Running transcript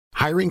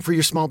Hiring for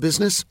your small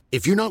business?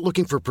 If you're not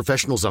looking for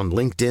professionals on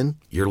LinkedIn,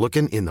 you're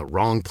looking in the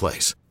wrong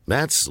place.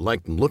 That's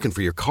like looking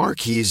for your car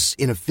keys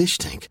in a fish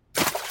tank.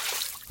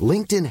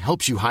 LinkedIn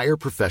helps you hire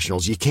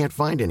professionals you can't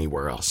find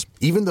anywhere else,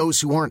 even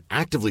those who aren't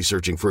actively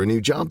searching for a new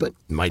job but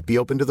might be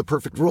open to the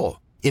perfect role.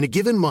 In a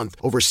given month,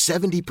 over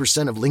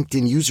 70% of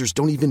LinkedIn users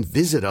don't even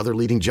visit other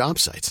leading job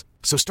sites.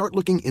 So start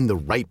looking in the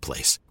right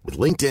place. With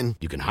LinkedIn,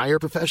 you can hire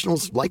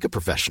professionals like a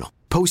professional.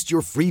 Post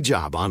your free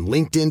job on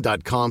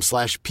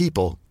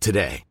linkedin.com/people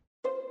today.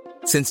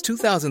 Since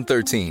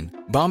 2013,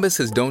 Bombas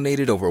has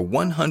donated over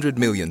 100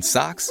 million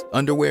socks,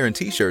 underwear, and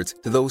T-shirts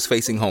to those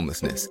facing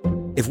homelessness.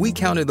 If we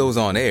counted those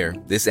on air,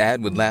 this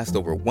ad would last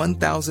over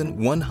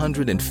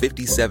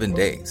 1,157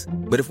 days.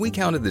 But if we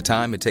counted the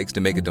time it takes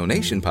to make a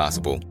donation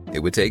possible,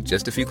 it would take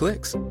just a few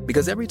clicks.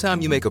 Because every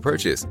time you make a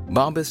purchase,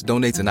 Bombas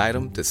donates an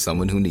item to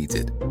someone who needs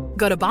it.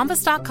 Go to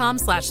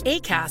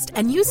bombas.com/ACAST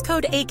and use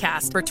code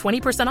ACAST for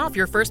 20% off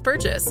your first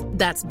purchase.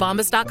 That's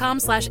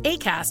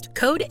bombas.com/ACAST,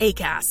 code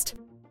ACAST.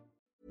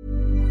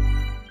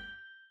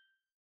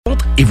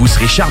 Et vous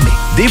serez charmé.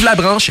 Dave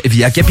Labranche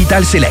via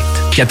Capital Select.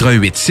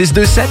 88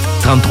 627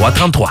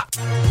 3333.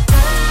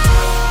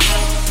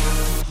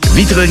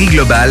 Vitrerie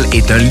Globale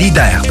est un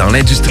leader dans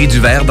l'industrie du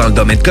verre dans le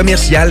domaine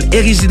commercial et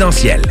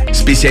résidentiel.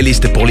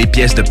 Spécialiste pour les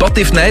pièces de portes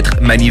et fenêtres,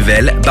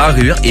 manivelles,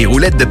 barrures et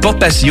roulettes de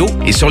porte-patio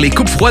et sur les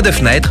coupes-froids de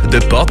fenêtres, de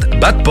portes,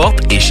 bas de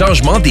porte et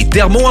changement des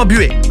thermos en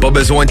buée. Pas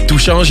besoin de tout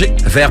changer.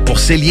 Verre pour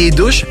cellier et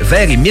douche,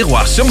 verre et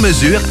miroir sur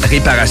mesure,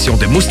 réparation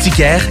de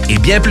moustiquaires et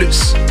bien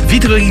plus.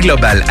 Vitrerie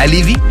Globale à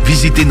Lévis,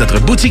 visitez notre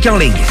boutique en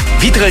ligne.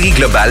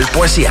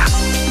 vitrerieglobale.ca.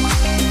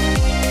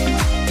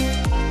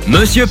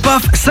 Monsieur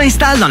Poff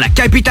s'installe dans la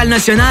capitale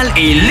nationale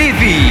et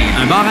Lévis.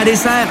 Un bar à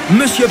dessert,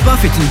 Monsieur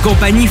Poff est une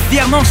compagnie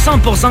fièrement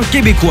 100%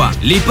 québécois.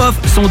 Les Poffs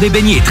sont des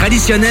beignets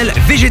traditionnels,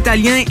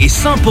 végétaliens et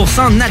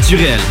 100%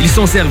 naturels. Ils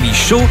sont servis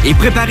chauds et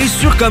préparés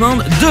sur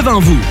commande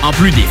devant vous. En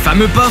plus des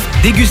fameux Poffs,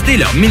 dégustez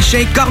leur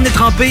milkshake, cornet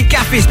trempé,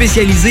 café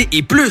spécialisé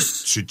et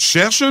plus. Tu te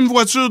cherches une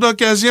voiture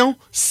d'occasion?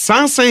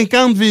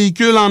 150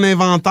 véhicules en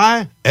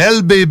inventaire?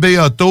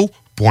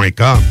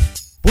 lbbauto.com.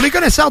 Pour les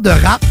connaisseurs de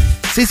rap,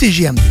 c'est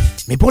CJMD.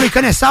 Mais pour les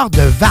connaisseurs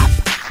de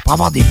vape, pour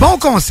avoir des bons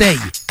conseils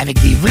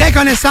avec des vrais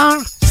connaisseurs,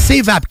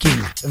 c'est Vapking.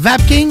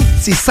 Vapking,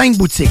 c'est 5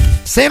 boutiques.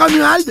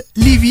 Saint-Romuald,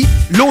 Lévis,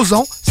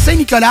 Lauson,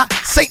 Saint-Nicolas,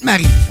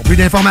 Sainte-Marie. Pour plus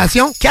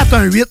d'informations,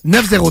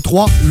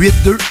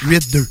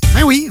 418-903-8282.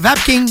 Ben oui,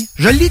 Vapking.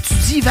 Je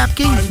l'étudie,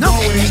 Vapking. Non,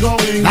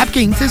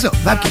 Vapking, c'est ça,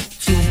 Vapking.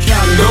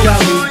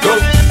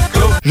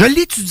 Je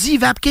l'étudie,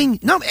 Vapking.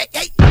 Non, mais...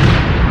 Hey.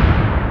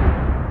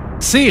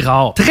 C'est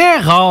rare, très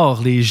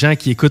rare, les gens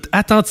qui écoutent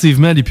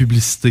attentivement les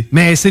publicités.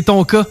 Mais c'est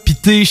ton cas, pis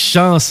t'es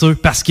chanceux.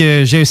 Parce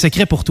que j'ai un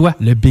secret pour toi.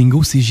 Le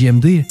bingo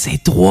CJMD,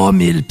 c'est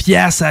 3000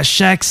 piastres à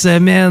chaque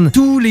semaine.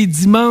 Tous les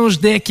dimanches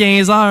dès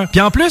 15h.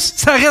 Puis en plus,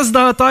 ça reste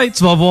dans la tête,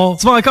 tu vas voir.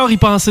 Tu vas encore y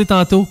penser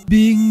tantôt.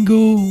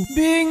 Bingo!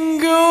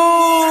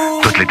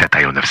 Bingo! Toutes les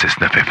détails au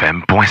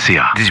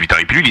 969fm.ca. 18 ans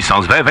et plus,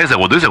 licence 20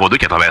 02 02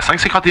 85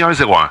 51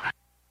 01.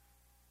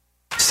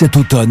 Cet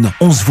automne,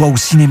 on se voit au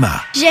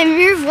cinéma. J'aime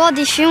mieux voir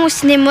des films au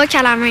cinéma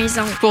qu'à la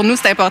maison. Pour nous,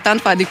 c'est important de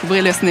faire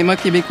découvrir le cinéma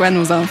québécois à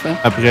nos enfants.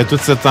 Après tout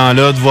ce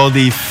temps-là, de voir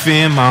des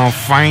films,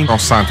 enfin, on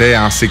se sentait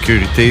en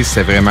sécurité,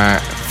 c'est vraiment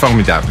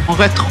formidable. On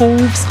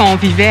retrouve ce qu'on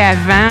vivait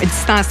avant,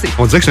 distancé.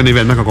 On dirait que c'est un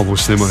événement quand on va au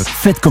cinéma.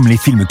 Faites comme les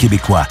films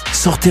québécois.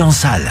 Sortez en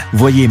salle.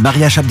 Voyez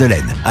Maria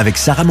Chapdelaine avec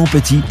Sarah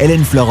Monpetit,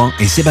 Hélène Florent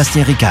et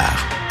Sébastien Ricard.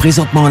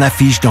 Présentement à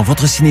l'affiche dans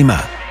votre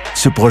cinéma.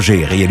 Ce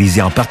projet est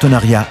réalisé en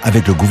partenariat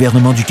avec le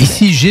gouvernement du Québec.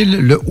 Ici Gilles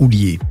Le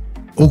Houlier.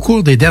 Au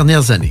cours des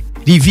dernières années,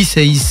 Lévis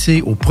s'est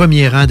hissé au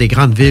premier rang des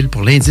grandes villes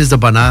pour l'indice de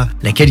bonheur,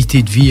 la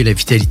qualité de vie et la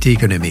vitalité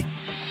économique.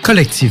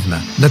 Collectivement,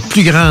 notre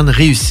plus grande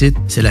réussite,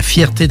 c'est la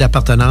fierté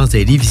d'appartenance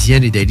des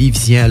Lévisiennes et des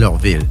Lévisiens à leur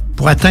ville.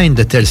 Pour atteindre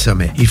de tels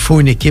sommets, il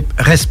faut une équipe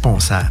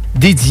responsable,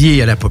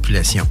 dédiée à la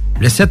population.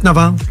 Le 7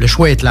 novembre, le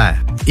choix est clair.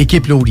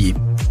 Équipe Le Houlier.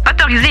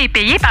 Autorisé et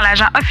payé par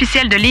l'agent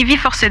officiel de Lévis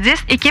Force 10,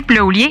 équipe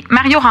Le Houlier,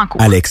 Mario Rancourt.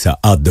 Alex a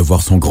hâte de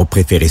voir son groupe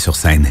préféré sur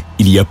scène.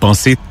 Il y a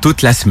pensé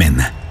toute la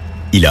semaine.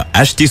 Il a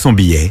acheté son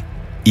billet,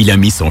 il a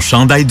mis son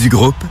chandail du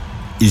groupe,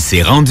 il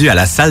s'est rendu à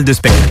la salle de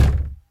spectacle.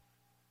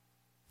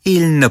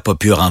 Il n'a pas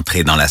pu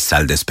rentrer dans la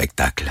salle de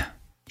spectacle.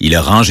 Il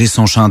a rangé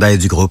son chandail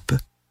du groupe,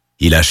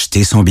 il a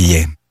acheté son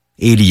billet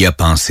et il y a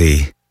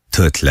pensé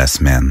toute la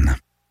semaine.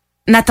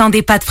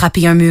 N'attendez pas de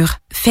frapper un mur.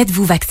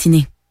 Faites-vous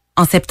vacciner.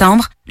 En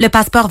septembre, le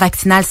passeport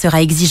vaccinal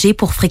sera exigé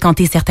pour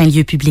fréquenter certains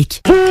lieux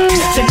publics.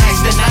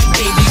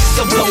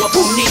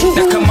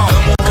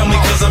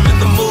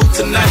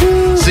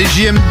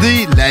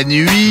 CJMD, la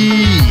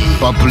nuit,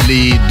 pas pour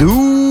les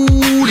doux,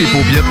 les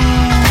paupiètes.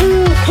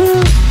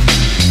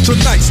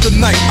 Tonight's the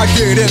night I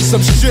get in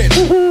some shit.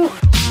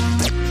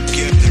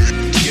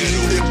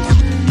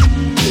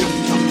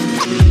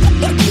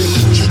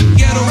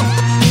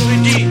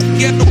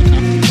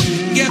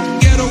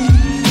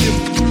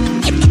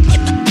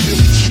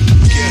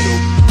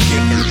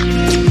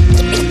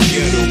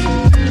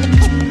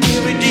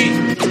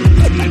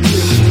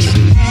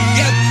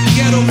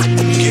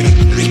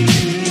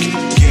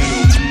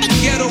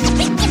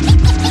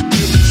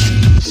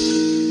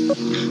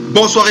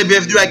 Bonsoir et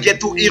bienvenue à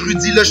Ghetto,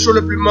 Erudit, le show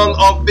le plus monde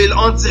en ville,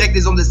 en direct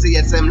des ondes de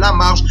CSM La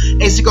Marge,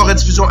 ainsi qu'en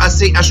rediffusion à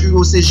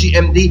CHUO,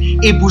 CJMD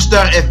et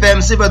Booster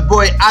FM. C'est votre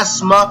boy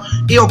Asma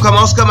et on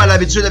commence comme à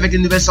l'habitude avec les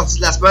nouvelles sorties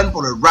de la semaine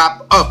pour le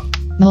Wrap Up.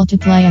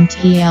 Multiply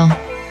MTL.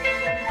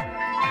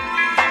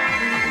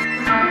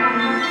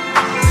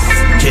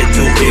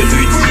 Ghetto,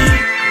 Erudit.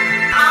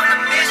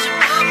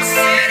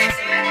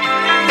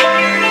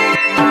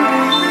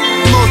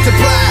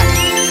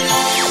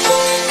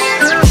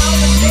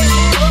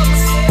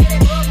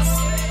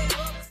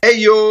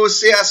 Hey yo,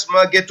 c'est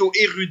Asma, Ghetto,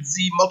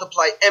 Erudit,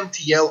 Multiply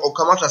MTL. On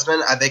commence la semaine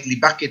avec les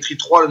Barqueteries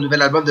 3, le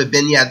nouvel album de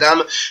Benny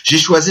Adam. J'ai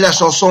choisi la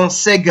chanson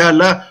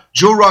Segala,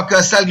 Joe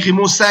Rocca, Sal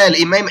Grimo, Sal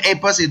et même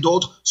Impost et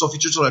d'autres sont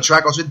featured sur le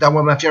track. Ensuite,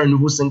 Dawa Mafia, un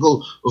nouveau single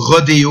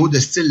Rodeo de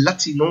style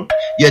latino.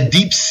 Il y a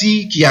Deep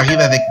Sea qui arrive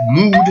avec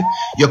Mood.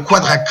 Il y a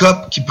Quadra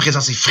Cup qui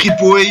présente ses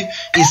fripouilles.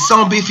 Et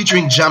Sambé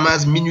featuring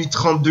Jamaz, minuit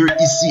 32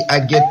 ici à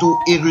Ghetto,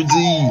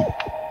 Erudit.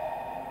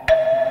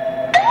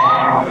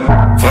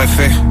 Vrai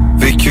fait,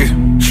 vécu,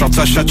 chante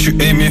sa chat, tu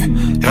ému.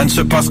 Rien ne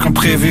se passe comme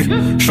prévu,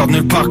 chante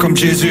nulle part comme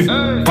Jésus.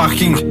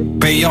 Parking,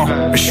 payant,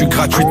 mais je suis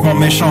gratuitement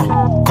méchant.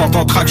 Quand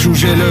on traque, joue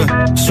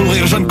le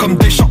sourire jeune comme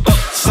des champs.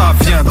 Ça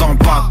vient d'en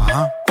bas,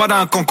 pas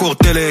d'un concours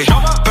télé.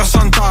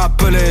 Personne t'a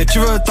appelé, tu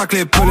veux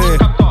tacler pelé.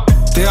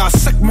 T'es à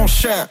sec mon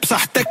cher,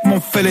 psahtek mon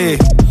fêlé.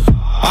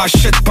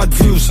 Achète pas de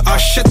views,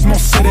 achète mon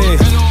CD.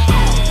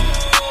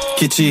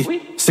 Kitty,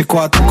 c'est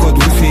quoi ton code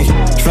wifi?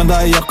 Je viens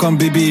d'ailleurs comme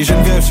Bibi,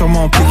 Geneviève sur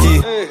mon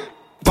piqui.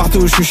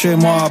 Partout je suis chez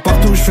moi,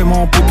 partout je fais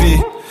mon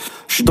pipi.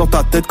 J'suis dans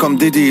ta tête comme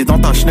Didi, dans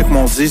ta schneck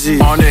mon zizi.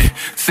 On est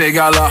ces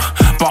gars-là,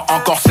 pas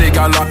encore ces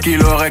gars-là qui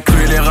l'auraient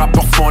cru. Les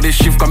rappeurs font des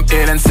chiffres comme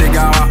Hélène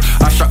Ségara.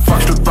 À chaque fois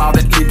que je te parle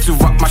d'être libre, tu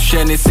vois que ma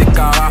chaîne est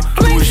Sécara.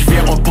 D'où je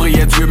viens, on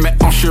priait Dieu, mais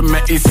en chemin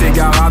il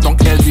s'égara.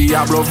 Donc El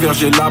Diablo,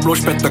 Virgil Ablo,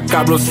 j'pète le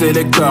câble au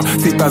sélecteur.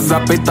 Si t'as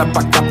zappé, t'as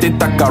pas capté,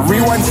 t'as qu'à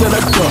rewind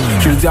sélecteur.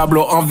 J'suis le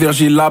Diablo en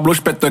Virgil Ablo,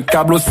 j'pète le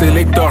câble au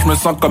sélecteur. J'me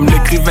sens comme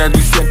l'écrivain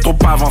du siècle, trop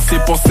avancé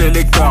pour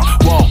sélecteur.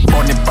 Wow,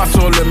 on n'est pas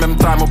sur le même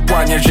time, au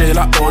poignet j'ai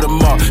la haut de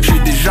mort.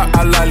 Déjà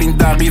à la ligne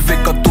d'arrivée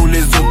quand tous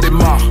les autres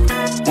démarrent.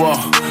 Wow,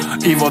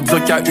 ils vont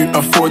dire qu'il y a eu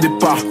un faux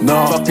départ.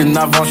 Non, fucking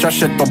avant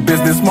j'achète ton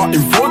business, moi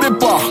il faut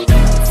départ.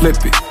 Flip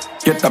it,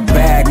 get the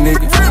bag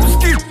nigga.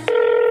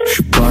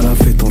 J'suis pas là,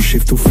 fais ton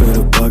shift ou fais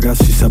le baga.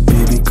 Si ça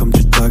baby comme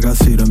du taga,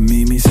 c'est le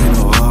mimi, c'est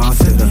le rat,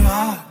 c'est le...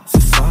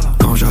 C'est ça là.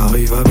 Quand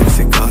j'arrive avec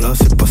ces gars-là,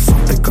 c'est pas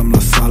santé comme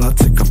la salade,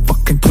 c'est qu'un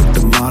fucking truc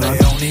de malade.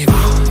 Et on y va.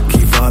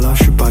 Qui va là,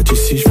 j'suis pas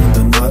d'ici, j'viens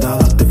de nada.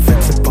 La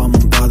défaite c'est pas mon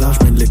dada,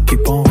 j'mets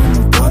l'équipe en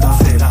remontada.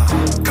 C'est la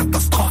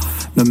catastrophe.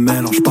 Ne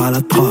mélange pas la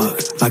drogue,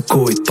 la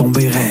go est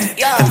tombée raide,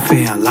 elle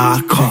fait un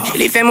lacrosse. Je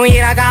l'ai fait mouiller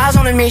la gaz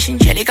on a mission,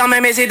 j'allais quand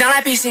même essayer dans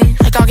la piscine.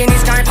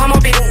 Réorganise quand il prend mon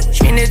bébé,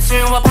 j'viens dessus,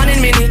 on va prendre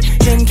une minute.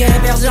 J'ai une guerre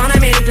perdue en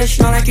Amérique, là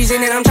j'suis dans la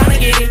cuisine and I'm tryna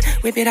get it.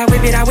 Whip it out,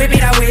 whip it out, whip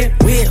it out,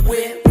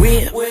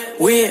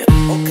 whip.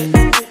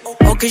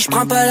 Ok,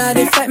 j'prends pas la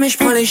défaite mais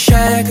j'prends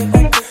l'échec.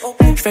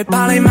 J'fais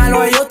parler ma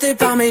loyauté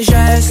par mes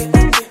gestes.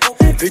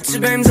 Veux-tu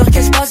bien me dire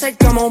qu'est-ce qui se passe avec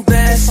comment on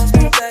baisse?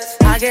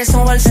 I guess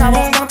on va le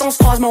savoir quand on se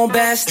croise mon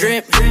best.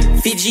 Drip,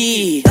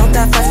 Fiji, dans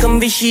ta face comme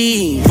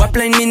Vichy. Vois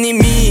plein de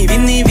mini-mi,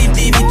 vini,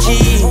 vidi,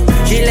 vici.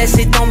 J'ai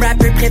laissé ton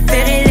rappeur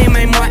préféré, les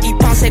mêmes moi, ils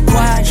pensaient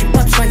quoi? J'ai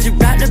pas besoin du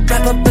plat, le plat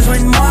pas besoin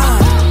de moi.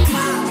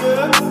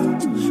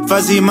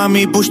 Vas-y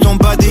mamie, bouge ton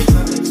body.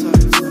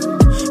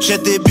 J'ai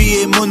des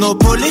billets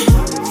Monopoly.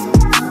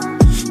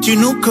 Tu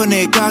nous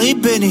connais, Carrie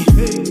Penny.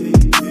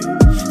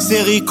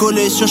 Série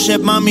collée sur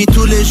Chef Mamie,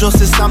 tous les jours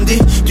c'est samedi.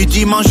 Du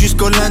dimanche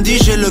jusqu'au lundi,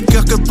 j'ai le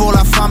cœur que pour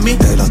la famille.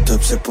 Et la top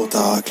c'est pour ta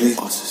raclée.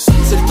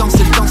 C'est le temps, c'est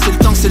le temps, c'est le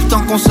temps, c'est le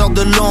temps qu'on sort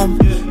de l'ombre.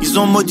 Ils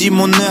ont maudit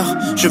mon heure,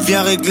 je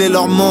viens régler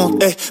leur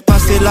monde. Eh,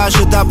 passé l'âge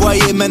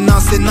d'aboyer, maintenant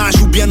c'est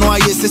nage ou bien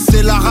noyé.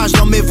 C'est la rage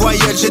dans mes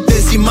voyelles, j'ai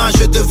des images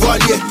de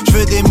voilier. Je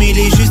veux des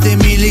millis, juste des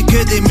millis,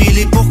 que des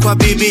millis. Pourquoi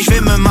Bibi, je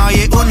vais me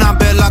marier, una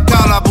bella,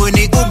 Carla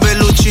Bruni ou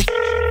Bellucci.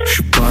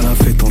 J'suis pas là,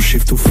 fais ton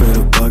shift ou fais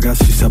le baga.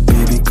 Si ça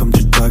baby comme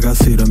du taga,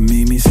 c'est le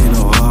mimi, c'est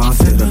le rat,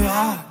 c'est le...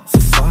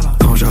 C'est ça là.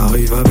 Quand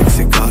j'arrive avec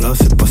ces gars-là,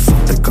 c'est pas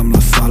santé comme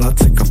la salade,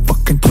 c'est qu'un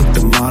fucking truc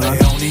de malade.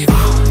 Et on y va.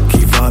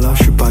 Qui va là,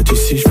 j'suis pas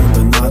d'ici,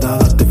 j'viens de nada.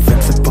 La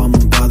défaite c'est pas mon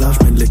dada,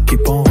 j'mets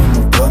l'équipe en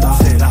remontada.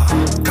 C'est la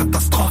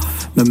catastrophe.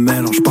 Ne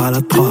mélange pas la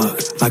drogue,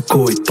 la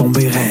go est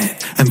tombée raide,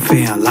 elle me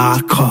fait un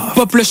lacrosse.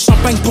 Pop le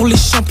champagne pour les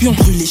champions,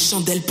 brûle les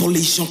chandelles pour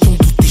les champions.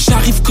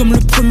 J'arrive comme le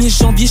 1er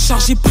janvier,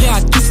 chargé, prêt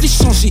à tous les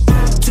changer.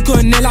 Tu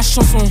connais la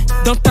chanson,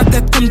 dans ta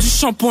tête comme du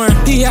shampoing.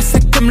 T'es à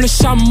sec comme le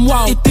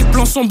chamois, et tes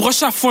plans sont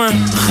broche à foin.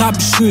 Rap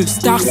jeu,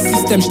 star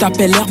system,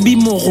 j't'appelle Herbie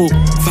Moreau.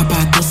 Va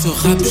pas dans ce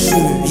rap jeu,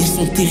 ils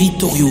sont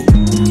territoriaux.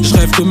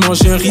 J'rêve de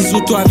manger un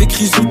risotto avec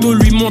risotto,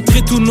 lui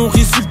montrer tous nos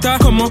résultats.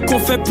 Comment qu'on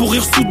fait pour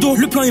rire sous dos?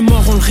 Le plan est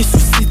mort, on le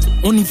ressuscite.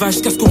 On y va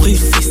jusqu'à ce qu'on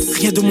réussisse,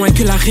 rien de moins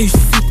que la réussite.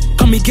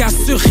 Quand mes gars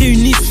se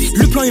réunissent,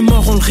 le plan est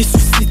mort, on le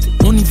ressuscite.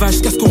 On y va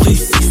jusqu'à ce qu'on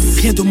réussisse,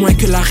 rien de moins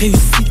que la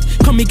réussite.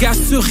 Quand mes gars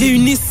se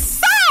réunissent.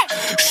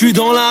 J'suis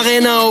dans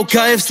l'arena, au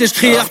KFC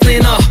j'crie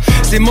Artena.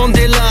 C'est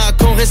Mandela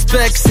qu'on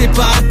respecte, c'est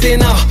pas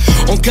Athéna.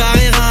 On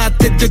carrera,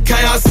 tête de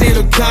Kaya, c'est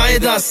le K. carré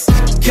d'as.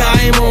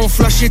 Carrément,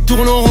 flash et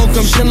tourne en rond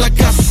comme chien de la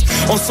casse.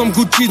 Ensemble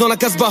Gucci dans la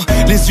Casbah,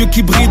 les yeux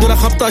qui brillent de la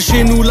rapta.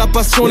 Chez nous la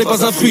passion n'est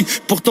pas un fruit,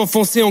 pourtant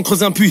foncé on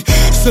creuse un puits.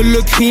 Seul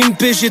le crime,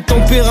 péché,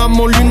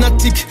 tempérament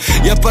lunatique.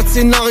 Y'a pas de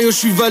scénario, je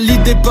suis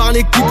validé par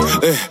l'équipe.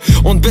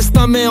 On te baisse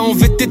ta mère en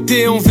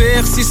VTT, en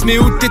VR6, mais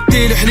où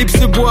t'étais? Le hlib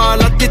se boit à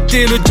la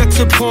tétée, le jack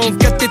se prend en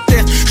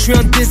cathéter. Je suis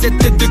un DZ,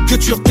 tête de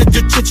culture, tête de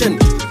tchétchène.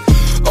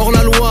 Hors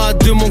la loi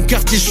de mon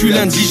quartier, je suis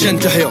l'indigène,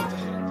 derrière.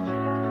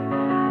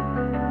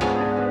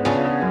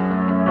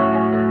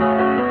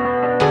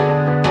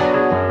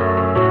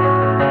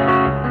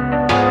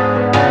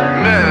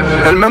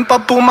 Elle m'aime pas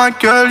pour ma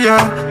gueule, yeah,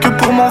 que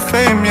pour mon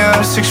fame, yeah.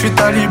 Elle sait que je suis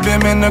talibé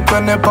mais ne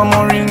connaît pas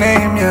mon real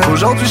name, yeah.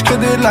 Aujourd'hui je crée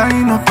des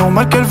lines,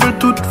 normal qu'elle veut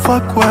tout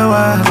fuck, ouais.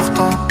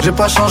 Pourtant, j'ai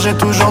pas changé,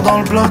 toujours dans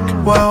le bloc,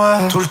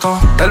 ouais, tout le temps.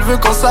 Elle veut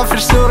qu'on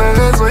s'affiche sur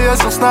les réseaux, yeah,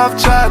 sur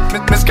Snapchat.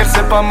 Mais ce qu'elle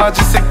sait pas m'a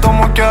dit, c'est que dans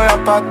mon cœur y'a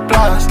pas de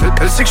place.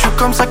 Elle sait que je suis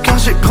comme ça car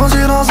j'ai grandi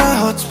dans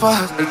un hotspot.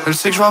 Elle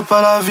sait que je vois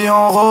pas la vie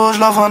en rose, je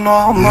la vois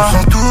noir en noir. Le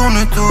son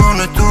tourne.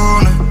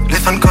 Les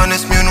fans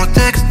connaissent mieux nos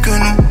textes que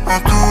nous en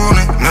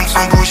tournée. Même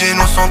sans bouger,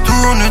 nos sons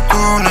tourne.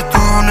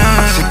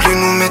 C'est plus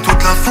nous mais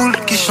toute la foule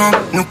qui chante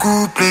nos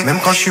couplets. Même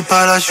quand je suis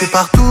pas là, je suis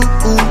partout.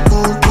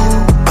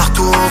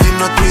 Partout on vit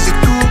notre musique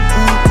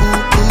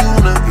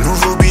tourne.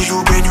 Nouveau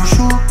bijou,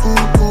 béniouchou.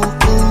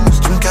 Si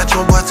tu me catches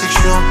en boîte, c'est que je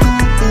suis en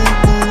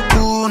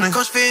tourne.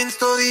 Quand je fais une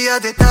story, y'a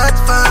des tas de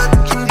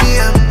fans qui me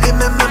DM. Et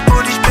même un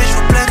poli, j'pêche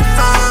aux pleines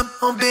femmes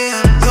en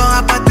BM.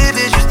 Y'aura pas de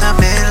bébé, juste un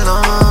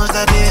mélange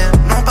d'ADN.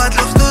 Non pas de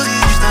love story,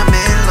 juste un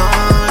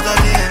mélange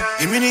d'ADN.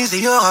 Immunisé,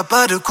 y'aura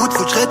pas de coup de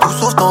foot, j'serai tout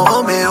sauf ton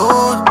Roméo.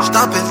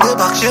 J't'appelle,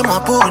 débarque chez moi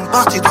pour une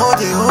partie de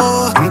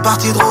rodéo.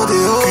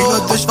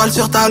 Culotte de cheval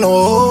sur talon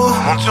haut.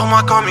 Monte sur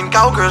moi comme une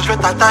cowgirl, j'vais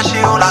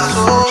t'attacher au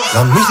lasso.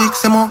 La musique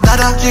c'est mon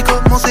dada, j'ai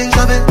commencé,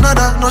 j'avais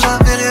nada. Non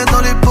j'avais rien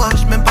dans les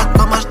poches, même pas de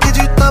quoi m'acheter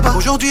du tabac.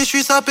 Aujourd'hui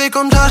j'suis sapé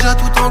comme Jaja,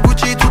 tout en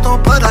Gucci, tout en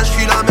Prada.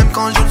 J'suis là même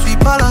quand je ne suis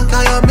pas là,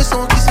 car y'a mes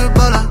sons qui se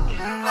baladent.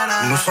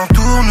 Nos sons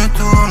tourne.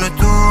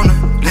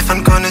 Les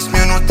fans connaissent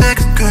mieux nos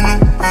textes que nous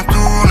en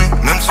tournée.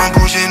 Même sans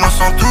bouger, nos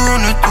sons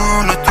tourne.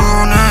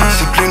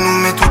 C'est plus nous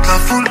mais toute la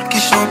foule qui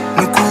chante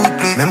nos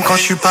couplets. Même quand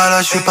je suis pas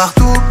là, je suis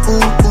partout.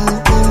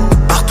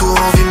 Partout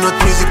on vit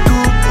notre musique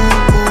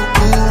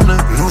tourne.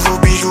 Nouveau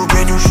bijou,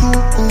 béniouchou.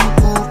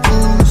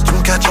 Si tu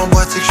me catches en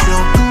boîte, c'est que je suis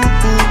en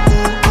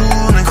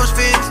tourne. Quand je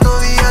fais une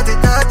story, y'a des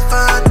tas de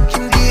fans qui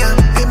me disent.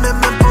 Et même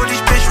un poli,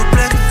 j'pêche aux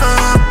pleines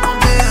femmes en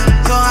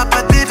BL. Y'aura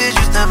pas de bébé,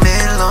 juste un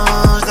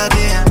mélange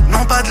d'ADN.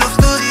 Non pas de love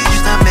story,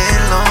 juste un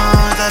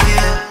mélange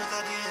d'ADN.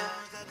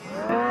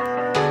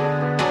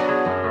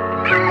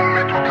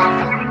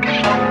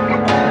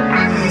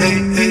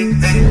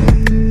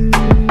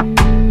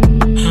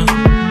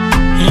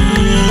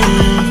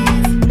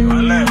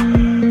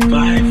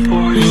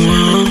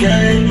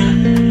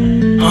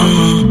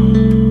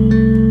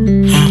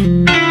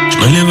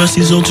 À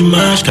 6h du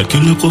match, je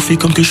calcule le profit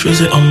comme que je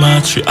faisais en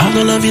maths. Je suis hard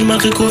dans la ville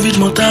malgré Covid, je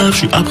m'en tape. Je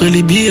suis après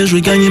les billets, je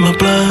vais gagner ma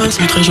place.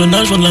 Mais très jeune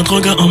âge, je vends de la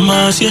drogue en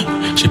masse, yeah.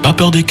 J'ai pas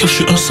peur des keufs, je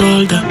suis un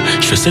soldat.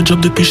 Je fais 7 jobs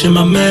depuis chez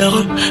ma mère.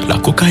 La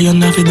coca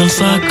y'en avait dans le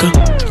sac,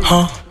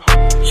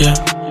 yeah.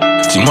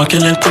 Dis-moi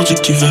quel est le produit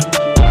que tu veux.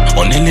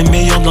 On est les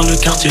meilleurs dans le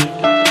quartier.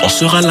 On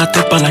sera la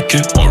tête, pas la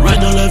queue. On ride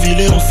dans la ville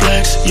et on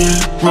flex, yeah.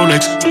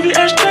 Rolex,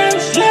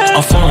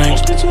 en foreign.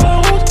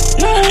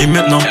 Et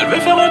maintenant, elle veut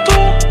faire un tour,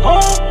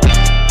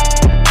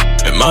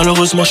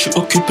 malheureusement je suis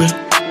occupé.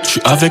 Je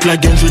suis avec la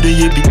gang, je veux des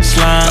yébis.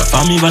 La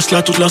famille va se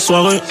là toute la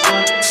soirée.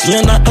 S'il y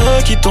en a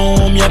un qui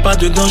tombe, y'a pas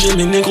de danger,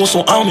 mes négros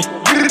sont armés.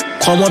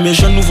 Crois-moi, mes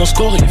jeunes nous vont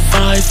scorer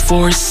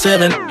 5, 4,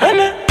 7.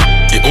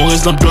 Et on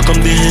reste dans le bloc comme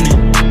des hennées.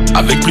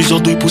 Avec plusieurs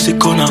douilles poussées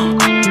connards.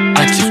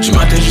 Actifs du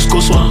matin jusqu'au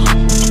soir.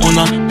 On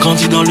a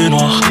grandi dans le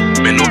noir.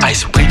 Mais nos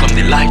eyes brillent comme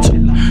des lights.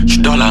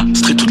 J'suis dans la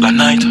street toute la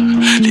night.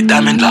 Les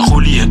diamants de la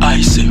roulie est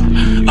ice.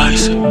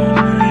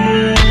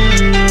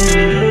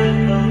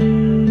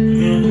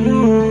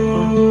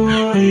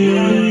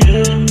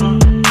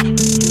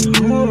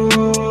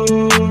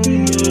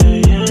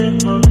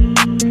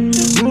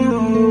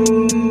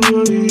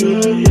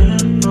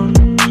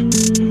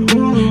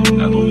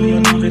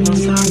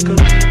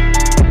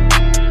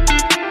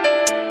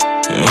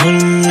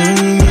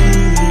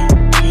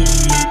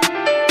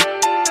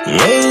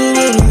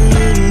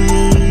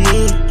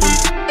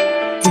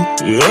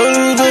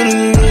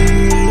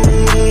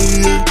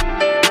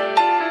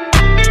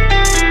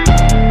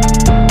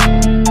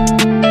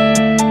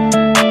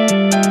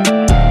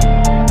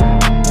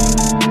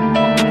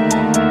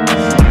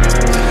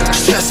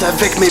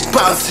 Avec mes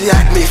bandits,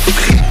 avec mes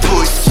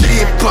fripouilles.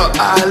 J'ai pas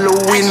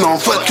Halloween, mon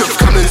vote coffre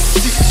comme une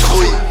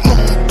citrouille. Mon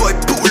boy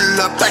pull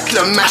up avec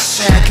le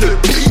machette, le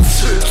beat.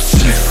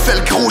 Tu fais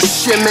le gros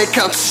chien, mais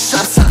quand tu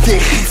chasses, ça devient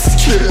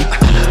ridicule.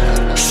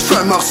 J'fais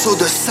un morceau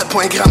de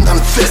 7,g dans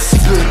le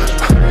vestibule.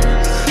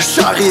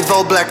 J'arrive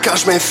all black quand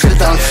j'm'infile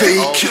dans le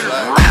véhicule.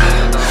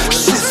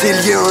 J'ai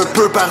des liens un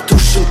peu partout,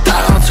 j'suis une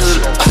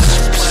tarentule.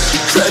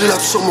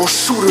 Dreadlock sur mon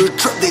shooter,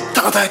 drop des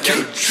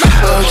tentacules.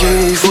 Ok,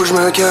 il faut que je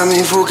me calme,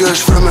 il faut que je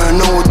fume un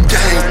autre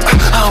game.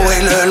 Ah ouais,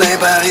 le limp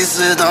par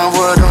ici,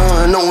 t'envoies dans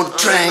un autre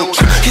drink.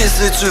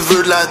 Qu'est-ce que tu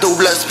veux de la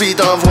double speed,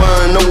 t'envoies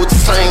un autre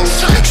 5.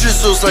 J'suis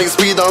sur 5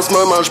 speed en ce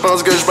moment,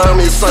 j'pense que j'perds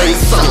mes 5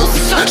 sens.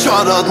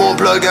 Shout-out mon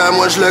blog à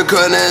moi, j'le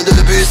connais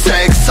depuis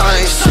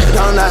 5-5.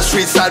 Dans la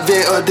street ça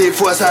devient des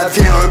fois ça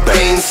devient un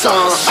bain de sang.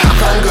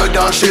 Van Gogh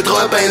dans chez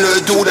Tropin, le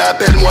dude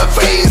appelle-moi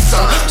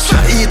Vincent.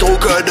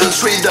 Hydrocodone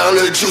street dans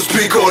le juice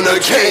puis qu'on a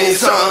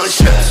 15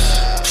 ans.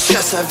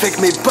 Chasse avec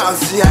mes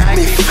bandits, avec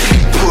mes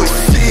fripouilles.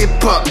 C'est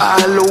pas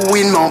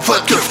Halloween, mon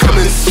vodka comme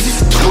une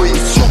citrouille.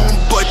 Mon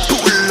boy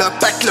pull up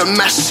avec le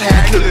machin,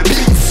 avec le beat.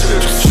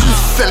 Tu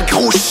fais le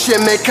gros chien,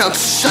 mais quand tu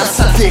chasses,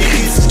 ça devient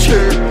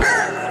ridicule.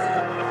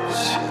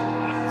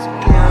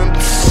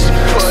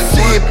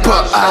 C'est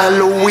pas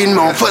Halloween,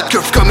 mon vodka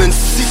comme une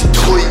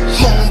citrouille.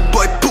 Mon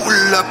boy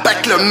pull up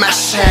avec le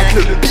machin,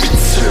 avec le beat.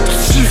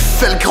 Tu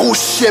fais le gros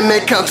chien,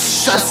 mais quand tu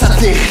chasses, ça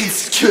devient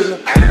ridicule.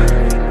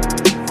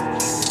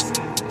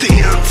 T'es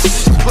un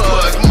petit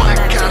bug, moi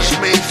quand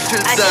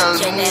j'm'infile dans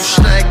le mouche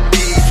avec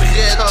des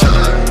vrais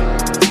dollars.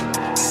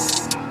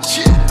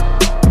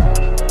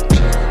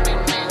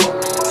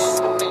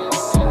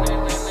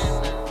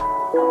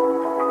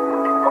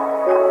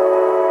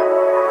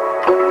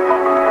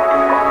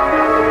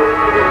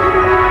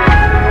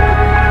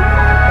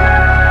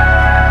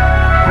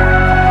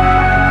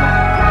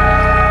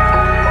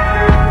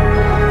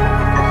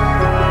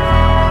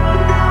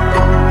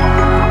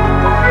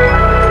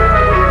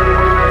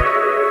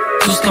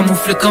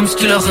 Camouflé comme ce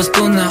qui leur reste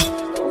d'honneur.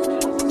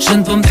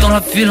 Jeune pomme dans la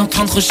ville en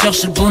train de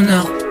rechercher le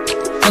bonheur.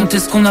 Quand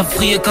est-ce qu'on a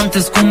vrillé, quand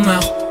est-ce qu'on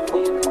meurt?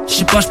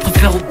 J'sais pas,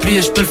 j'préfère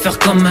oublier, j'peux le faire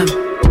quand même.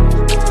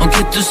 En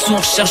quête de son,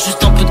 on cherche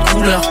juste un peu de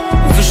couleur.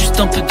 On veut juste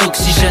un peu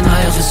d'oxygène,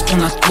 aérer ce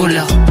qu'on a de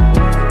colère.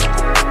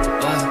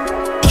 Ouais,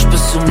 marche pas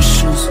sur mes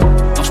choses,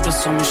 marche pas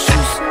sur mes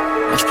choses,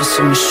 marche pas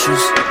sur mes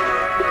choses.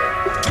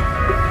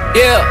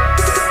 Yeah.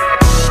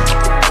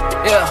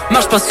 Yeah.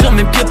 Marche pas sur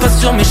mes pieds, pas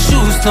sur mes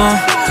shoes, non.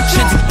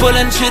 J'ai du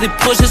pollen, j'ai des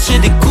projets, j'ai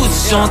des coups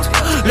de chante.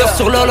 L'heure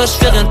sur l'horloge,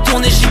 fais rien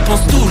tourner, j'y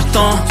pense tout le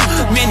temps.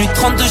 Minuit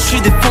 32,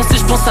 j'suis défoncé,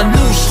 j'pense à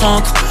nous,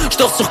 j'rentre.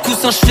 J'dors sur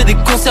coussin, j'fais des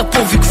concerts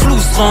pourvu que flou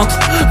se rentre.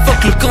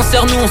 Fuck le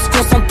cancer, nous on se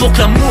concentre pour que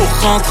l'amour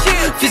rentre.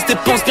 Fils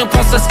dépense bien,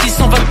 pense à ce qui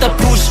s'en va de ta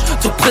bouche.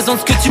 Tu représentes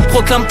ce que tu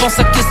proclames, pense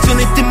à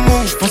questionner tes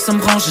mots. J'pense à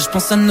me ranger,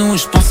 j'pense à nous et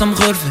j'pense à me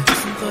relever.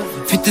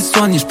 Vite et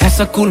soigné, j'pense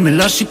à cool, mais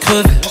là j'suis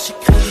crevé.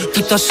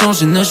 Tout a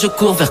changé, je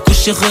cours vers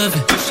coucher rêvé.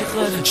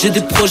 J'ai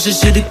des projets,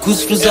 j'ai des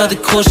coups flous à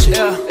décrocher.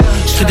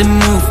 J'fais des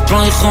moves,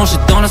 plans et rangés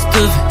dans la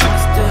steve.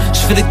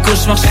 J'fais des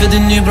cauchemars, j'fais des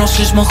nuits blanches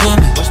et j'm'en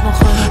remets.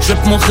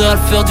 J'rappe Montréal,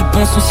 faire du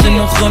bon son, c'est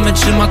mon remède.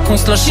 J'ai ma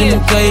conce, lâcher mon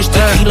cahier,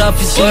 j't'écris la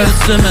vision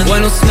de semaine. Ouais,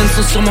 nos semaines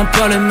sont sûrement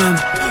pas les mêmes.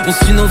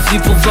 On suit nos vies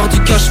pour voir du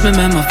cash, mais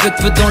même avec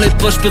peu dans les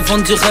poches, j'peux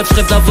vendre du rêve.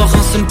 J'rêve d'avoir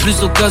un somme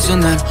plus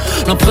occasionnel.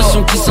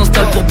 L'impression qui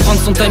s'installe pour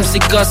prendre son time, c'est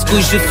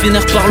casse-couille. J'vais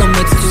finir par le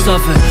mettre, tu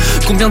savais.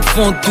 Combien de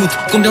fois on doute,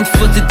 combien de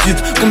fois t'es dupe,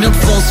 combien de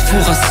fois on se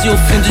fourre assis au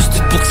fond du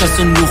stud pour que ça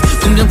sonne lourd.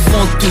 Combien de fois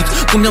on doute,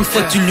 combien de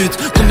fois tu luttes,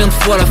 combien de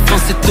fois à la fin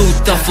c'est tôt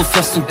ou tard, faut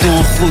faire son dos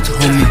en route,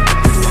 homie.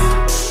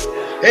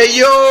 Hey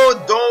yo,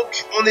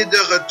 donc on est de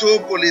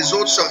retour pour les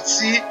autres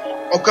sorties.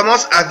 On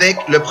commence avec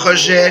le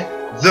projet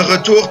The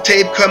Retour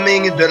Tape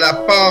Coming de la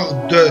part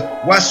de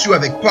Wasu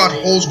avec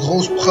Potholes,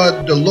 grosse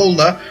prod de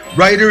Lola,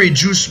 Ryder et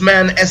Juice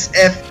Man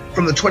SF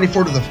from the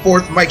 24th to the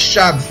 4th, Mike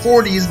Shab,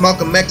 40s,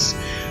 Malcolm X,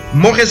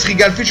 Maurice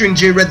Rigal featuring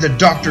J-Red, The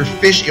Dr.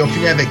 Fish, et on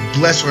finit avec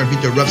Bless sur un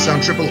beat de Rough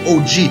Sound, Triple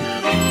OG.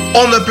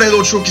 On a plein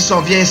d'autres shows qui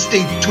s'en viennent,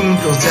 stay tuned,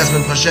 puis on se dit à la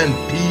semaine prochaine.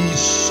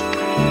 Peace.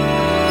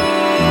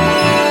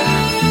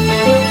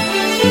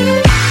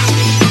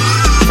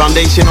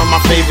 Foundation on my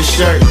favorite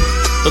shirt.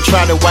 Don't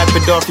try to wipe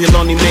it off, you'll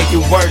only make it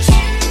worse.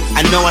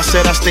 I know I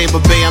said I stayed,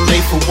 but babe, I'm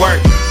late for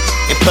work.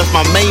 And plus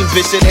my main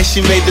bitch said that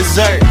she made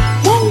dessert.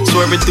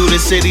 Swerving through the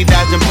city,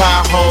 dodging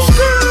potholes.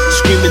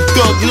 Screaming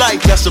thug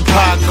life, that's a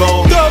pot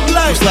goal.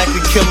 Most likely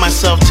kill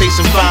myself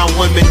chasing fine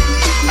women.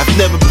 I've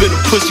never been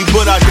a pussy,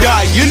 but I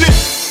die in it.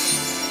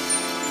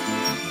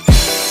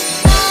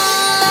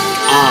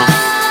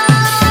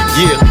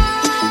 Yeah.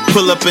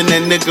 Pull up in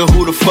that nigga,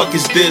 who the fuck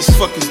is this?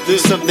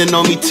 Something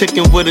on me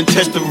ticking, wouldn't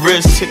touch the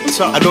wrist.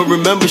 I don't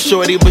remember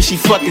shorty, but she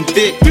fucking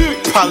thick.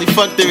 Probably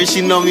fucked her if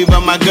she know me by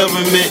my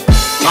government.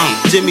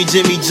 Jimmy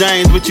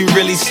James, what you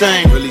really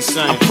saying?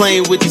 I'm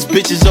playing with these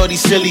bitches, all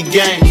these silly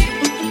games.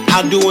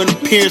 I'll do an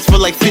appearance for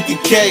like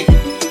 50K.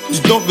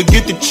 Just don't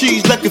forget the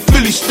cheese like a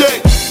Philly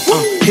steak.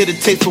 Hit a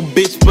tasteful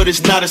bitch, but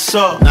it's not a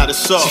sauce.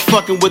 She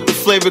fucking with the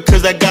flavor,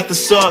 cause I got the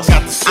sauce.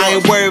 I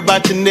ain't worried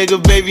about your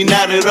nigga, baby,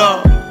 not at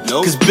all.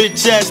 Cause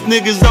bitch ass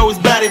niggas always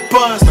bad at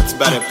bars.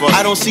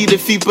 I don't see the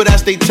feet, but I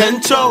stay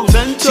 10 toes.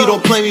 She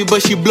don't play me,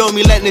 but she blow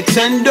me like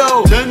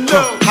Nintendo.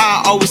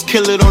 How I always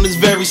kill it on this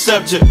very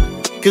subject.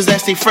 Cause I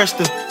stay fresh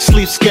to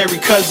sleep, scary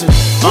cousin.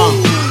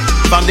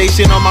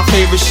 Foundation on my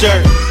favorite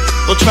shirt.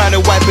 Don't try to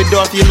wipe it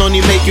off, you'll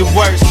only make it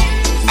worse.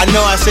 I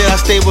know I said I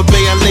stayed, but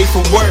babe, I'm late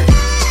for work.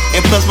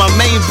 And plus my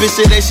main bitch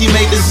said that she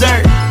made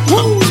dessert.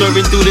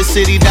 Swerving through the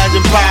city,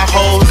 dodging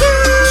potholes.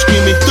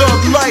 Screaming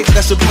thug life,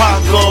 that's a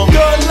pot goal.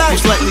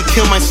 Most likely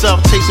kill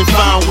myself, chasing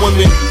fine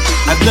women.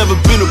 I've never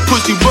been a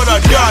pussy, but I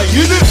die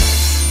in it.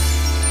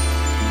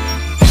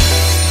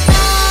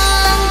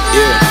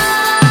 Yeah.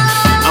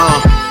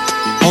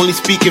 Only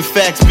speaking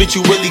facts, bitch,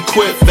 you really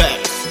quit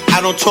facts.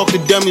 I don't talk to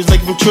dummies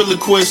like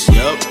ventriloquists.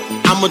 Yep.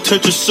 I'ma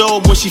touch her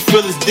soul when she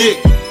feel his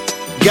dick.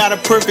 Got a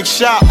perfect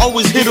shot,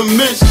 always hit or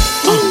miss.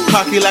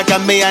 Cocky like I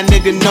made a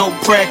nigga no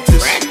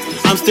practice.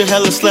 I'm still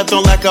hella slept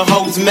on like a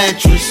hoe's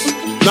mattress.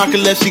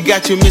 Narcolepsy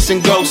got you missing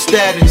ghost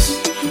status.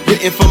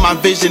 Written for my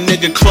vision,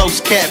 nigga,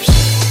 close caption.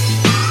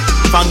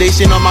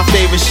 Foundation on my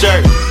favorite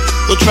shirt.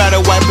 Don't try to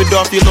wipe it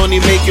off, you'll only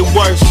make it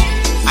worse.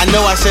 I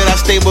know I said I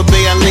stayed, but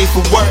babe, I'm late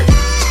for work.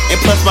 And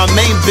plus my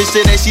main bitch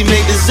said that she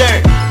made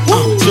dessert.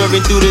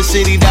 Swerving through the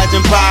city,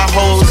 dodging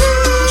potholes.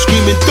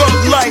 Screaming thug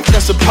life,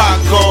 that's a pot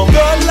goal.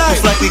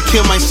 Most likely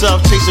kill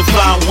myself, chasing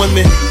fine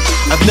women.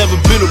 I've never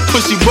been a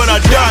pussy, but I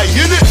die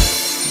in it.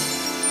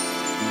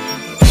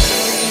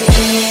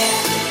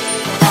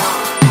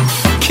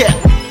 Cat.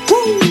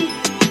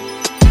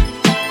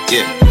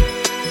 Yeah.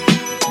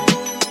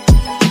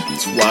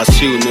 It's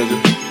YSU, nigga.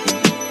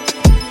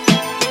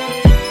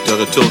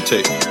 Ghetto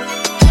tape.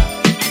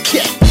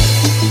 Cat.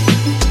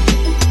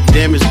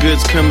 Damaged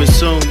goods coming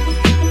soon.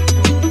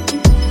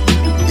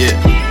 Yeah.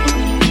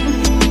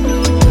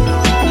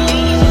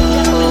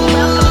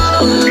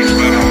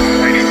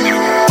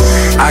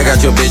 I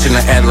got your bitch in the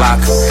headlock.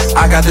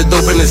 I got the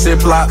dope in the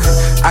ziplock.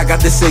 I got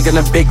the cig in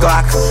the big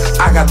Glock.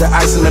 I got the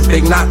ice in the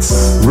big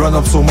knots. Run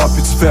up sur moi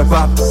puis tu fais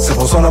pas. C'est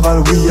pour ça la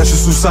balle, oui, je suis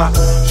sous ça.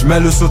 Je mets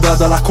le soda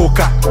dans la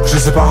coca. Je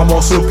sépare en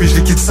morceaux puis je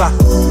liquide ça.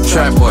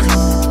 Trap boy,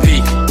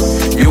 P.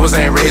 You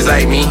wasn't raised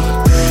like me.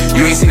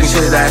 You ain't seen the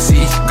shit that I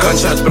see.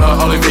 Gunshots, blood,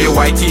 all over your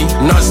white tee.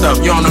 Non-stop,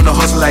 you don't know the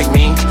hustle like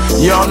me.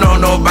 You don't know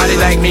nobody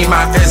like me.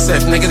 My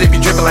SF, niggas, they be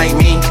dripping like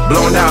me.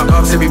 Blowing out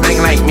ups, they be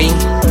banging like me.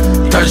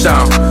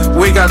 Touchdown,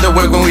 we got the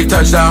work when we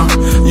touch down.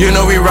 You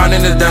know we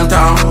running the damn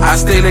town. I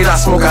stay late, I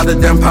smoke out the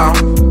damn pound.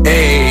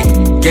 Ayy,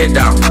 get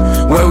down.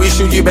 When we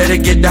shoot, you better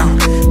get down.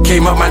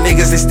 Came up, my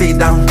niggas, they stay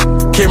down.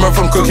 Came up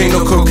from cocaine, no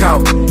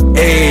cookout.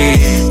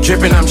 Ayy,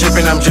 drippin', I'm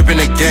drippin'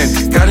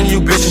 again. Got a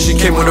new bitch and she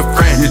came with a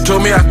friend. You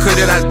told me I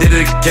couldn't, I did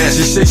it again.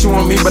 She said she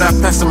want me, but I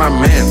passed to my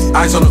man.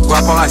 Eyes on the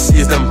guap, all I see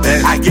is them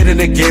bends. I get in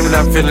the game and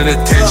I'm feeling the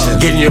tension.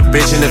 Getting your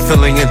bitch and the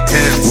feeling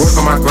intense. Work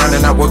on my grind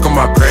and I work on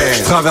my brand.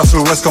 Je traverse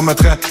l'ouest comme un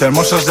train,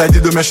 tellement charge d'idées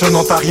de mes cheveux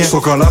ontariens. So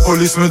quand la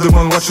police me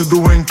demande what you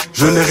doing,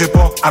 je les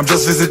réponds, I'm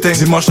just visiting.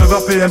 Dimanche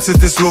 9h PM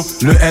c'était slow,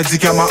 le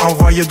handicap m'a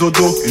envoyé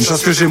dodo. Une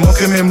chose que j'ai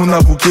montré mes moons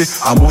à bouquet.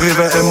 À mon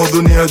réveil elles m'ont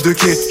donné un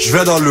 2K. Je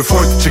vais dans le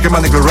fort, checker ma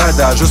nigga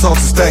rider. Je sors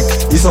du stank,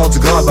 il sort du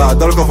grand bas.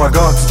 Dans le coffre à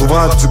gants, tu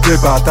trouveras du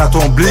pépa. T'as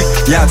ton blick,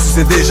 yeah tu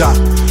sais déjà.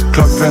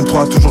 Clock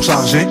 23 toujours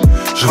chargé.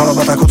 Je rentre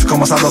dans ta cour, tu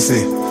commences à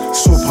danser.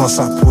 So prends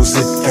sa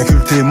posée,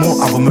 calcule tes mots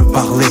avant de me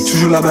parler. Tu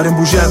joues la balle et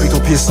bouger avec ton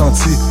pied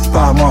senti.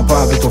 Pas moi,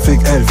 pas avec ton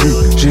fake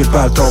LV. J'ai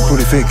pas le temps pour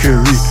les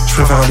fakeries. Je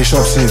préfère les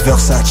shops, c'est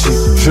Versace.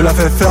 Je la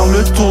fais faire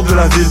le tour de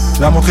la ville,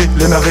 la montrer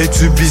les merveilles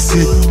du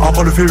BC. On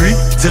prend le ferry,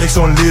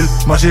 direction l'île,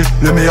 manger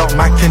le meilleur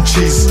mac and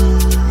cheese.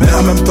 Mais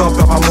en même temps,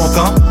 perds pas mon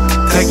temps.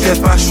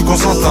 T'inquiète pas, je suis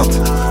consentante.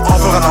 On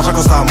fera l'argent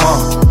constamment.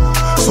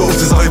 Sauf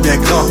des oreilles bien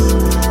grands.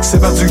 C'est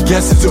pas du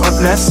guess, c'est du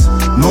hopeless.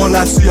 Non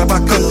là-dessus y'a pas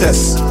de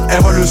contest.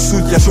 Elle voit le suit,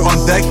 y'a je suis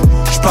on deck.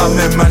 J'parle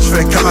même mal,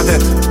 j'fais qu'à ma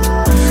tête.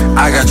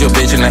 I got your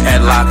bitch in the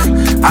headlock.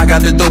 I got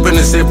the dope in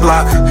the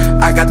ziplock.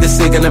 I got the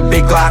cig in the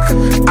big Glock.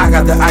 I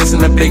got the ice in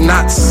the big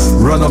knots.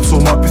 Run up sur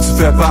moi puis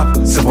tu fais pas.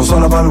 C'est pour ça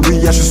la balle, oui,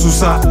 je suis sous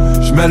ça.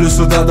 Je mets le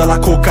soda dans la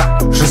coca.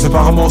 Je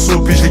sépare un morceau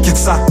puis je liquide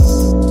ça.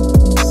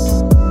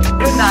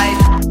 Good night.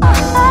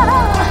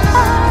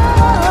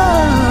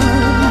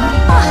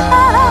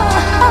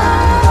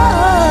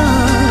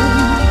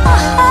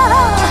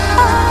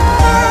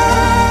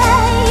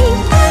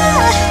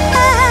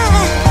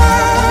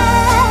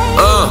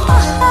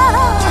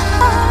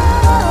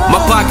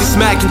 Pockets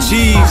mac and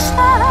cheese.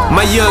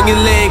 My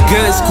youngin' laying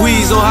gun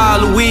squeeze on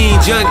Halloween.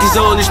 Junkies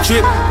on this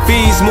trip,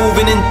 fiends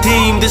moving in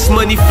team. This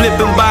money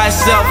flipping by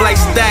itself like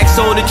stacks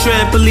on a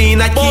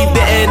trampoline. I keep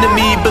the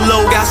enemy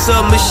below, got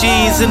some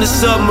machines in the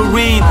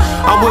submarine.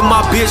 I'm with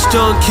my bitch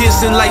tongue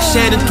kissing like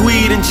Shannon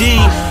Tweed and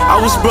Jean. I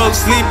was broke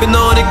sleeping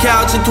on the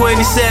couch in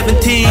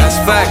 2017. That's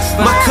facts.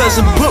 My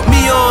cousin put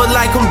me on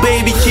like I'm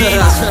Baby Keem.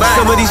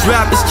 Some of these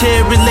rappers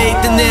can't relate,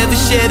 they never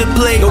share the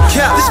plate.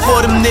 This for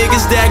them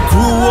niggas that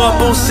grew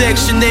up on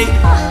Section 8.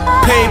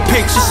 Paint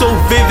pictures so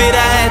vivid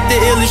I had to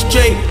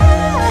illustrate.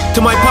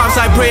 To my pops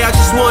I pray, I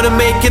just wanna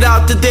make it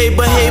out today.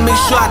 But hey, make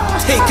sure I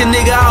take a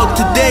nigga out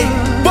today.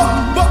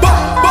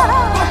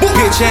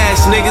 Bitch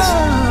ass niggas.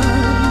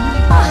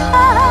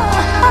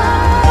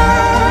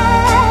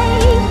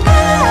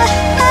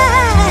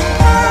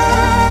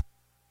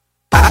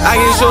 I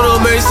ain't show no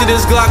mercy,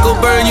 this Glock gon'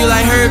 burn you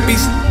like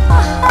herpes.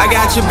 I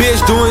got your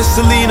bitch doing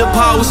Selena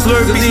Power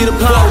slurpees.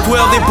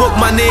 12, they booked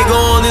my nigga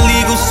on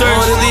illegal search.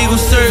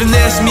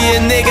 Finesse me a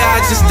nigga,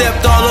 I just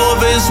stepped all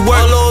over his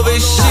work. All over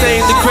his shit. This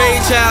ain't the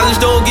crate challenge,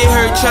 don't get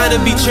hurt skirt,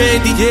 tryna be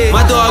trendy.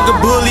 My dog a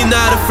bully,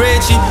 not a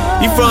Frenchie.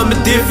 You from a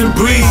different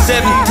breed.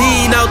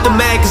 17 out the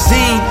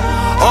magazine,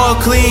 all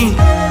clean.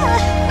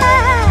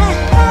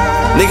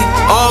 Nigga,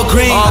 all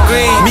green.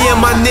 Me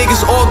and my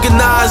niggas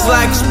organized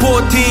like a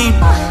sport team.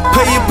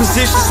 Play your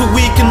position so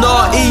we can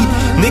all eat.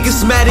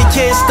 Niggas mad they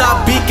can't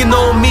stop beaking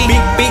on me.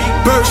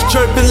 Birds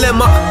chirping, let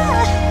my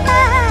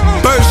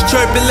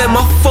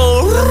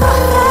phone.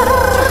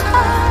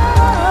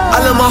 I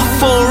let my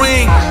phone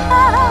ring.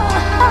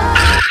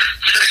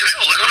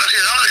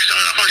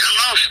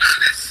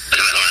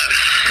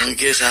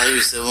 Ok,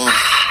 j'arrive, c'est bon.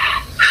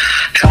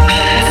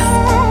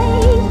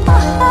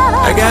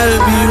 I gotta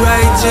be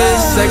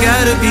righteous, I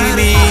gotta be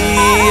me,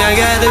 I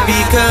gotta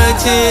be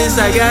conscious,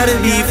 I gotta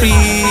be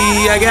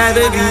free, I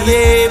gotta be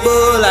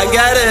able, I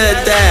gotta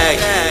attack,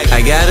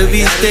 I gotta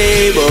be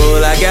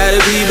stable, I gotta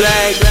be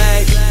black.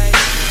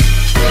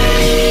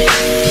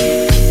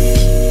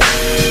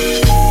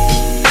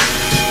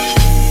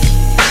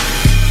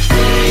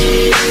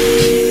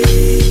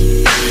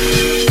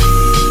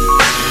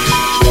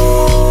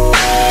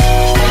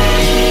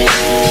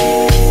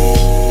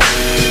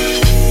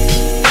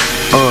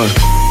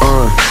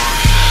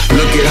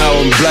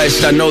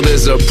 Blessed, I know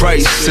there's a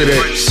price to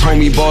this.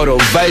 Homie bought a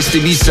vice to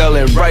be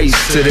selling rice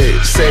to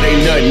this. Say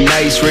they nothing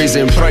nice,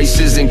 raising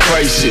prices in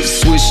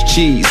crisis. Swiss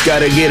cheese,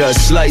 gotta get a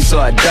slice so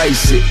I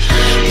dice it.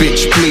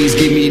 Bitch, please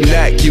give me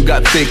neck, you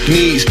got thick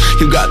knees,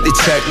 you got the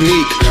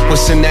technique.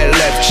 What's in that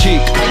left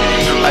cheek?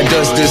 I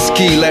dust the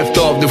ski, left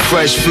off the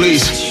fresh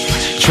fleece.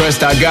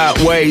 Trust I got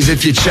ways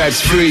if your checks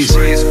freeze.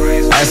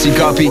 I see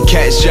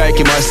copycats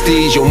jacking my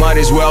steeds. You might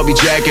as well be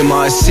jacking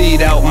my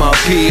seed out my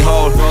pee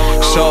hole.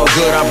 It's all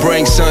good, I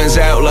bring sons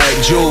out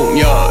like June,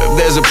 yeah. If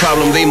there's a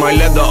problem, they might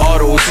let the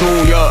auto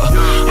tune, yeah.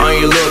 I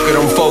ain't looking,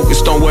 I'm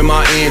focused on where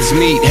my ends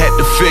meet. Had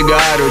to figure out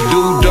how to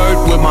do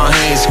dirt with my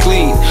hands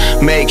clean.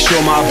 Make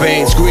sure my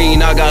band's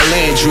green, I got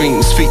land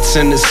dreams. Feet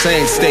in the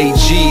sand, stay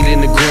G'd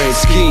in the grand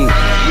scheme.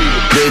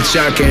 Bitch,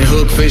 I can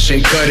hook fish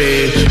and cut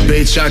it.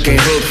 Bitch, I can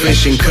hook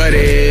fish and cut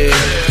it.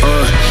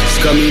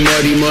 Scummy,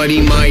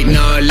 muddy might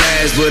not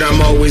last, but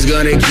I'm always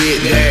gonna get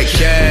that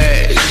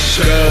cash.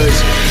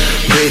 Cause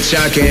bitch,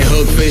 I can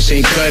hook fish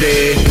and cut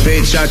it.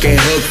 Bitch, I can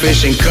hook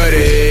fish and cut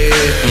it.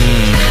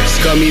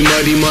 Scummy,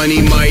 muddy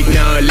money might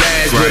not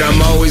last, but I'm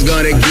always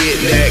gonna get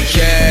that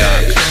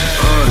cash.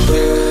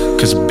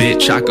 Cause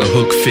bitch, I can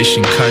hook fish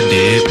and cut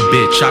it.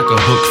 Bitch, I can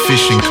hook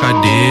fish and cut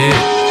it.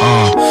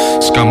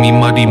 Scummy,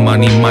 muddy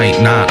money might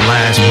not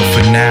last, but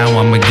for now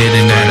I'ma get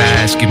in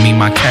that ass. Give me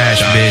my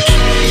cash, bitch.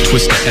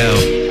 Twist the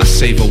L, I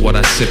savor what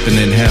I sippin'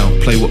 in hell.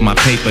 Play with my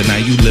paper, now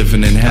you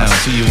living in hell. I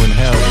see you in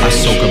hell, bitch. I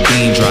soak a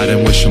bean, dry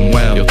then wish him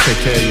well. You'll take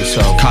care of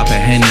yourself. Cop a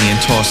Henny and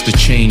toss the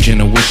change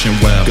in a wishing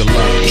well. Good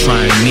luck.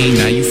 Trying me,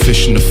 now you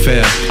fishing to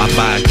fail. I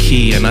buy a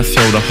key and I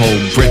throw the whole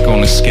brick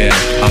on the scale.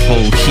 I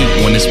hold heat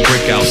when it's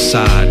brick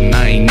outside, and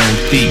I ain't no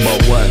thief.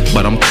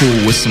 But I'm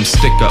cool with some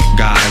stick up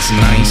guys, and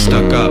I ain't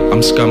stuck up.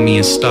 I'm scummy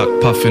and stuck,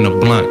 puffing a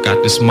blunt.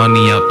 Got this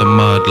money out the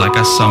mud like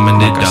I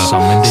summoned it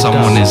up.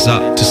 Someone is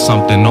up to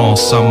something all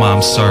summer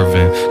I'm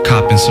serving.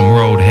 Copping some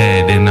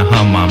roadhead in the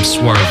Hummer I'm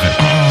swerving.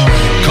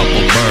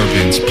 Couple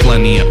bourbons,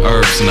 plenty of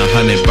herbs, and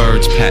 100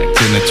 birds packed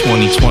in a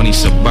 2020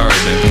 Suburban.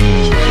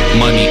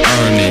 Money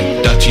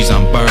earning, Dutchies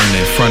I'm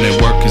burning. Fronted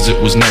work cause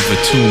it was never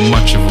too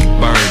much of a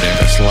burden.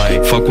 That's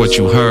like, fuck what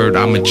you heard,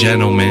 I'm a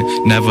gentleman.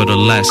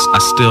 Nevertheless, I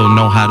still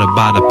know how to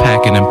buy the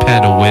packet and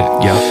pedal it.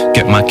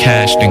 Get my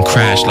cash then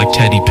crash like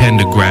Teddy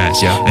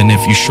Pendergrass. And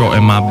if you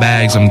shorten my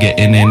bags, I'm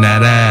getting in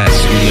that ass,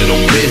 you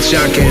little bitch.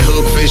 I can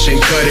hook fish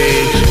and cut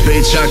it.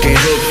 Bitch, I can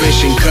hook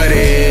fish and cut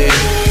it.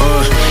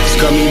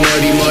 Scummy,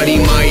 muddy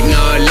might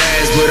not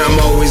last, but I'm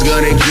always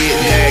gonna get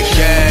that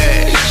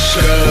cash.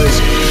 Cause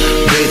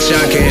bitch,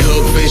 I can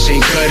hook fish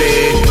and cut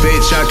it.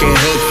 Bitch, I can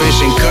hook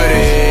fish and cut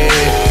it.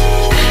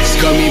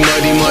 Scummy,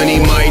 muddy money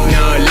might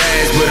not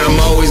last, but I'm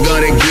always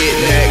gonna get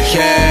that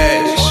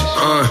cash.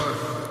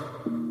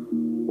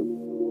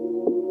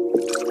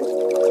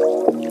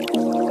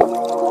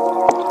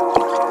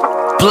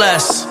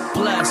 Bless.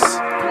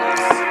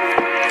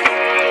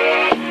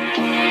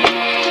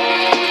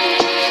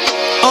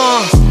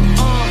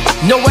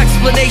 No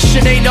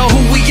explanation, they know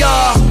who we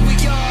are.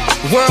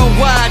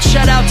 Worldwide,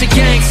 shout out to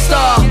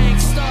Gangstar.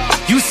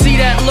 You see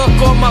that look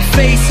on my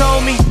face,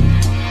 homie?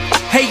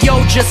 Hey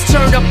yo, just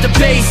turn up the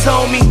bass,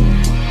 homie.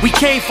 We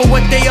came for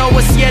what they owe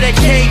us, yeah, that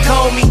cake,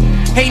 homie.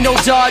 Ain't no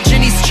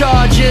dodging these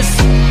charges.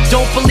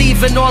 Don't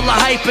believe in all the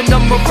hype and the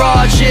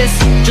mirages.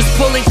 Just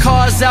pulling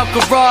cars out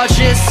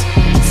garages.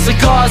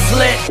 Cigars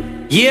lit,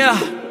 yeah.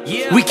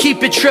 We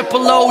keep it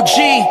triple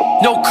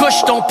OG. No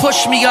kush, don't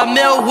push me, I'm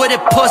ill with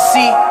it,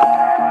 pussy.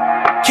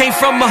 Came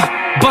from a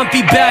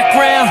bumpy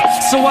background,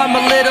 so I'm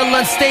a little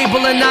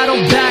unstable and I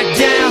don't back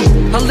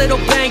down. A little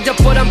banged up,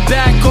 but I'm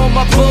back on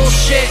my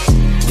bullshit.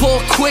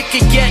 Pull quick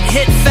and get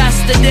hit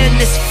faster than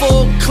this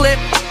full clip.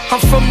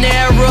 I'm from the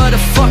era of the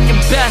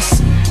fucking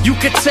best. You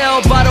could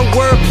tell by the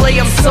wordplay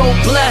I'm so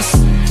blessed.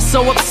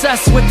 So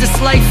obsessed with this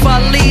life I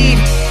lead.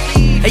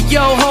 Hey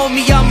yo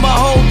homie, I'm a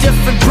whole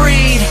different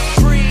breed.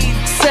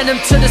 Send him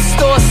to the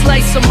store,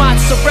 slice some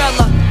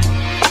mozzarella.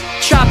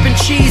 Chopping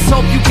cheese,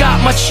 hope you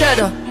got my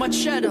cheddar.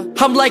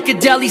 I'm like a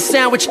deli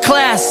sandwich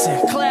classic.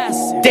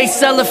 They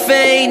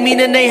cellophane,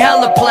 meaning they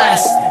hella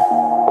plastic.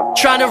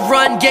 Tryna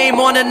run game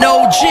on an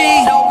OG.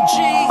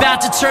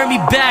 About to turn me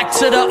back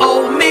to the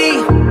old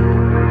me.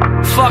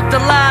 Fuck the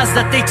lies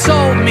that they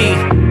told me.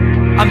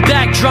 I'm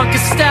back drunk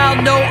as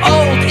style, no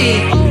old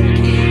E.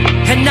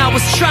 And I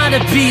was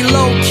tryna be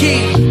low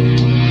key.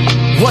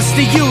 What's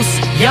the use?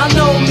 Y'all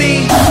know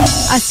me.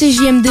 À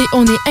CJMD,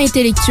 on est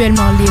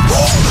intellectuellement libre.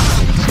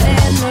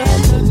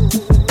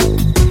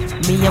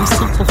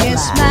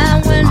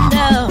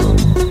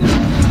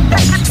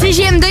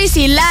 CJMD,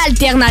 c'est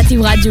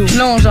l'alternative radio.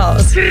 Non, genre.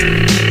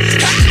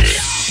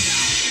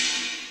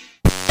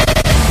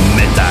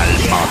 Métal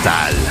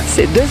mental.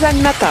 C'est deux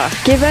animateurs,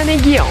 Kevin et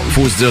Guillaume.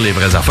 Faut se dire les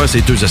vraies affaires,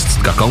 c'est deux hosties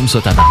de cocombes, ça,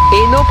 tabac.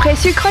 Et nos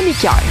précieux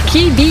chroniqueurs,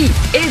 Kibi,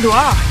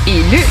 Édouard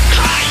et Luc.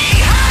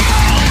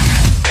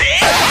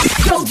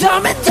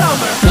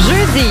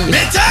 Jeudi.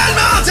 Métal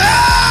mental!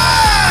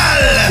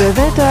 De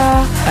 20h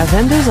à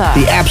 22h.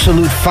 The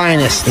absolute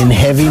finest in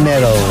heavy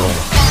metal.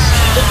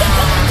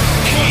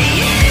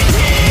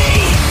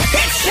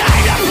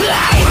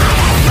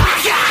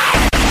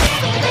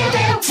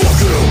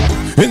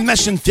 Une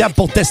machine fiable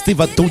pour tester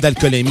votre taux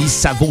d'alcoolémie,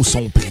 ça vaut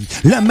son prix.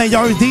 Le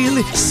meilleur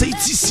deal, c'est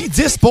ici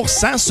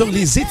 10% sur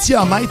les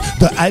éthiomètres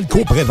de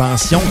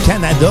Alco-Prévention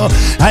Canada.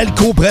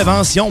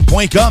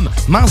 Alcoprévention.com.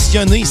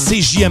 Mentionnez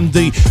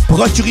CJMD.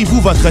 Procurez-vous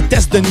votre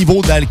test de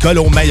niveau d'alcool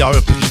au meilleur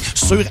prix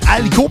sur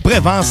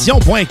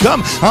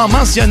alcoprévention.com en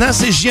mentionnant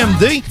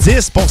CJMD.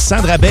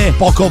 10% de rabais.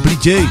 Pas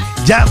compliqué.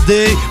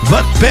 Gardez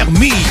votre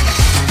permis.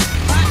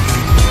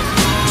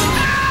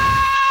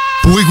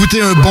 Pour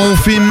écouter un bon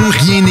film,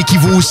 rien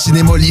n'équivaut au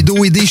cinéma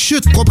Lido et des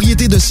Chutes,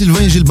 propriété de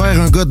Sylvain Gilbert,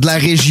 un gars de la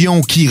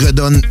région qui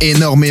redonne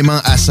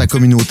énormément à sa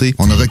communauté.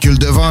 On ne recule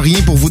devant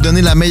rien pour vous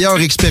donner la meilleure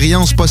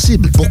expérience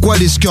possible. Pourquoi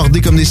aller se corder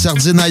comme des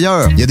sardines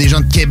ailleurs? Il y a des gens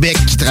de Québec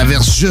qui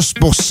traversent juste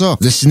pour ça.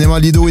 Le cinéma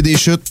Lido et des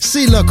Chutes,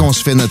 c'est là qu'on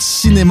se fait notre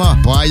cinéma,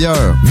 pas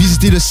ailleurs.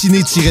 Visitez le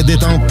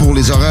ciné-détente pour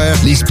les horaires,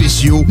 les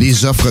spéciaux,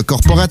 les offres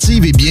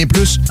corporatives et bien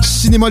plus.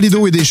 Cinéma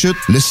Lido et des Chutes,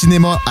 le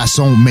cinéma à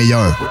son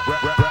meilleur.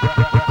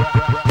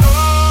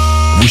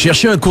 Vous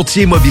cherchez un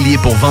courtier immobilier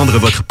pour vendre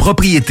votre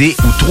propriété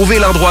ou trouver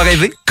l'endroit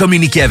rêvé?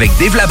 Communiquez avec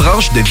Dave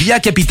Labranche de Via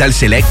Capital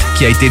Select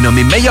qui a été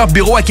nommé meilleur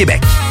bureau à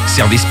Québec.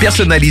 Service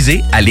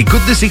personnalisé, à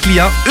l'écoute de ses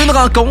clients, une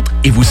rencontre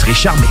et vous serez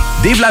charmé.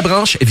 Dave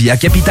Labranche via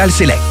Capital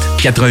Select.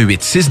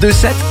 88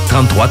 627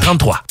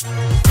 3333.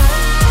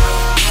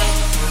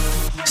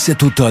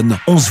 Cet automne,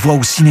 on se voit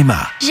au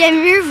cinéma.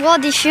 J'aime mieux voir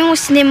des films au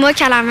cinéma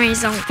qu'à la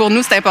maison. Pour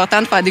nous, c'est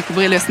important de faire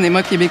découvrir le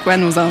cinéma québécois à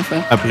nos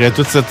enfants. Après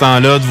tout ce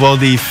temps-là, de voir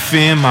des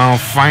films,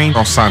 enfin,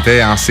 on se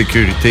sentait en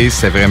sécurité,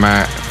 c'est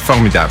vraiment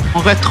formidable. On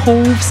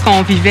retrouve ce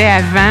qu'on vivait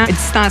avant,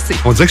 distancé.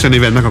 On dirait que c'est un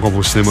événement quand on va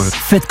au cinéma.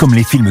 Faites comme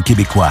les films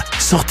québécois.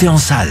 Sortez en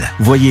salle.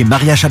 Voyez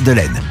Maria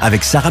Chapdelaine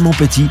avec Sarah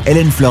Monpetit,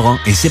 Hélène Florent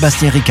et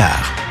Sébastien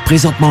Ricard.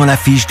 Présentement à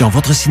l'affiche dans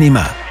votre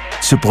cinéma.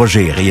 Ce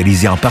projet est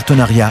réalisé en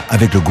partenariat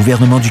avec le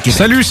gouvernement du Québec.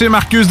 Salut, c'est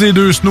Marcus des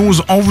Deux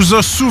Snooze. On vous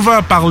a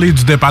souvent parlé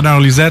du dépanneur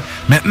Lisette.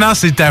 Maintenant,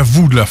 c'est à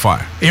vous de le faire.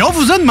 Et on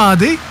vous a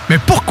demandé, mais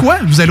pourquoi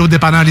vous allez au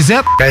dépanneur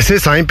Lisette? Ben, c'est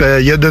simple.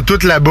 Il y a de tout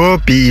là-bas,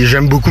 puis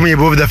j'aime beaucoup mes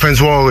bouffes de fin de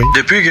soirée.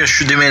 Depuis que je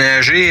suis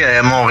déménagé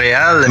à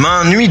Montréal, je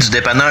m'ennuie du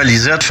dépanneur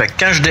Lisette. Fait que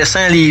quand je descends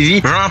à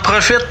Lévis, j'en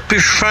profite puis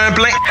je fais un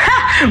plein.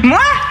 Ha! Moi?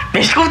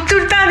 Mais je trouve tout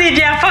le temps des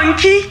bières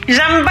funky.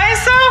 J'aime bien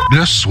ça.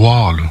 Le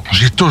soir, là,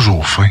 j'ai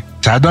toujours faim.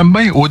 Ça donne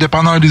bien au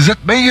dépanneur Lisette,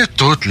 ben il y a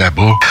tout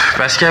là-bas.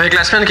 Parce qu'avec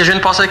la semaine que je viens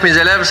de passer avec mes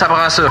élèves, ça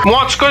prend ça.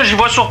 Moi, en tout cas, j'y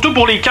vais surtout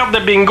pour les cartes de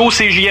bingo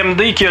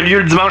CJMD qui a lieu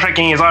le dimanche à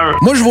 15h.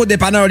 Moi, je vais au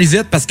dépanneur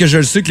Lisette parce que je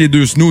le sais que les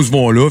deux snooze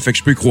vont là, fait que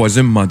je peux y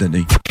croiser à un moment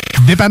donné.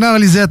 Dépanneur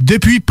Lisette,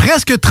 depuis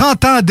presque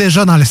 30 ans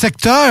déjà dans le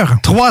secteur,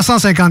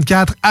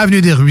 354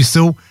 Avenue des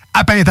Ruisseaux,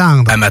 à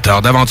Pintendre.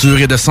 Amateurs d'aventure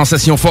et de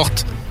sensations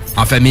fortes,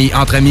 en famille,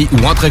 entre amis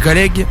ou entre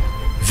collègues,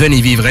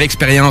 venez vivre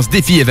l'expérience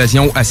Défi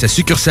Évasion à sa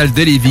succursale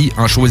de Lévis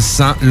en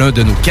choisissant l'un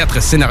de nos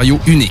 4 scénarios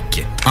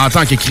uniques. En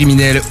tant que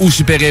criminel ou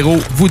super-héros,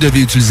 vous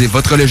devez utiliser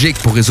votre logique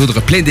pour résoudre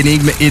plein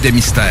d'énigmes et de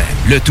mystères.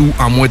 Le tout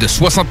en moins de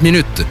 60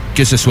 minutes.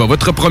 Que ce soit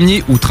votre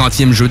premier ou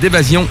 30e jeu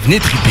d'évasion, venez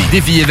triper.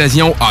 Défi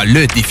Évasion a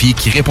le défi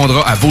qui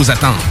répondra à vos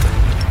attentes.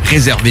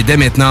 Réservez dès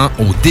maintenant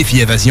au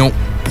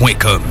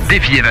défiévasion.com.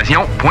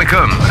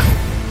 Défiévasion.com.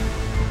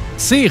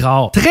 C'est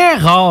rare, très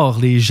rare,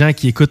 les gens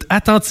qui écoutent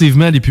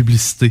attentivement les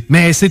publicités.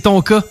 Mais c'est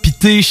ton cas, pis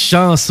t'es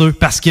chanceux,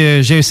 parce que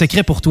j'ai un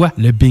secret pour toi.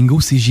 Le bingo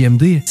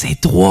CJMD, c'est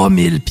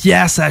 3000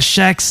 pièces à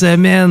chaque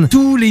semaine,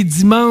 tous les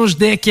dimanches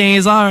dès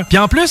 15h. Puis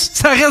en plus,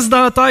 ça reste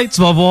dans la tête,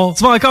 tu vas voir.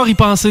 Tu vas encore y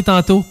penser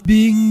tantôt.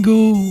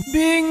 Bingo,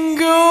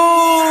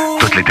 bingo!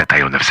 Toutes les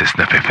détails au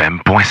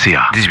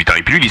 969fm.ca. 18 ans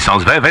et plus,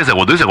 licence 20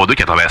 20 02 02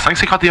 85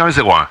 51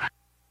 01.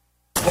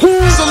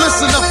 So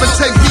listen up and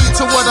take heed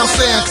to what I'm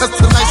saying, cause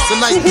tonight's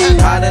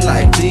riding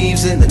like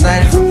thieves in the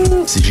night.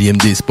 C'est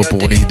JMD, c'est pas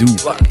pour les doux.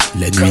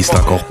 La nuit, c'est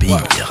encore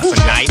pire.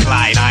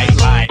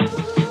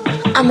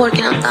 I'm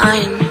working on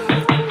dying.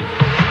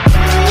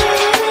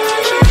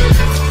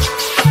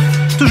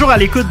 toujours à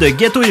l'écoute de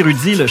Ghetto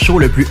Erudit, le show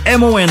le plus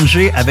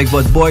MONG avec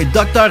votre boy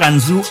Dr.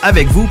 Anzu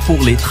avec vous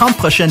pour les 30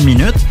 prochaines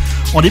minutes.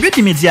 On débute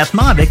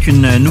immédiatement avec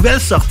une nouvelle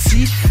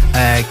sortie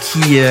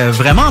qui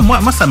vraiment, moi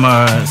ça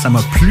m'a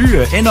plu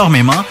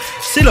énormément.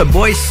 C'est le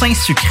boy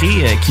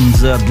Saint-Sucré qui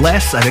nous a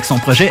bless avec son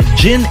projet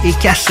Gin et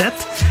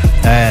Cassette.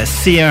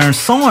 C'est un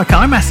son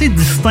quand même assez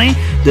distinct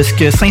de ce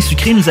que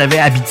Saint-Sucré nous avait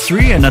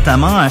habitué,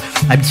 notamment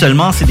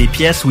habituellement c'est des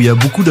pièces où il y a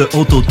beaucoup de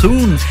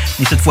auto-tune,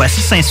 et cette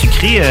fois-ci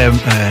Saint-Sucré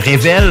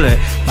révèle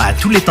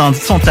tout l'étendue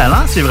de son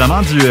talent. C'est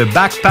vraiment du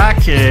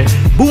backpack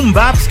boom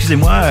bap,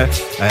 excusez-moi,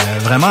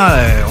 vraiment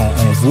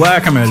on voit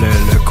comme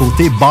le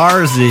côté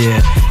bars,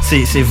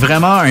 et c'est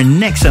vraiment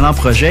un excellent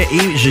projet,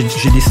 et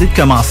j'ai décidé de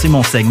commencer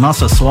mon segment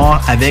ce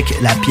soir avec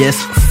la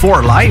pièce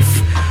For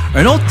Life.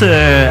 Un autre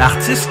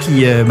artiste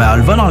qui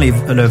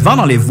le vent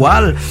dans les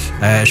voiles,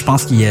 je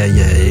pense qu'il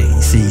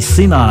s'est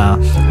hissé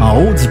en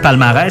haut du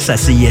palmarès à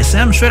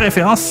CISM. Je fais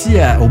référence ici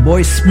au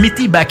boy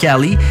Smithy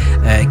Bacali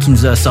qui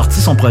nous a sorti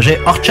son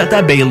projet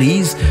Horchata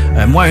Baileys.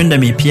 Moi, une de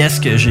mes pièces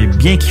que j'ai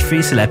bien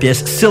kiffé, c'est la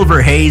pièce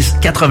Silver Haze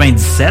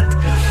 97.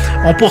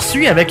 On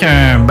poursuit avec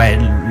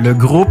le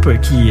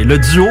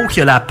duo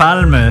qui a la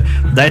palme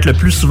d'être le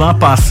plus souvent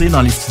passé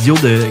dans les studios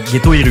de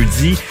Ghetto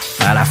Erudit,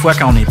 à la fois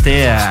quand on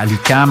était à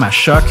l'UQAM, à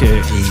Choc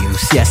et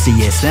aussi à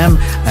CISM,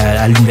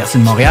 à l'Université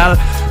de Montréal.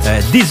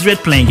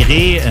 18 plein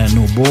gré,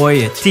 nos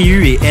boys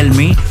TU et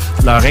Elmé,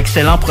 leur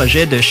excellent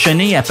projet de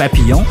chenille à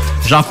papillon.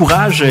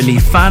 J'encourage les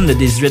fans de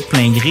 18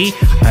 plein gré.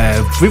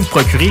 Vous pouvez vous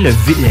procurer les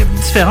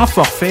différents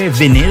forfaits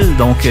vinyles.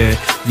 Donc,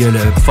 il y a le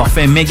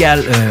forfait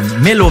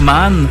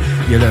Mélomane,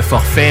 il y a le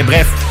forfait...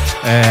 Bref,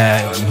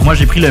 moi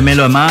j'ai pris le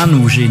Mélomane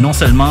où j'ai non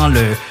seulement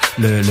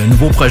le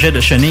nouveau projet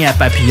de chenille à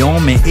papillon,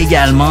 mais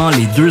également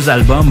les 2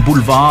 albums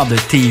Boulevard de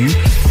TU.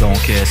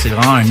 Donc, c'est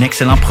vraiment un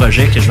excellent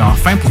projet que je vais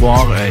enfin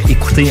pouvoir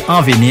écouter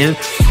en vinyle.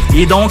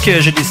 Et donc,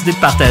 j'ai décidé de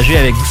partager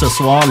avec vous ce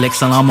soir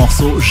l'excellent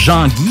morceau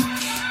Jean-Guy.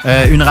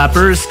 Une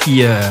rappeuse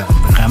qui,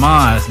 vraiment,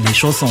 les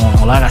choses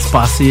ont l'air à se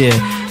passer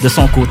de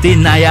son côté.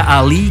 Naya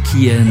Ali,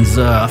 qui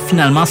nous a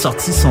finalement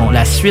sorti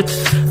la suite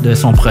de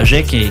son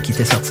projet qui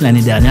était sorti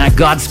l'année dernière,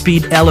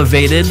 Godspeed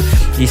Elevated.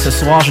 Et ce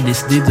soir, j'ai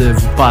décidé de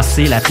vous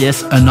passer la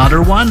pièce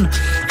Another One.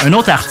 Un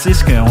autre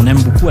artiste qu'on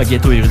aime beaucoup à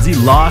Ghetto Erudit,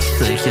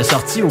 Lost, qui a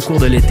sorti au cours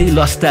de l'été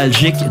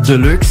Nostalgique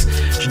Deluxe.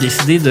 J'ai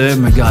décidé de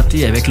me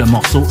gâter avec le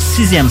morceau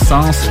Sixième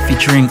Sens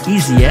featuring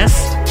Easy S.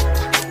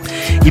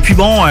 Et puis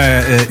bon,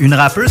 une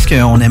rappeuse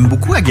qu'on aime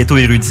beaucoup à Ghetto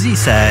Erudit,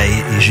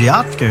 et j'ai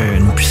hâte que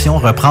nous puissions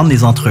reprendre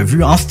des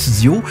entrevues en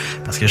studio,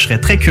 parce que je serais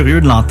très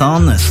curieux de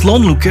l'entendre. Sloan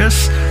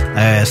Lucas,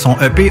 son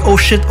EP Oh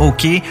Shit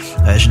OK,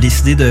 j'ai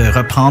décidé de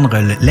reprendre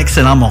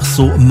l'excellent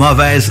morceau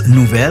Mauvaise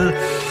Nouvelle.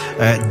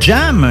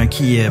 Jam,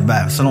 qui,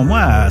 selon moi,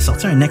 a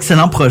sorti un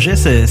excellent projet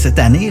cette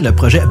année, le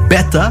projet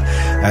Beta.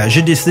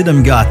 J'ai décidé de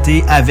me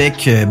gâter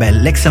avec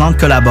l'excellente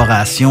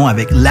collaboration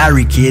avec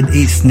Larry Kidd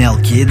et Snell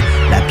Kidd,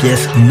 la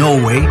pièce No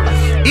Way.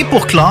 Et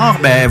pour clore,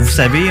 vous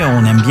savez,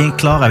 on aime bien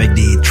clore avec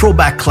des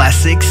throwback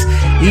classics.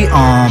 Et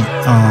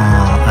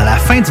à la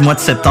fin du mois de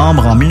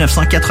septembre, en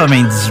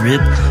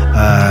 1998,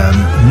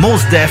 Mos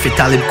Def et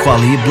Talib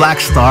Kweli, Black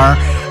Star,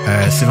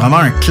 c'est vraiment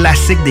un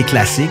classique des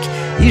classiques.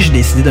 Et j'ai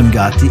décidé de me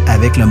gâter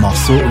avec le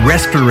morceau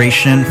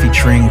Respiration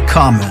featuring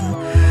Common.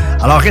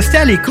 Alors, restez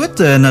à l'écoute.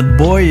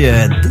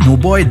 Nos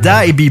boys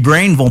Da et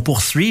B-Brain vont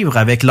poursuivre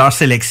avec leur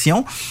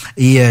sélection.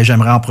 Et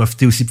j'aimerais en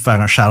profiter aussi pour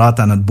faire un shout-out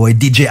à notre boy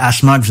DJ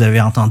Ashma que vous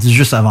avez entendu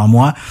juste avant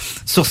moi.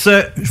 Sur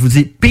ce, je vous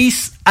dis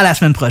peace, à la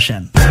semaine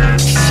prochaine.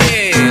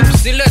 Yeah,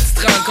 c'est là que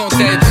tu te rends compte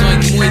que t'as besoin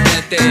de moi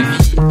dans ta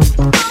vie.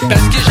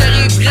 Parce que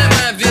j'arrive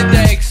vraiment vite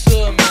avec ça,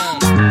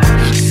 man.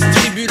 Je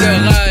distribue le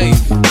rêve.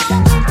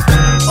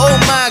 Oh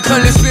man, quand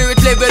le spirit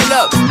level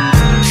up,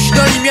 j'suis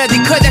dans les miens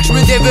des codecs,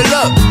 j'me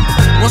développe.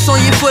 Mon son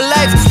y est full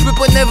life, tu peux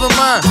pas never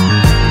man.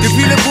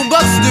 Depuis le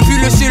boombox, depuis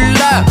le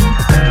cellulaire.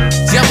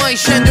 Diamant il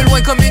chaîne de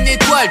loin comme une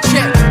étoile,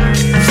 check.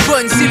 J'suis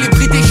pas une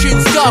célébrité, j'suis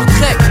une star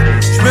trek.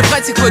 J'me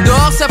pratique pas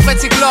dehors, ça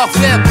pratique leur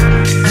faible.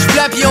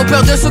 J'flappe, ils ont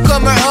peur de ça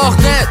comme un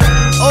hornet.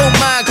 Oh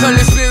man, quand le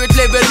spirit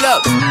level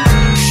up,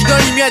 j'suis dans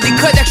les miens des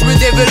codecs, j'me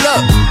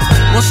développe.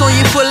 Mon son y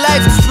est full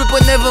life, tu peux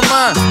pas never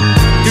man.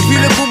 Depuis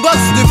le boombox,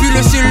 depuis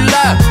le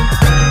cellulaire.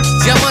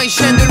 Diamant il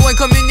chaîne de loin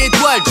comme une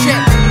étoile, check.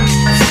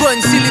 J'suis pas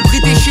une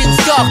célébrité, j'suis une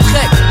star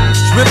trek.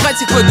 J'me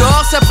pratique pas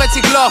dehors, ça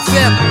pratique leur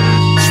faible.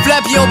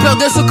 J'flappe, ils ont peur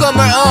de ça comme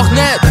un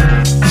hornet.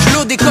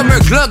 J'loadé comme un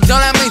Glock dans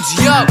la main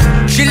du yop.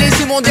 J'ai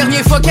laissé mon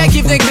dernier fuck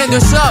qui venait plein de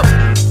sable.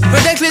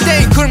 Pendant que le temps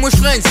est cool, moi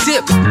j'prends une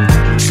sip.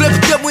 J'flappe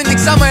comme Winnick,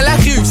 ça m'a la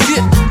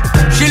réussite.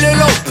 J'ai le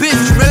long pif,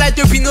 j'me lâche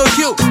un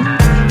Pinocchio.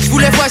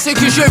 J'voulais faire ce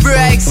que je veux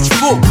avec ce qu'il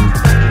faut.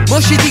 Moi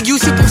j'suis dégueu,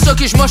 c'est pour ça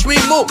que j'mange mes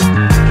mots.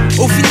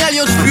 Au final,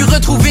 y'ont pu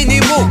retrouver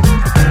Nemo.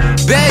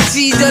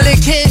 Betty dans le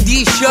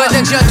candy shop.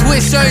 Pendant que j'en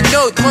twist un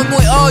autre,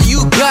 moi all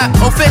you got.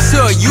 On fait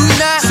ça, you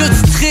not. Ça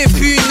tu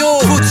tripes une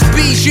autre. Faut que tu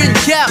piges une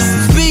carte,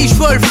 si tu piges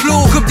pas le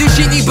flow. Coupe de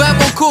génie bas à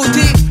mon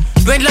côté.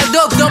 Ben de la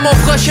dope dans mon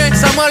prochain.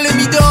 Samuel le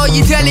midor,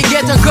 il était allé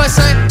guette un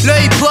cossin. Le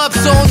hip-hop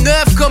sont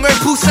neufs comme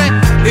un poussin.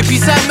 Et puis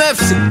sa meuf,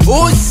 c'est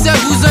aussi sa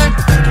cousin.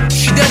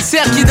 J'suis dans le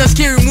cercle qui est dans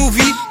Scary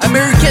Movie.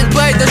 American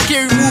Pie dans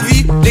Scary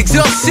Movie.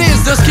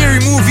 L'exorciste dans Scary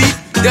Movie.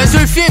 Dans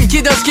un film qui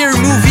est dans Scary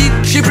Movie.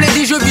 J'ai plein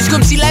déjà vu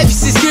comme si la vie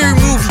c'est Scary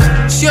Movie.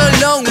 J'suis un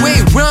long way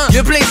run.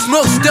 Y'a plein de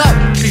smoke stop.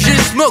 Puis j'ai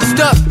le smoke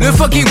stop. Le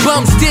fucking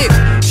bomb stick.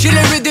 J'ai le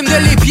rhythm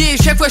de les pieds.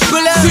 Chaque fois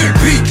j'peux là. Sur le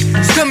beat.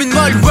 C'est comme une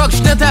molle rock.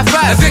 J'suis dans ta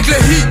face. Avec le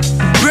heat.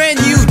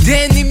 Brand new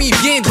d'ennemi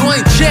bien de loin.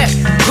 Check.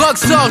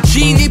 Rockstar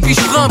jean et puis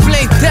j'prends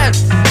plein de tête.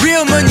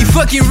 Real money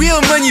fucking real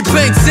money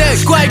plein de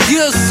sexe. Squad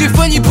deal c'est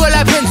funny pas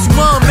la peine tu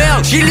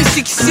m'emmerdes. J'ai le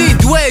sexy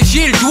doigt.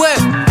 J'ai le doigt.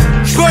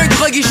 J'suis pas un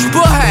drogué j'suis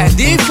pas high.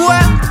 Des fois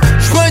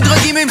j'suis pas un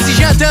drogué même si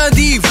j'entends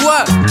des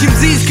voix qui me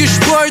disent que j'suis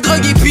pas un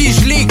drogué puis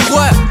j'les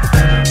crois.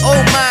 Oh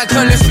man,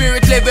 quand le spirit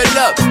level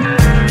up,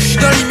 j'suis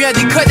dans la lumière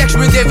des Kodak,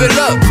 j'me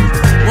développe.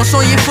 Mon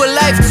son y est full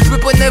life, tu peux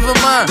pas never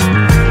mind.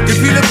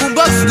 Depuis le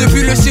boombox ou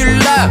depuis le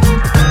cellulaire,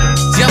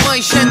 diamant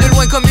il chaîne de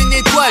loin comme une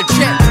étoile,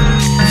 check.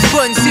 J'suis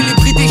pas une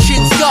célébrité, j'suis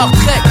une Star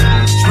Trek.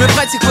 J'me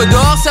pratique pas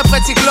dehors, ça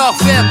pratique l'or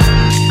faible.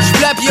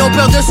 J'flappe et on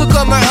perd de ça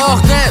comme un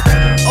hornet.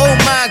 Oh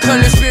man, quand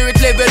le spirit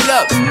level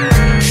up,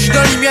 j'suis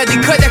dans la lumière des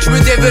Kodak, j'me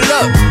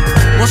développe.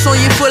 Mon son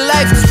y est full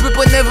life, tu peux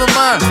pas never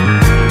mind.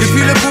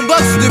 Depuis le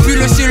boombox ou depuis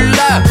le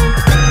cellulaire,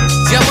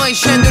 diamant il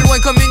chaîne de loin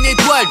comme une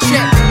étoile,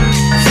 check.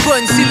 J'suis pas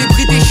une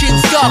célébrité, j'suis une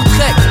Star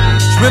Trek.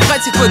 J'me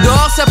pratique pas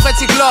dehors, ça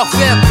pratique l'or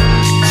faible.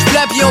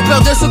 J'flappe et on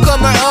perd de ça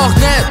comme un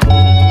hornet.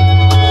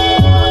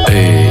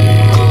 Hey,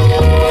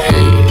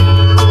 hey.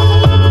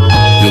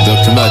 Yo,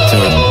 Dr. Matt, t'es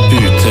un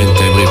putain de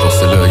timbré pour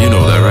celle-là. You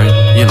know that, right?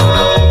 You know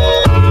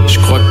that.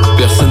 J'crois que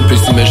personne peut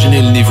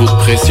s'imaginer le niveau de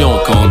pression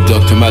quand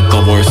Dr. Matt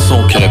t'envoie un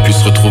son qui aurait pu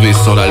se retrouver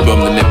sur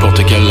l'album de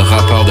n'importe quel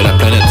rappeur de la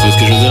planète. Tu vois ce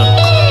que je veux dire?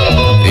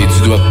 Et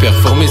tu dois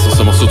performer sur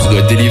ce morceau, tu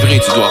dois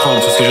délivrer, tu dois rendre,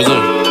 tu vois ce que je veux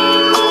dire?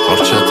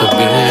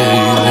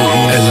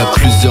 Elle a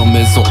plusieurs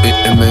maisons et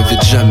elle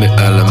m'invite jamais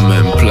à la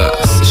même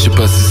place. Je sais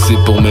pas si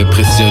c'est pour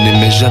m'impressionner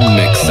mais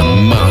jamais que ça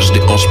marche.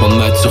 Des hanchements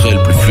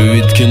naturels plus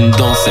fluides qu'une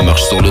danse. Elle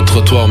marche sur le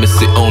trottoir mais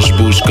ses hanches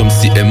bougent comme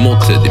si elle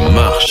montait des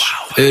marches.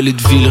 Elle est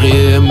de Villeray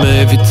et elle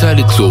m'invite à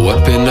l'étau. À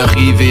peine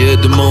arrivée elle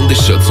demande des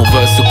shots, on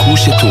va se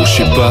coucher tôt. Je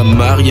suis pas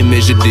marié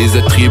mais j'ai des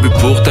attributs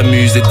pour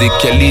t'amuser, des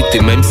qualités.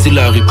 Même si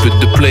la répute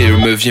de player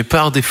me vient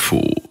par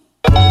défaut.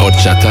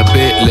 Horchata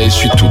Belaise, je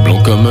suis tout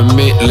blanc comme un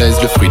mélèze.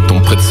 Le fruit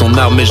tombe près de son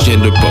arbre, mais je viens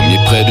de pommier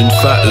près d'une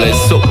falaise.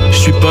 So, je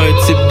suis pas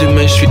un type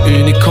d'humain, je suis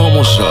unique en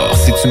mon genre.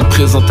 Si tu me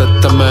présentes à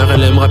ta mère,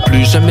 elle aimera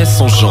plus jamais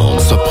son genre.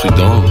 Sois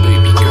prudent,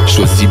 baby girl.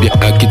 Choisis bien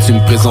à qui tu me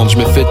présentes, je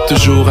me fais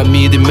toujours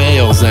ami des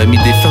meilleurs amis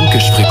des femmes que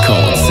je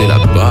fréquente. C'est la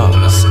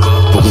base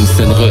pour une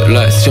saine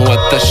relation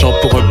attachant,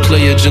 pour un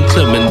player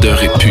gentleman de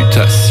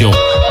réputation.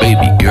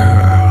 Baby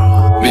girl.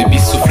 Baby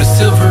souffle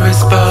silver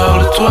et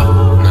parle-toi.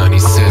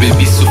 97.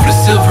 Baby souffle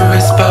silver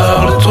et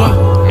parle-toi.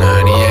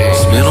 98. On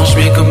se mélange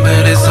bien comme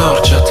elle et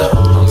horchata.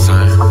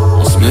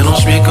 On se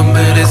mélange bien comme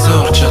elle et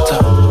horchata.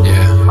 Yeah.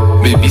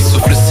 Baby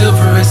souffle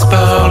silver et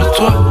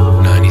parle-toi.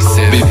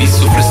 97. Baby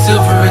souffle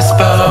silver et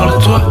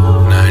parle-toi.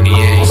 98.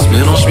 On se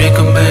mélange bien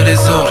comme elle et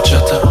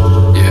horchata.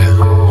 Yeah.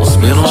 On se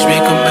mélange bien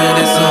comme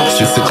elle et horchata.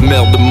 J'ai cette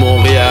merde de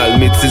Montréal,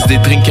 métisse des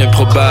drinks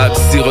improbables.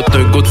 Sirote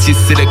un Gauthier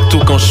Selecto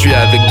quand je suis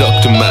avec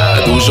Dr.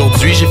 Mad.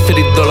 Aujourd'hui j'ai fait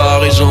des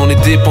dollars et j'en ai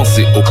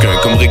dépensé aucun.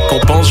 Comme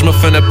récompense je me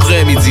fais un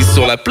après-midi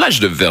sur la plage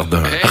de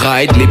Verdun.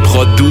 Ride les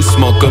prods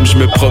doucement comme je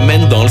me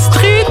promène dans le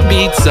street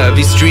beat. Sa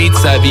vie street,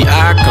 sa vie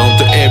hack,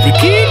 entre every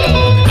kid.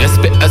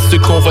 Respect à ceux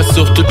qu'on voit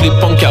sur toutes les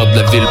pancartes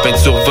de la ville.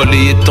 Peinture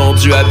volée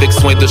étendue avec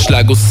soin de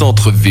schlag au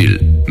centre-ville.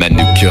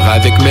 Manucure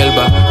avec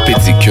Melba,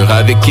 pédicure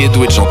avec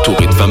Edwidge.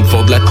 Entouré de femmes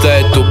fortes de la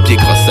tête aux pieds,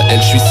 grâce à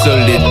elle je suis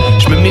solide.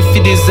 Je me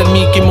méfie des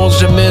amis qui m'ont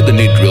jamais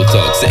donné de real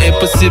talk. C'est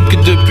impossible que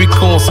depuis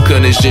qu'on se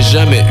connaît j'ai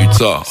jamais eu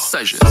tort.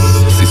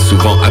 C'est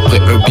souvent après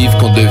un beef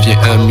qu'on devient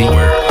amis.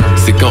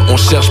 C'est quand on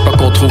cherche pas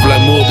qu'on trouve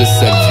l'amour de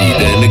sa vie.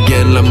 Then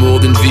again, l'amour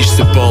d'une vie, je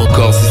sais pas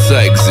encore si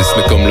ça existe.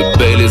 Mais comme le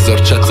bail, les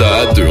horchata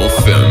à deux, on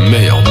fait un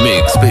meilleur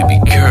mix, baby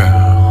girl.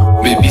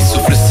 Baby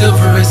souffle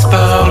silver et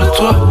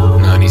parle-toi.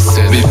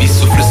 97. Baby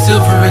souffle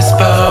silver et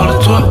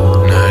parle-toi.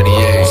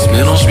 98. On se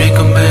mélange bien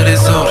comme elle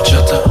et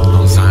horchata.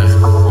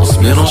 On se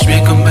mélange bien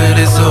comme elle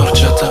et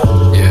horchata.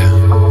 Yeah.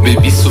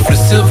 Baby souffle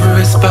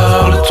silver et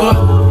parle-toi.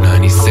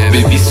 97.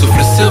 Baby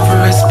souffle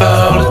silver et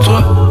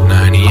parle-toi.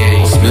 98.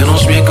 On se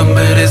mélange bien comme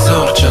elle et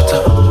horchata.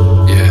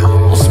 Yeah.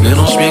 On se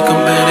mélange bien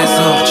comme elle et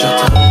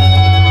horchata.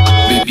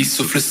 Baby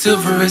souffle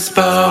silver et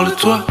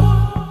parle-toi.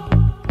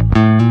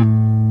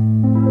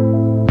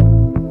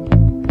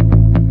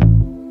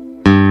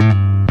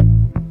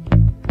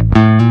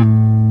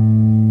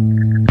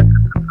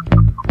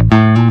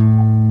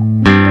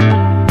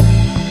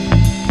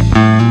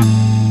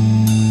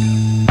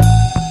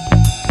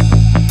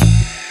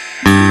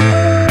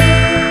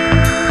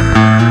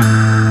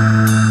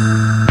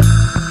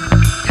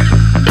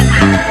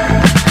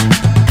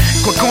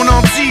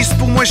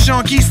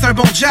 C'est un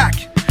bon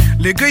Jack.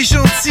 Le gars est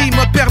gentil, il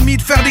m'a permis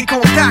de faire des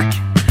contacts.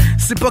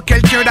 c'est pas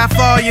quelqu'un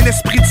d'affaires, il a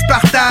l'esprit du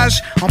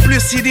partage. En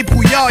plus, il est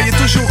débrouillard, il y a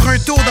toujours un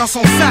tour dans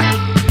son sac.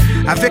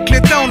 Avec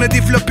le temps, on a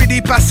développé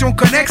des passions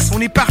connexes.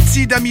 On est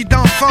partis d'amis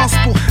d'enfance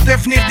pour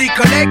devenir des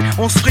collègues.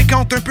 On se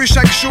fréquente un peu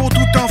chaque jour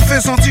tout en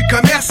faisant du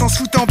commerce, en se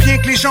foutant bien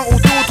que les gens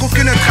autour trouvent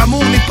que notre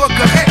amour n'est pas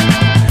correct.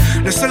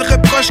 Le seul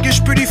reproche que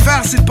je peux lui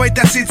faire, c'est de pas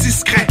être assez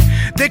discret.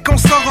 Dès qu'on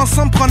sort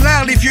ensemble prendre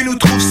l'air, les vieux nous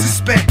trouvent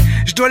suspects.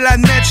 Je dois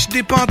l'admettre, je suis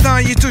dépendant,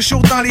 il est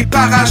toujours dans les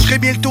parages. Je ferais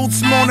bien le tour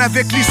du monde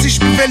avec lui si je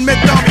pouvais le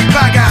mettre dans mes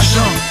bagages.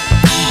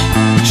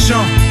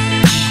 Jean.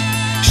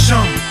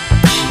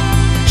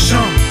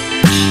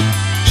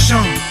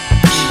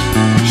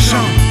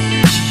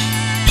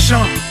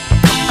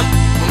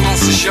 Mon nom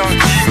c'est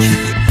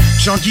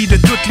Jean-Guy de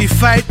toutes les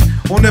fêtes,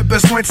 on a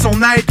besoin de son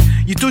aide.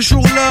 Il est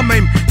toujours là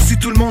même si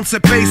tout le monde se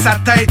paye sa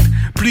tête.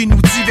 Plus il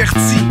nous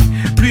divertit,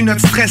 plus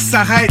notre stress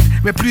s'arrête.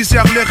 Mais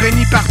plusieurs le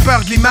renient par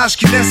peur de l'image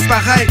qu'il laisse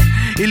paraître.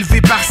 Élevé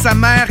par sa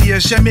mère, il a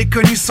jamais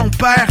connu son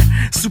père,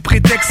 sous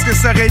prétexte que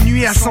ça aurait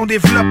nui à son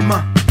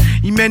développement.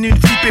 Il mène une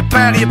vie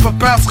pépère, il a pas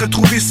peur de se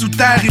retrouver sous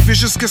terre. Il veut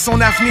juste que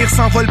son avenir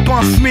s'envole pas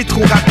en fumée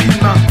trop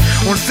rapidement.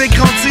 On le fait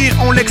grandir,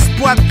 on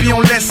l'exploite puis on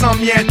le laisse en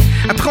miettes.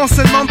 Après on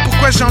se demande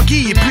pourquoi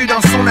Jean-Guy est plus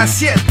dans son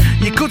assiette.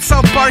 Il écoute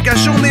South Park à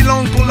journée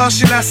longue pour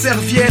lâcher la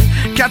serviette.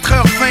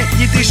 4h20,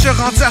 il est déjà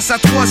rendu à sa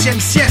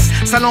 3e sieste.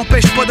 Ça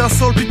l'empêche pas d'un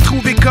sol puis de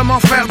trouver comment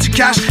faire du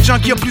cash.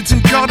 Jean-Guy a plus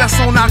d'une corde à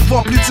son arc,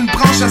 voire plus d'une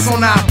branche à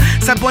son arbre.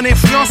 Sa bonne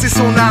influence est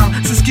son arme,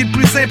 c'est ce qui est le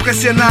plus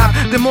impressionnant.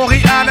 De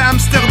Montréal à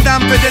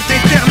Amsterdam, vedette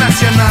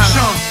internationale.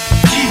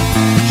 Jean-Guy.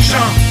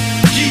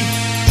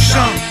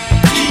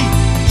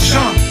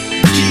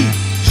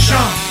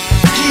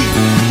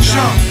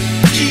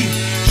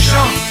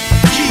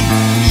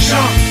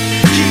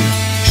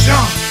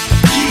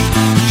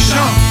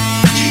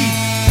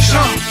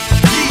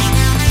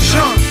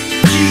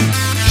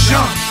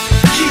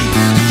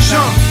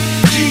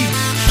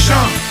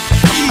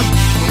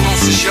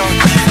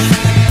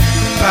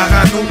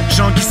 Parano,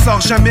 Jean-Guy sort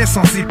jamais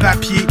sans ses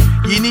papiers.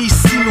 Il est né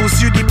ici, nos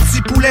yeux des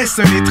petits poulets,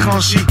 c'est un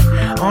étranger.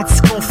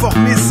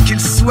 Anticonformiste, qu'il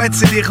souhaite,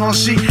 c'est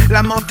déranger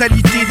la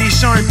mentalité des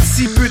gens un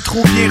petit peu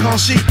trop bien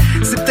rangée.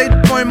 C'est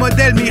peut-être pas un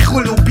modèle, mais il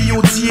roule au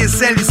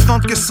biodiesel. Il se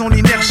vante que son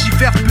énergie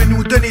verte peut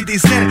nous donner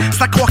des ailes.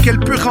 C'est à croire qu'elle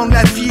peut rendre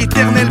la vie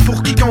éternelle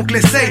pour quiconque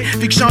l'essaie.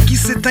 Vu que Jean-Guy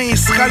s'éteint et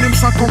se rallume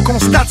sans qu'on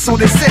constate son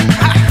décès.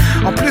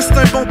 En plus, c'est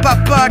un bon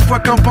papa, quoi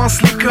qu'en pense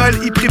l'école.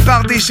 Il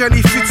prépare déjà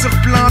les futurs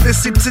plans de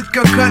ses petites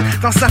cocottes.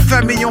 Dans sa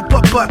famille, on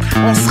popote,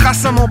 on se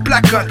rassemble, on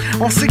placote.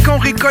 On sait qu'on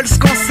récolte ce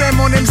qu'on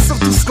sème, on aime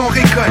surtout ce qu'on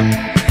récolte.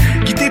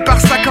 Guidé par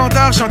sa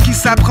candeur, Jean-Guy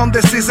sait apprendre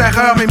de ses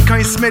erreurs. Même quand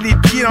il se met les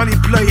pieds dans les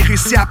plats, il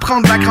réussit à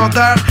prendre la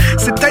grandeur.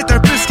 C'est peut-être un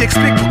peu ce qui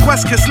explique pourquoi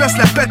ce Chris-là se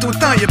la pète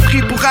autant. Il a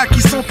pris pour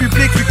acquis son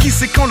public, vu qui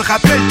c'est qu'on le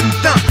rappelle tout le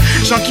temps.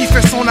 Jean-Guy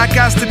fait son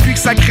agace depuis que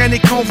sa graine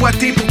est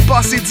convoitée. Pour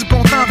passer du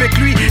bon temps avec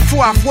lui,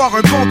 faut avoir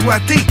un bon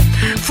doigté.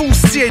 Faut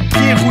aussi être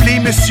bien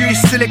roulé, monsieur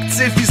est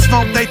sélectif. Il se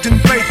vante d'être une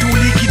bête au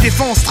lit qui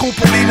défonce trop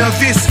pour les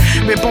novices.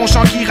 Mais bon,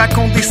 Jean-Guy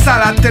raconte des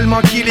salades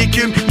tellement qu'il est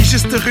légume. Il est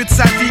juste heureux de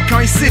sa vie quand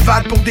il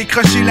s'évade pour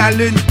décrocher la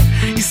lune.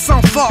 Il se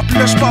sent fort, pis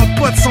là j'parle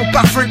pas de son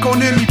parfum qu'on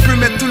hume. Il peut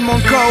mettre tout le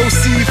monde KO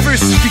s'il veut,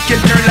 suffit que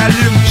quelqu'un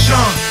l'allume.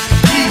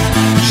 Jean-Guy.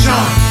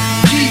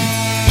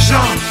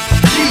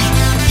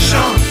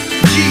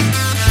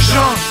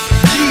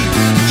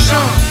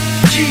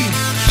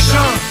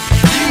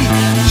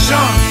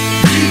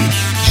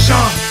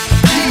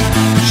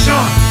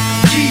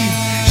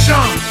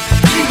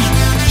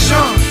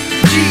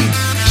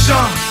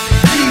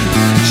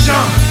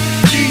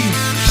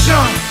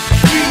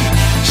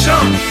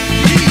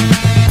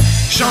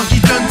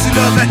 Jean-Guy donne du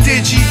love à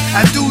Teji,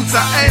 à Dudes,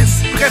 à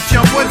S. Bref, il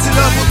envoie du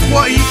love au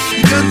 3i.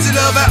 Il donne du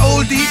love à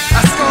Oldie,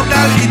 à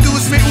Scandale et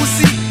 12, mais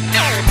aussi.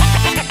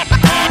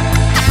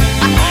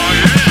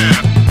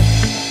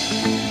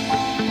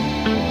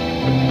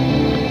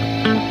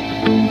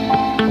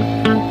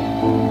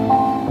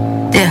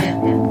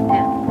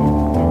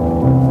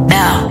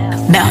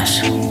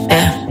 Bounce,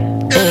 yeah,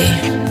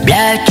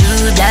 black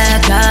you,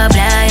 black car,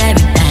 black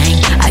everything.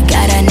 I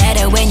got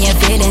another when your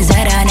feelings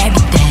are on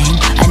everything.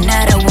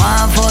 Another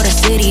one for the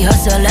city,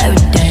 hustle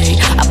every day.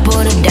 I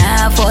put it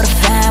down for the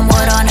fam,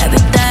 what on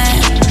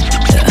everything.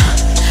 Yeah.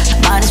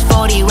 Minus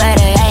 40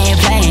 weather, I ain't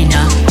playing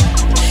now.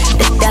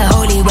 This the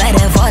holy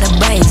weather for the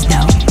brains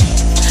now.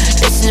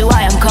 This is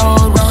why I'm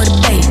cold, roll the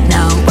bass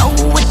now.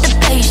 Roll with the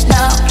bass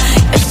now.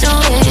 It's so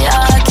real,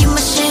 I keep my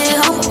shit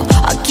humble,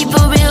 I keep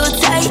it real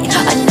tight.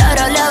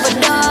 Another lover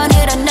done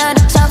hit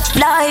another tough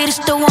flight. It's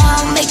the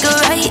one, make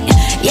it right,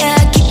 yeah,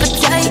 keep it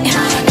tight.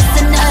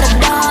 It's another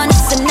dawn,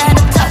 it's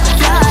another tough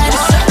flight.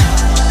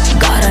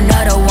 Got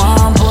another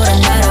one, put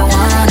another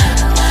one.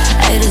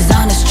 Haters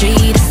on the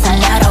street,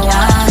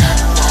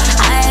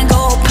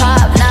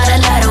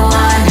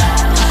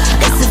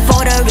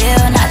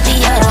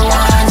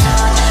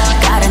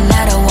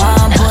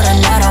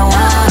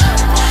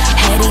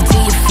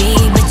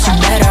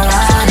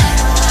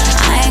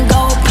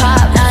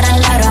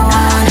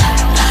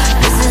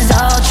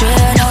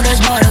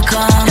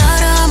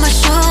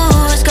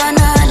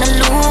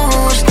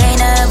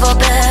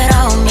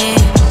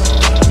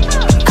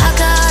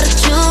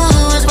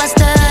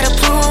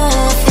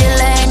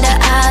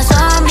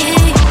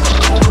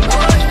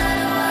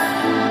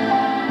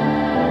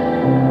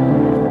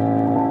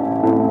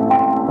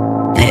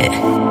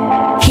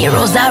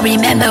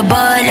 Remember,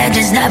 boy,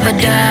 legends never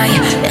die.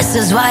 This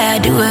is why I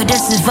do it,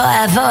 this is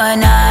forever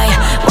and I.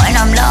 When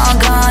I'm long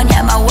gone,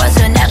 yeah, my words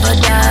will never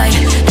die.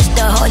 It's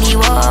the holy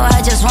war,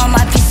 I just want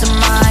my peace of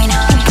mind.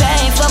 Keep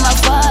praying for my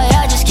fire,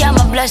 I just count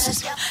my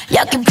blessings.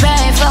 Y'all keep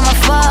praying for my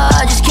fall,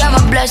 I just count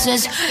my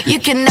blessings. You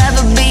can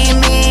never be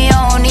me, you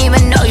don't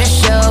even know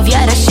yourself.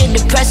 Yeah, that shit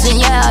depressing,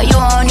 yeah, you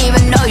don't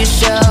even know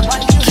yourself.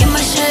 Keep my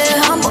shit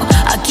humble,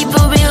 I keep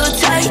it real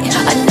tight.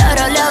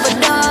 Another lover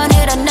done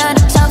it,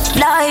 another tough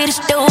flight.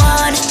 It's the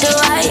one, it's the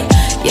right,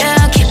 yeah,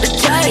 I keep it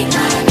tight.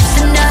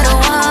 It's another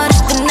one,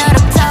 it's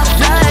another tough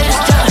flight.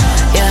 It's the,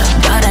 yeah,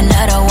 got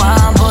another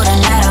one, bought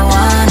another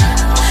one.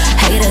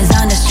 Haters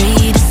on the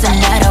street, it's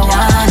another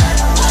one.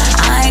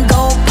 I ain't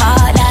go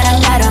part, not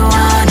another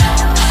one.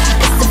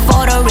 This is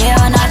for the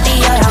real, not the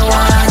other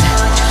one.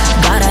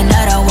 Got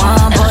another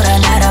one, bought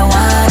another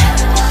one.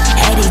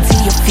 Headed to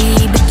your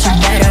feet, but you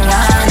better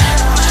run.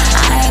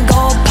 I ain't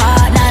go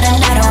part, not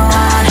another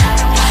one.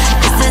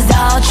 This is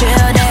all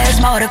chill, there's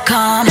more to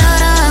come.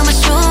 None of my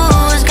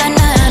shoes, got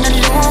nothing to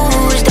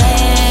lose. They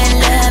ain't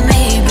let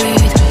me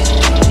breathe.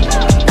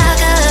 I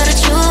gotta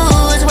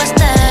choose what's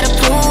there to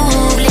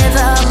prove. Live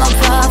out my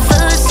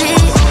prophecy.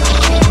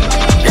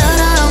 Blood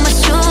on my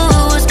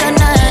shoes, got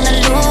nothing to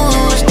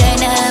lose. They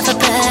never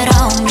bet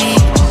on me.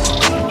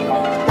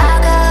 I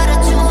gotta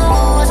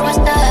choose what's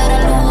there to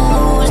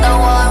lose. No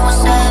one will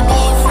set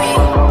me free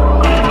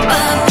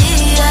but me,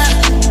 yeah.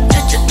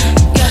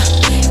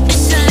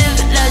 It's a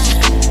living legend,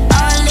 I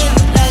live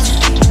a legend.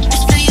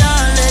 It's the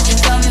young legend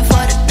coming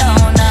for the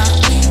throne now.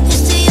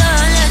 It's the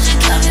young legend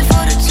coming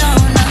for the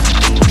throne now.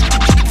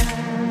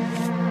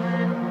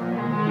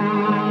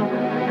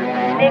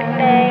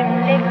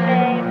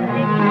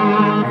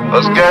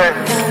 What's good?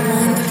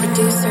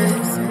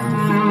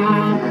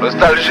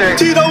 Nostalgique.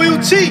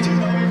 TWT,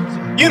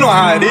 you know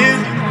how it is.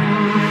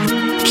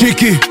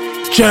 Cheeky,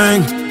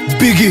 Chang,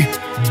 Biggie,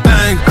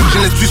 Bang. J'ai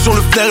les tuyaux sur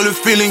le flair et le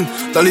feeling.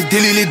 Dans les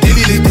délits.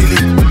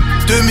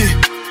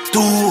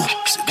 Demi-tour,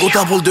 c'est trop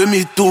tard pour le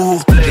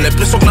demi-tour. J'ai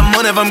l'impression que la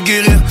monnaie va me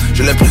guérir.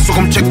 J'ai l'impression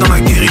qu'on me check dans la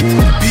guérite.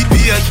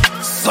 BBH,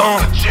 100,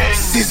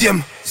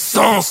 6ème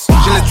sens.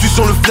 J'ai les tuyaux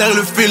sur le flair et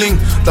le feeling.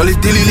 Dans les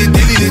délits.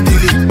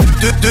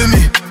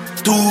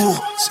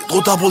 Demi-tour, c'est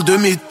trop tard pour le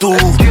demi-tour.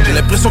 J'ai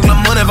l'impression que la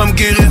monnaie va me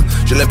guérir.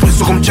 J'ai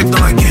l'impression qu'on me check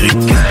dans la guérite.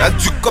 Y'a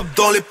du cop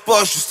dans les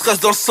poches, du stress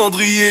dans le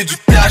cendrier, du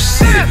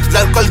THC, de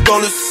l'alcool dans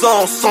le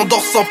sang, on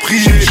s'endort sans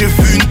prier. J'ai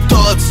vu une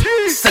tots,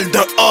 celle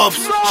d'un Hobbs.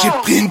 J'ai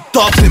pris une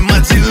top et m'a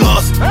dit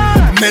lost.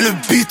 Mais le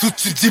beat où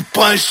tu dis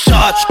pas un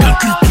shot,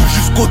 j'calcule tout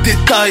jusqu'au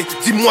détail.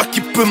 Dis-moi qui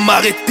peut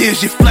m'arrêter,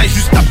 j'ai fly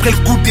juste après le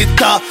coup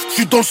d'état.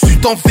 J'suis dans le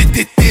sud en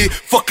VTT,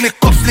 fuck les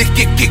cops, les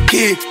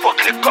kékéké.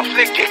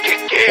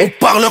 On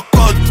parle un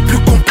code plus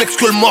complexe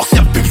que le morse,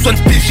 y'a plus besoin de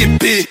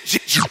PGP.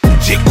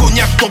 J'ai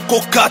cognac ton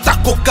coca, ta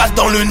coca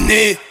dans le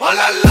nez. Oh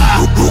là là.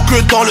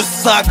 Boucle dans le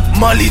sac,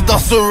 Mali dans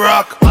ce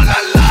rock. Oh là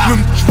là.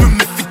 Je me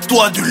méfie de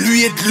toi, de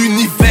lui et de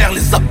l'univers.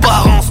 Les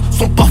apparences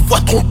sont parfois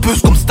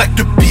trompeuses comme stack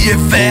de billets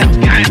verts.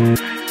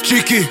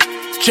 Cheeky,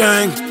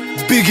 Chang,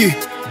 Biggie,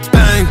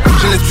 Bang.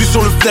 J'ai les tuyaux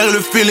sur le flair et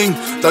le feeling.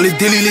 Dans les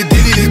délits.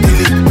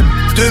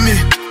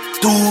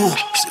 Demi-tour,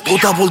 c'est trop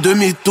tard pour le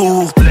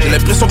demi-tour. J'ai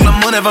l'impression que la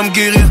monnaie va me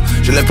guérir.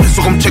 J'ai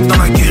l'impression qu'on me check dans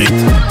la guérite.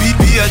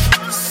 BBH,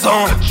 100,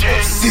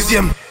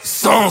 6ème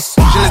sens.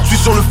 J'ai les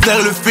tuyaux sur le flair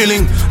et le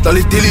feeling. Dans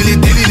les délits.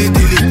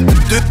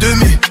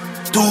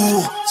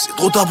 Demi-tour, c'est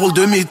trop tard pour le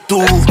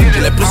demi-tour. J'ai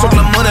l'impression que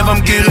la monnaie va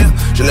me guérir.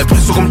 J'ai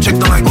l'impression qu'on me check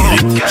dans la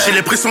guérite. J'ai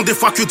l'impression des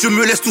fois que Dieu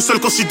me laisse tout seul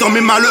quand je suis dans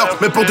mes malheurs.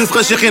 Mais pour de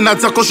vrai j'ai rien à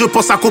dire quand je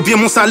pense à combien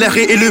mon salaire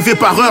est élevé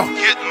par heure.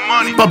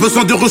 Pas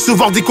besoin de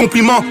recevoir des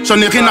compliments,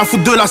 j'en ai rien à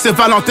foutre de la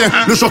Saint-Valentin.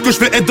 Le jour que je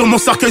vais être dans mon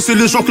cercueil, c'est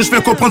le jour que je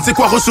vais comprendre c'est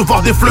quoi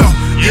recevoir des fleurs.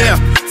 Yeah,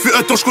 fut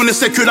un temps je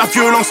connaissais que la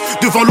violence,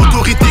 devant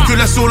l'autorité que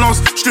l'insolence.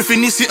 Je te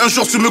finis si un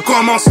jour tu me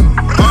commences.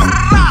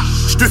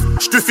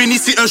 Je te finis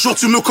si un jour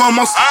tu me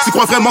commences. Tu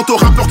crois vraiment ton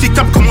rappeur qui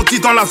capte comme on dit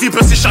dans la vie,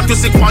 ben c'est chaque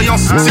ses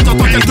croyances. Si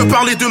t'entends quelqu'un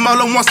parler de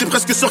mal en moi, c'est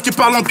presque sûr qu'il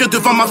parle en bien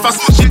devant ma face.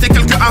 J'étais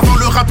quelqu'un avant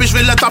le rap et je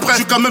vais l'être après. Je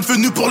suis quand même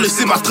venu pour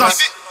laisser ma trace.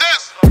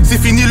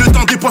 C'est fini le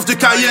temps des poivres de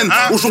Cayenne.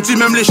 Aujourd'hui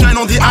même les jeunes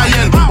ont des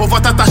hyènes. On va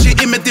t'attacher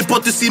et mettre des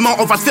potes de ciment.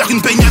 On va te faire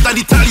une baignade à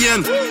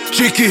l'italienne.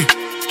 Cheeky,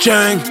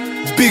 Chang,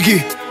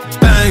 Biggie,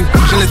 Bang.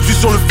 J'ai les tuyaux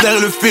sur le flair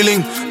et le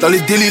feeling. Dans les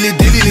délits.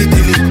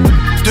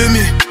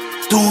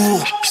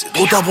 Demi-tour, c'est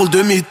trop tard pour le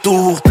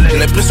demi-tour. J'ai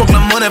l'impression que la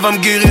monnaie va me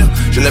guérir.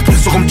 J'ai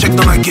l'impression qu'on me check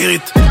dans la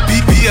guérite.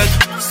 BBH,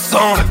 100,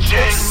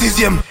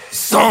 6ème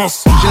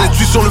sens. J'ai les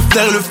tuyaux sur le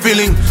flair et le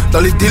feeling. Dans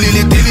les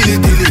délits.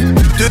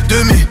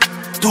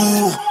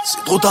 Demi-tour,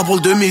 c'est trop tard pour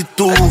le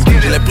demi-tour.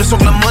 J'ai l'impression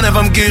que la monnaie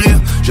va me guérir.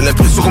 J'ai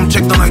l'impression qu'on me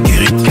check dans la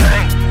guérite.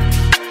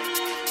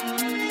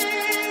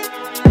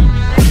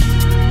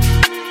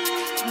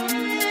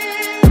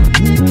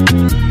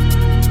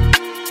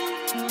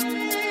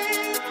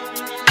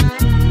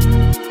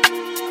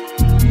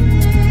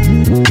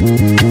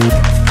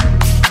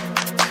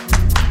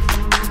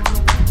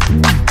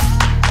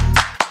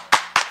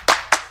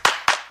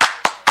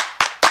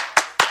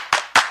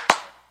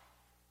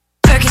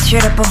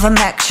 Shut up over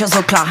mec, chose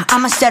au clair.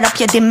 I'm a start up,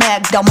 y'a des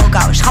mecs dans mon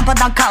gars. J'rentre pas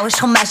dans le chaos,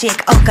 j'suis magique,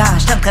 oh gars.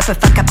 J't'aime très peu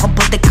fuck à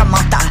propos des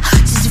commentaires.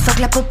 Si tu fuck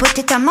la popote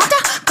t'es un menteur.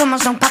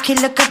 Commence donc par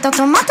qu'il le code dans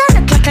ton mental.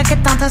 Le clac que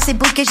t'entends, c'est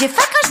beau que j'ai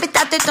fait quand j'vais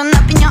tâter ton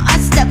opinion. Ah,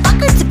 c'est de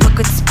fuck, c'est pas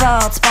que tu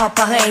portes, c'est pas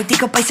pareil. Tes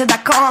copains sont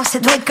d'accord,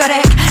 c'est doit être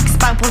correct. C'est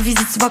pas pour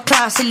visite, tu vas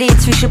classer les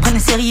tuer, je prenne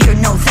sérieux,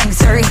 no thanks,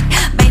 sorry.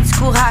 Ben du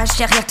courage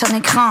derrière ton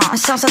écran.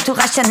 Sans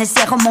entourage, ça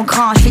nécessaire mon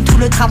grand. J'fais tout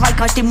le travail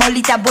quand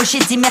j'démolis ta bouche. J'ai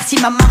dit merci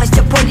maman,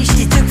 reste poli.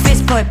 J'dis tu que fais,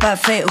 c'est pas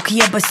parfait. Ok,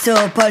 y'a pas ça,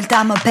 pas le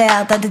temps à me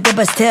perdre dans des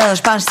débats style.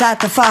 J'pense à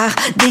te faire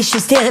des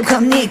choses terribles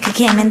comme Nick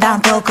qui amène dans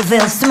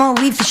Tocqueville. C'est mon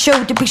oui fait chaud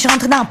depuis que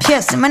j'rentre dans la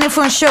pièce. C'est money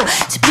for un show.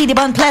 Tu plies des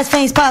bonnes places, fin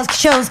il se passe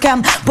quelque chose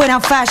comme bois d'en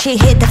fâche et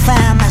hit de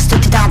femme. Reste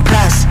tout est en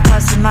place.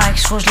 Passe le mic,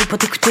 j'crois j'l'ai pas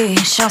t'écouter.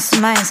 Chance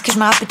mince que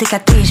j'me rappelle tes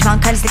catés. J'vais en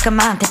calice des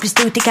commandes, t'es plus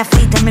tôt tes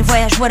cafés. Dans mes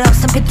voyages, what up,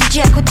 c'est un petit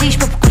DJ à côté. J'sais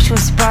pas pourquoi j'suis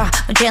aussi peur.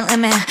 Un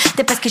gentleman,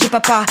 t'es parce que j'ai pas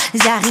peur.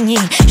 Les araignées,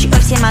 j'suis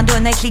officiellement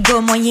donné avec les gars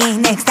moyens.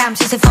 Next time,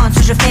 si c'est fun,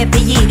 je fais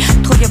payer.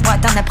 Trop vieux pour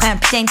attendre après un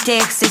putain de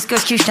texte. C'est ce que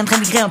j'suis en train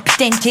de migrer un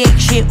putain de kick.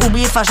 J'ai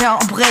oublié faire genre,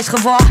 on pourrait se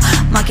revoir.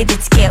 Manquer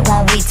d'étiquette,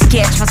 one way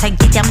ticket. J'pense avec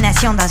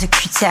détermination dans un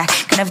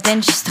cul-de-sac. Quand la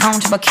vedaine, j'suis strong,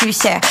 j'suis pas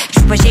cul-sac.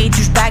 J'suis pas j'ai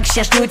douchebag,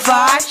 j'cherche l'eau de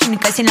fort. J'suis une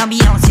casser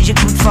l'ambiance et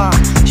j'écoute fort.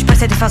 J'suis pas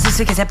cette défense de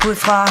ceux que ça peut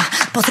fort.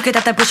 Pour ceux que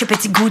t'as ta bouche,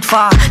 petit goût de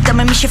fort. Dans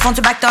ma mi-chiffon,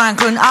 tu back dans un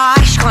clown. Ah,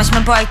 j'croche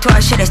même pas avec toi,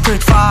 j'laisse tout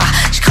fort.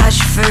 J'crache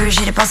du feu,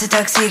 j'ai des pensées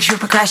toxiques. J'veux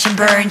pas crash and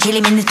burn, j'ai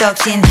les minutes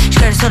toxines.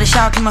 J'colle sur le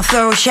char, comme un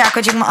flow au char.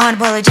 Quand j'ai mon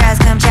on-ball, le jazz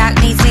comme Jack.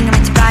 Mes swing, un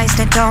petit bass,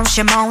 c'est un ton.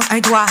 J'monte un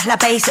doigt, la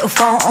baisse au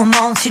fond. On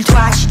monte sur le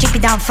toit, j'suis chippé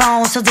dans le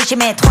fond. Sur 10, j'ai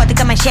mes 3, t'es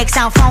comme un chèque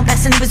sans fond.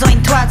 Personne n'a besoin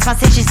de toi, tu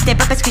pensais que j'hésitais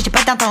pas parce que j'ai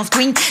pas dans ton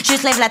screen.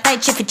 Juste lève la tête,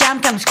 j'ai fait jam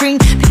comme screen.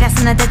 Plus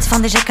personne n'a d'être, tu font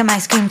déjà comme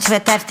ice cream. Tu vas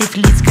taf tes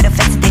filets, tu could've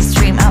fait des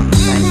streams.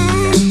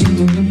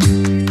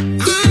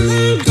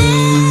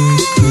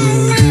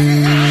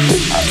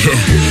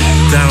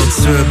 Down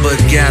to it, but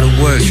gotta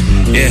work.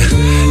 Yeah,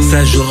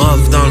 ça joue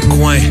rough dans le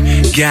coin.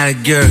 Got a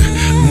girl,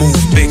 move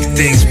big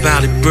things,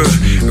 parle peu.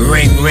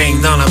 Ring,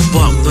 ring dans la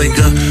porte,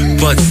 nigga.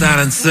 Pas de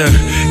silencer.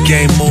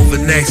 Game over,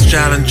 next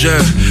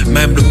challenger.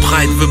 Même le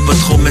pride veut pas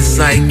trop me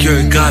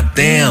psycher.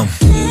 Goddamn.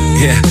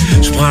 Yeah,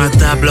 j'prends la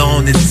table,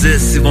 on est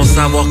 10. Ils vont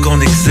savoir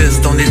qu'on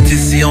existe. On est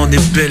ici, on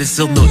est pile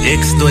sur nos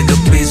X. Nigga,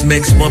 please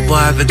mix-moi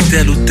pas avec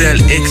tel ou tel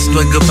X.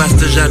 Nigga, parce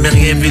que jamais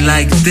rien vu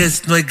like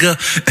this. Nigga,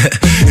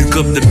 une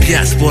coupe de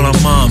pièces pour la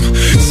membre.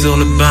 Sur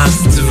le banc,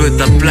 si tu veux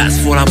ta place,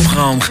 faut la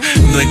prendre.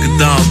 Nigga,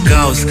 dog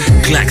gaz,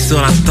 claque sur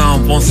la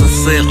tempe. On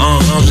s'assire en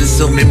rangée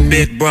sur mes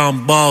big brown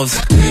balls.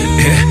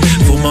 Yeah,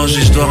 faut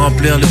manger, j'dois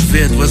remplir le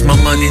vide. Where's my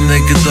money,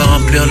 nigga, dois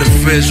remplir le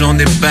fridge. On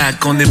est back,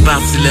 on est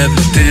parti, level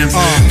teams.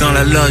 Dans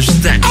la loge,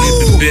 stack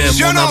les bébés.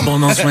 Mon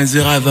abondance, soin du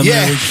rêve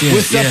américain.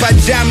 What's up, I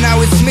jam,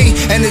 now it's me.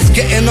 And it's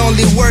getting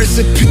only worse.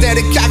 Ce putain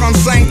de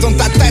 45, tourne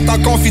ta tête en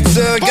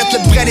confiture. Get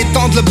le bread et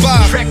tendre le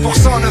beurre. Track pour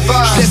 109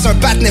 heures. J'laisse un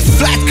patinet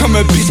flat comme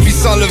un biscuit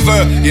sans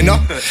leveur, you know?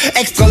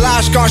 Extra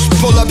large quand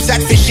j'pull up, ça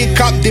te fait chier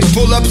cop des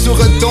pull-ups. Ou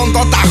retourne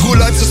dans ta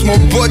roulotte sur mon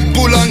bout de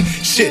Boulogne.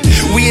 Shit,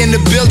 we in the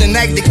building,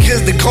 avec des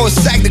crises de gros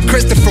sacs de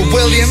Christopher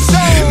Williams.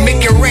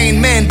 Make it rain,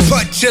 man,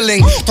 pas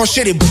chilling. Ton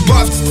shit est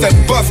buff, tu te fais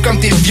buff comme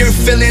tes vieux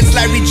feelings.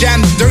 Larry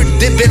Jam, dirt,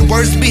 dip it,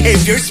 worst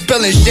behavior.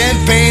 Spilling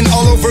champagne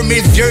all over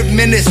mes vieux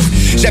ministres.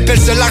 J'appelle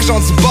ça l'argent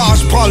du bar,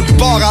 j'prends le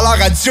bar, alors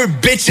adieu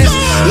bitches.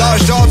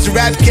 L'âge d'or du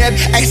rap cap,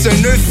 ex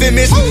un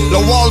euphémisme. Le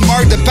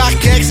Walmart de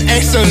Parkex,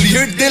 ex un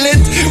lieu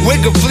d'élite.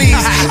 Wiggle please,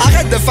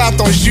 arrête de faire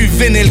ton jus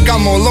vinyle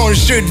comme mon long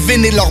jeu de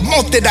vinyle. Leur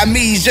montée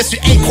d'amis, je suis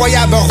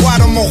incroyable, roi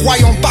dans mon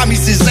royaume parmi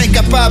ces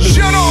incapables.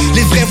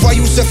 Les vrais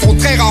voyous se font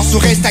très rares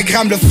sur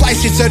Instagram. Le fly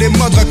shit se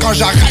démodre quand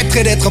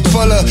j'arrêterai d'être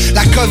pas là.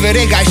 La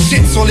covering I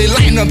shit sur les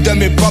line-up de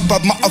mes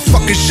pop-up,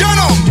 motherfucker, shut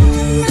up.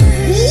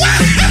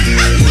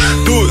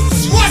 Do it.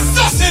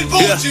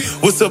 Yeah.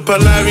 What's up à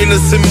Larry, là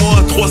c'est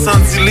moi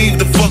 310 livres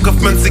de fuck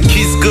off man, c'est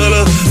qui ce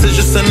gars-là? C'est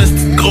juste un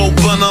esti gros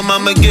bonhomme,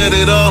 I'ma get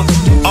it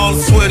all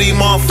sweaty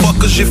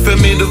motherfucker, j'ai fait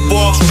mes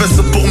devoirs. J'fais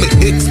ça pour mes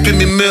X pis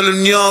mes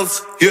millennials.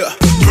 Yeah,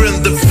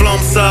 print de flamme,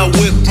 ça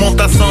whip,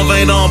 monte à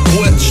 120 dans la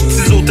boîte.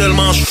 J't'iso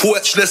tellement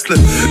j'fouette, j'laisse le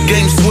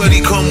game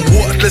sweaty comme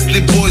what? Laisse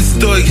les boys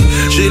dog.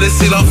 J'ai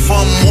laissé la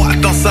femme moi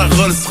dans sa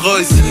Rolls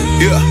Royce.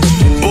 Yeah,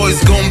 boys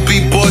gon'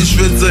 be boys,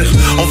 j'veux dire.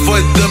 On va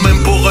être de même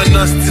pour un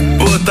nasty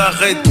bout.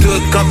 Arrête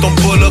tout, quand on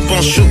pull up,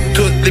 on shoot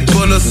toutes les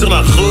polas sur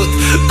la route.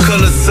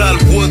 Colossal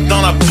wood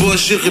dans la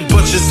bouche, j'irai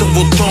botcher sur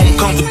vos tombes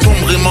quand vous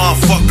tomberez,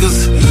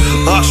 motherfuckers.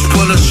 Ah, j'suis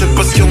pas là, j'sais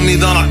pas ce qu'ils ont mis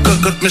dans la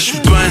cocotte, mais j'suis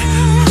ben.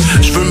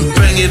 J'veux me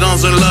baigner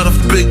dans un lot of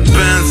big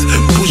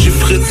bands. Bougie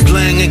Fritz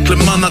Lang avec le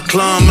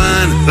monoclan,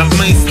 man. La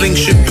main sling,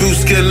 j'sais plus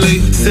où qu'elle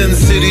est. Sin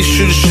City,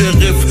 j'suis le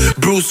shérif.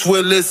 Bruce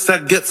Willis, ça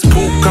get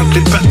spook. Quand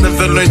les pattes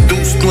veulent un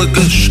douce,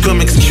 nigga, j'suis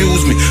comme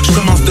excuse me.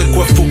 J'commence de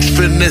quoi, faut que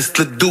j'finisse,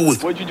 let's do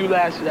it. What'd you do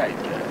last night?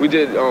 We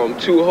did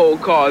 2 whole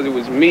cars. It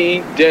was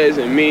me, Dez,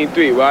 and me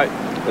 3, right?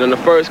 And on the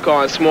first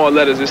car in small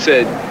letters it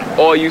said,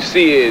 all you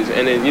see is,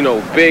 and then, you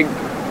know, big,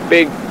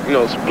 you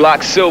know,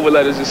 black silver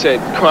letters that said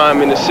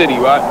crime in the city,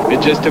 right?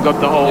 It just took up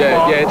the whole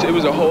car. Yeah, it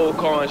was a whole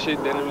car and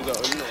shit. Then it was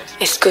a, you know.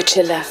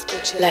 Escúchela,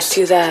 la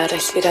ciudad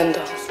respirando.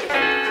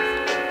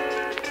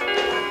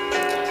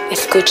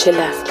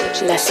 Escúchela,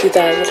 la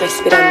ciudad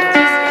respirando.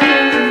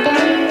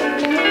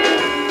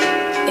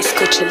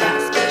 Escúchela,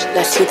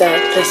 la ciudad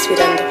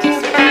respirando.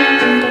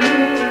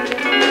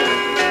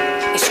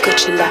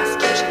 Escúchela.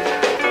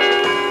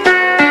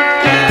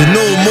 The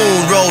new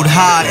moon rode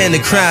high in the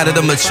crown of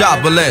the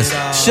metropolis,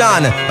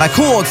 shining like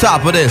who on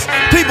top of this?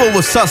 People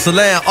was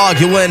tussling,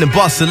 arguing and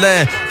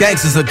bustling.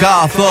 Gangsters of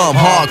Gotham,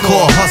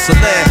 hardcore hustling.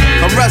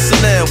 I'm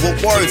wrestling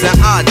with words and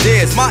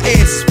ideas. My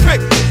ears is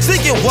pricked,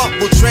 seeking what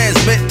will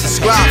transmit. The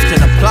scribes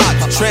can apply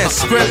to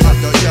transcript.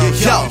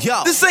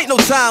 Yo, this ain't no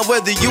time where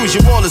the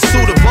usual is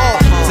suitable.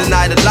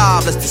 Tonight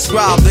alive, let's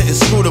describe the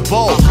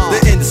inscrutable, the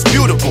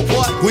indisputable.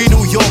 We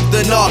New York,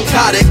 the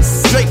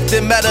narcotics, draped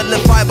in metal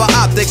and fiber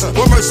optics.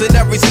 We're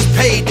mercenaries is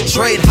paid to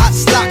trade hot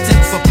Stockton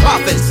for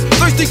profits.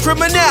 Thirsty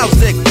criminals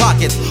dig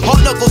pockets.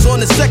 Hard knuckles on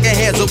the second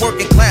hands of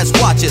working class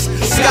watches.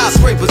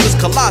 Skyscrapers is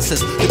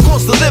colossus. The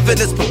cost of living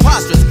is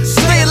preposterous.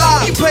 Stay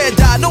alive, you pay or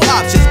die, no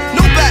options.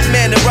 No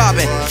Batman and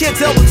Robin. Can't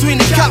tell between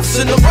the cops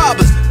and the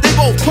robbers. They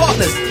both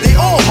partners, they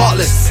all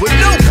heartless with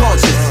no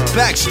conscience.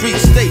 Back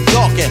streets stay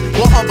darkened,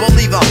 while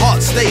unbelieving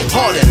hearts stay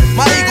hardened.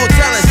 My ego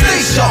talent stay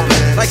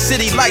sharpened, like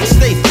city lights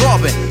stay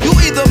throbbing. You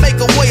either make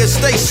a way or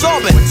stay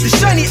sobbing. The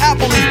shiny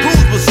apple is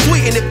bruised but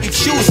sweet, and if you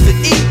choose to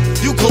eat,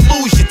 you can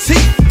lose your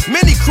teeth.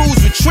 Many crews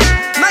retreat,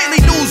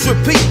 nightly news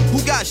repeat.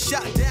 Who got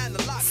shot down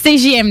the lot?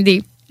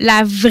 CJMD,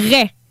 la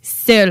vraie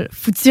seule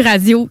foutue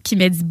radio qui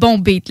met du bon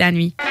beat la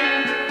nuit.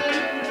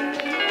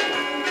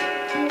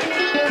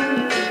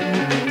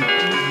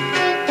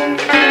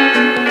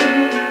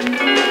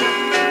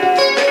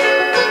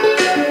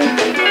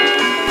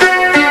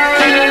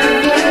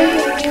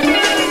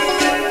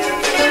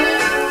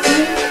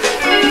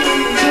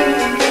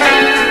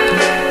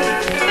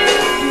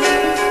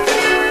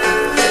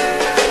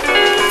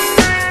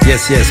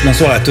 Yes,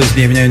 bonsoir à tous,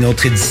 bienvenue à une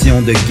autre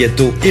édition de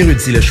Ghetto,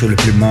 Erudit, le show le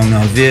plus monde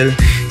en ville.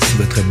 Ici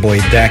votre boy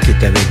Dak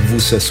est avec vous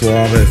ce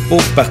soir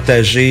pour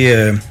partager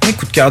mes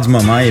coups de cœur du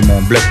moment et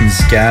mon bloc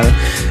musical.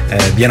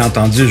 Bien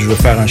entendu, je veux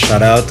faire un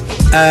shout-out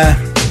à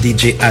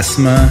DJ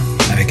Asma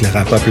avec le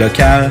rap-up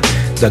local,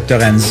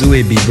 Dr. Anzu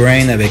et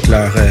B-Brain avec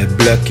leurs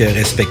blocs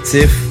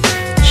respectifs.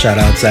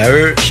 Shout-outs à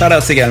eux.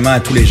 Shout-outs également à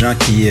tous les gens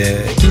qui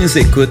nous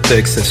écoutent,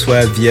 que ce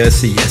soit via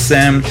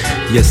CISM,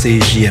 via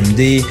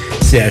CJMD,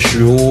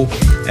 CHUO,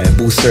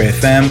 Booster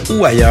FM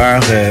ou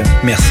ailleurs.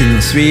 Merci de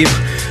nous suivre.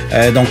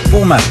 Donc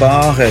pour ma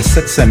part,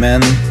 cette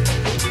semaine,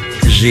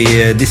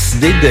 j'ai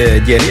décidé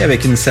d'y aller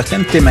avec une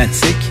certaine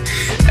thématique.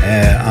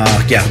 En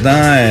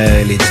regardant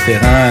les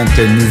différentes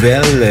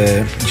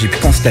nouvelles, j'ai pu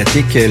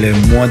constater que le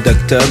mois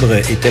d'octobre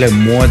était le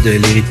mois de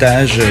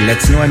l'héritage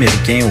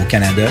latino-américain au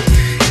Canada.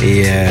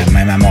 Et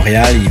même à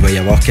Montréal, il va y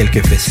avoir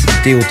quelques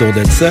festivités autour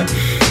de ça.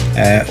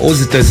 Aux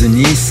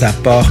États-Unis, ça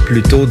part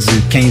plutôt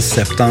du 15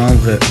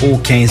 septembre au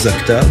 15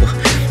 octobre.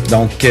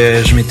 Donc,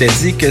 je m'étais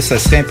dit que ça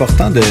serait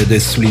important de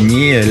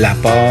souligner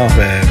l'apport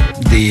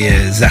des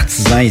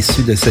artisans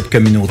issus de cette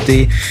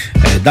communauté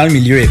dans le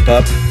milieu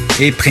hip-hop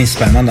et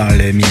principalement dans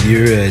le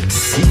milieu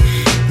d'ici.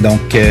 Donc,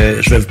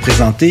 je vais vous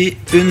présenter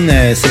une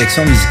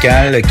sélection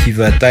musicale qui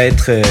va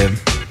être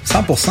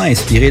 100%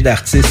 inspirée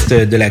d'artistes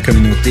de la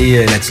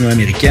communauté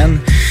latino-américaine.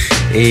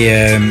 Et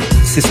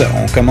c'est ça,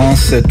 on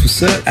commence tout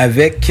ça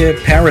avec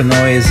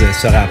Paranoise,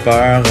 ce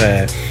rappeur.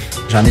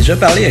 J'en ai déjà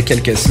parlé il y a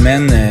quelques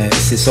semaines.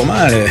 C'est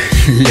sûrement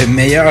le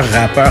meilleur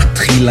rappeur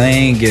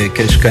trilingue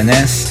que je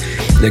connaisse.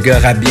 Le gars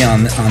rappe bien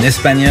en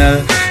espagnol,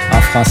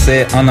 en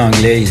français, en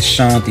anglais. Il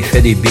chante, il fait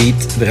des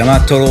beats. Vraiment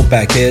total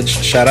package.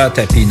 Shout out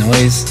à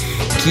P-Noise,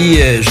 qui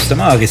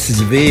justement a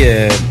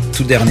récidivé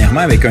tout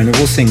dernièrement avec un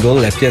nouveau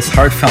single, la pièce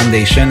Heart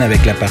Foundation,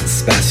 avec la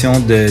participation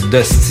de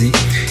Dusty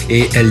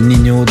et El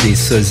Niño des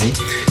Sozi.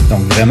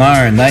 Donc vraiment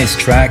un nice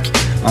track.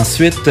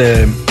 Ensuite,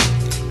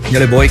 il y a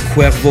le boy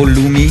Cuervo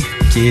Lumi,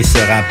 qui est ce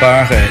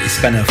rappeur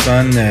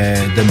hispanophone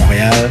de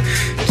Montréal,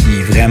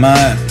 qui vraiment,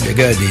 le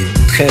gars a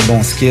des très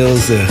bons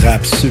skills,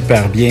 rappe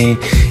super bien.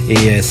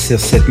 Et sur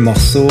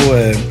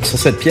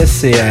cette pièce,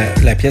 c'est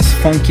la pièce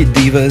Funky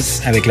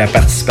Divas avec la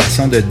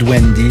participation de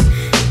Dwendy,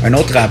 un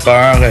autre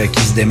rappeur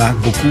qui se démarque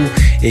beaucoup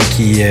et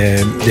qui,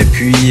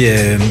 depuis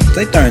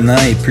peut-être un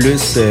an et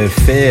plus,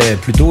 fait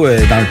plutôt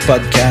dans le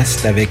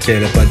podcast avec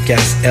le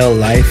podcast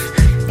L-Life.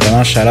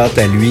 Vraiment shout-out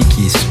à lui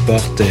qui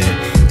supporte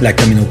la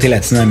communauté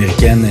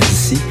latino-américaine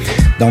d'ici.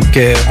 Donc,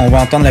 on va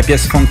entendre la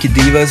pièce Funky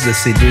Divas de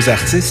ces deux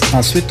artistes.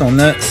 Ensuite, on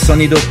a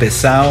Sonido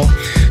Pesao,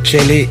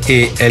 Chele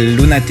et El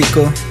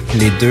Lunatico,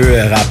 les deux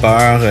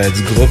rappeurs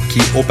du groupe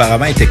qui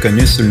auparavant étaient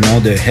connus sous le nom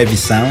de Heavy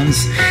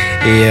Sounds.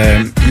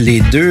 Et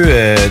les deux,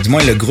 du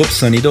moins le groupe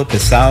Sonido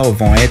Pesao,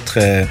 vont être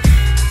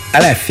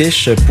à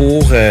l'affiche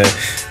pour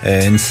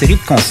une série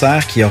de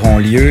concerts qui auront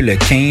lieu le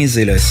 15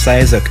 et le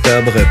 16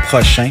 octobre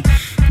prochain.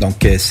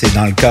 Donc, c'est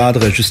dans le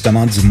cadre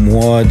justement du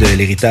mois de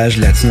l'héritage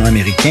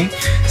latino-américain.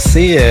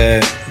 C'est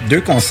deux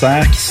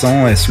concerts qui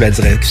sont sous la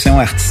direction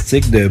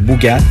artistique de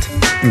Bougat.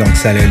 Donc,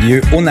 ça a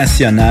lieu au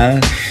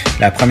National.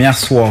 La première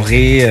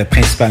soirée,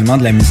 principalement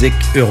de la musique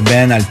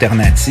urbaine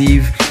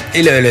alternative,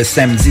 Et le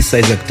samedi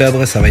 16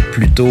 octobre, ça va être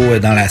plutôt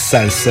dans la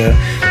salsa.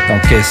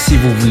 Donc, si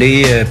vous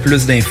voulez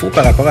plus d'infos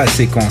par rapport à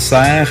ces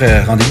concerts,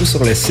 rendez-vous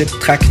sur le site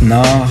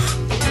tracknord.ca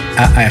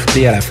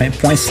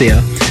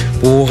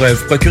pour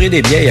vous procurer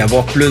des billets et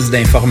avoir plus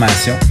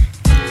d'informations.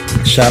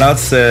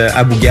 Shoutouts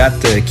à Bougat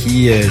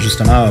qui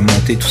justement a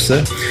monté tout ça.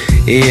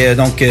 Et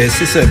donc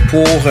c'est ça,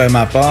 pour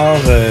ma part,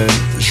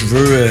 je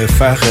veux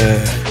faire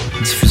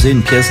diffuser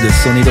une pièce de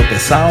Sonido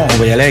Pesao. On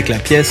va y aller avec la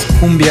pièce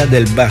Cumbia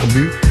del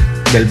Barbu,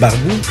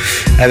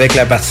 avec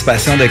la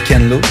participation de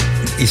Ken Lo,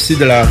 issu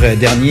de leur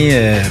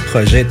dernier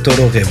projet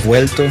Todo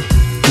Revuelto,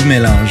 tout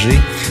mélangé.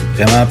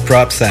 Vraiment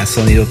props à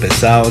Sonido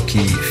Pesao qui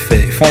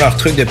font leur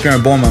truc depuis un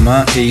bon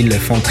moment et ils le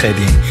font très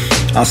bien.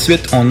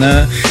 Ensuite, on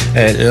a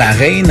La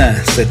Reine,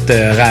 cette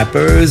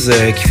rappeuse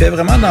qui fait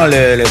vraiment dans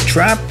le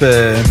trap.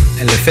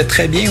 Elle le fait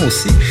très bien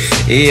aussi.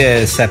 Et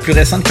sa plus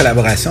récente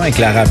collaboration avec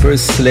la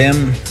rappeuse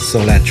Slim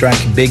sur la track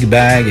Big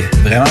Bag,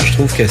 vraiment, je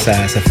trouve que ça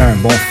fait un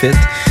bon fit.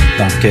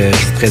 Donc,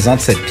 je vous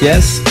présente cette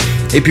pièce.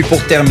 Et puis,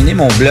 pour terminer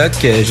mon bloc,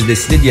 j'ai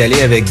décidé d'y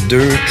aller avec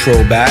 2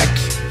 throwbacks.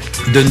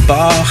 D'une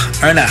part,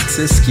 un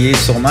artiste qui est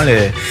sûrement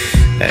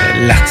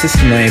l'artiste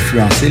qui m'a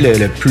influencé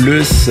le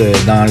plus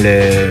dans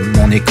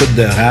mon écoute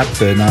de rap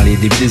dans les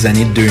débuts des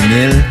années 2000.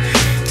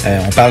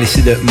 On parle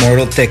ici de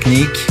Immortal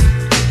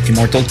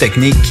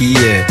Technique qui,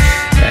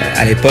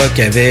 à l'époque,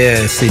 avait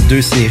ces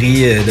 2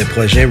 séries de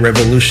projets,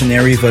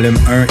 Revolutionary Volume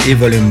 1 et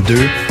Volume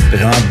 2.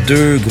 Vraiment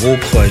 2 gros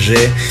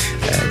projets,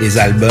 des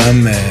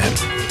albums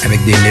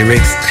avec des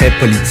lyrics très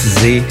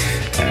politisés,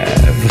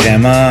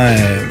 vraiment...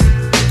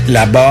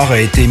 La barre a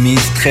été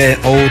mise très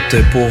haute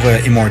pour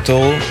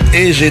Immortal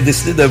et j'ai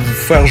décidé de vous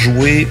faire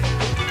jouer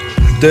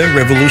The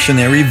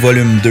Revolutionary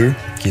Volume 2,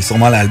 qui est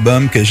sûrement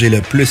l'album que j'ai le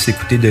plus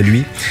écouté de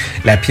lui.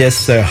 La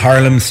pièce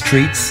Harlem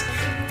Streets,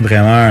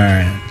 vraiment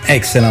un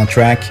excellent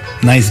track,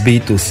 nice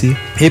beat aussi.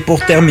 Et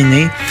pour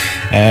terminer,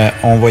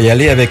 on va y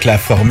aller avec la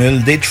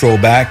formule des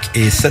throwbacks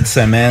et cette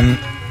semaine,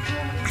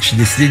 j'ai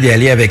décidé d'y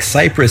aller avec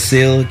Cypress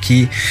Hill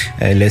qui,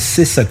 le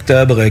 6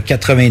 octobre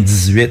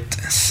 98,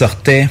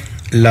 sortait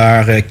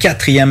leur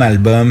 4e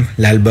album,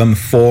 l'album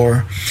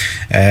 4.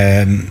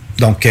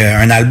 Donc,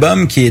 un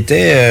album qui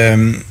était...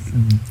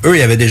 eux,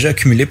 ils avaient déjà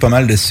accumulé pas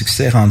mal de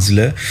succès rendu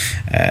là.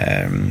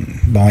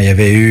 Bon, il y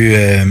avait eu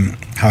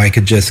How I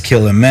Could Just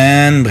Kill a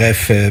Man,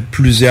 bref,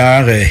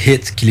 plusieurs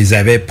hits qui les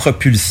avaient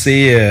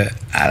propulsés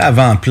à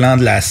l'avant-plan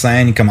de la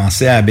scène. Ils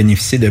commençaient à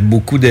bénéficier de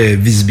beaucoup de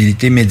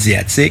visibilité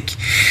médiatique.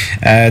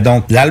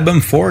 Donc,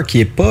 l'album 4 qui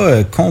est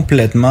pas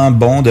complètement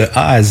bon de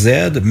A à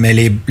Z, mais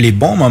les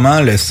bons moments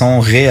le sont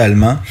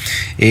réellement.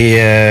 Et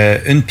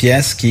une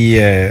pièce qui...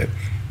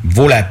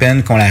 vaut la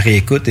peine qu'on la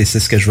réécoute et c'est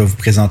ce que je vais vous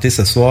présenter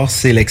ce soir.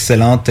 C'est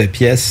l'excellente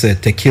pièce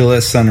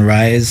Tequila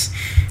Sunrise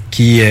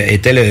qui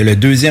était le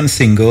 2e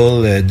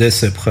single de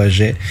ce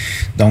projet.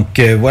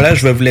 Donc voilà,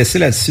 je vais vous laisser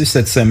là-dessus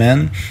cette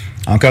semaine.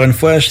 Encore une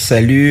fois, je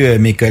salue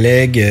mes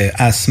collègues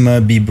Asma,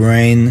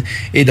 B-Brain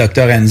et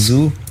Dr.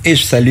 Anzu et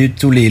je salue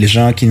tous les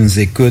gens qui nous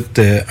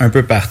écoutent un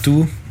peu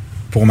partout.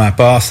 Pour ma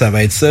part, ça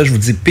va être ça. Je vous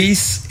dis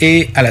peace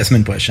et à la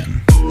semaine prochaine.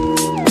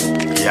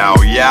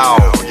 Yo, yo, yo,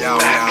 yo,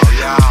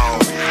 yo.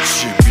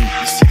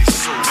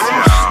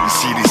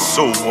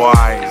 So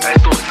wise,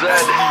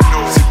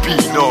 c'est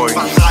Pinoy,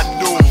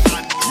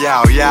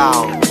 Yao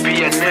Yao,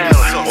 PNL,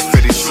 on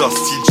fait des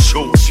hostile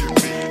shows,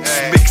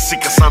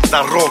 Mexique à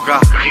Santa Roga,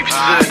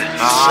 Rive-Sud,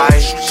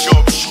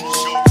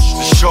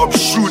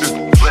 Sharpshooter,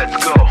 let's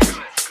go.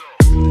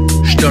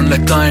 J'donne le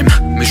time,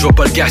 mais je vais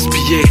pas le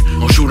gaspiller.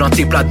 On joue dans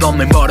tes plates-bandes,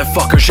 mais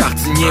motherfucker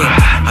jardinier.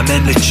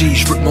 Amène le cheese,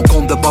 j'veux que mon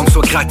compte de banque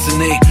soit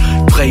gratiné.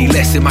 Prêt y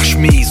laisser ma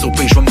chemise, au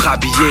pire j'vais me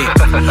rhabiller.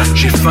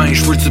 J'ai faim,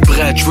 j'veux du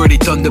bread, j'veux des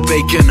tonnes de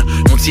bacon.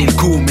 On tient le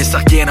coup, mais ça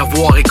n'a rien à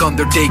voir avec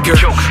Undertaker.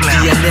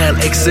 DNL,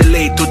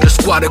 excellé, tout le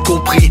squad a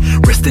compris.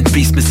 Rest in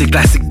peace, mais c'est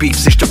classic beef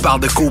si j'te parle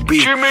de Kobe.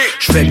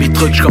 J'fais mes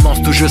trucs,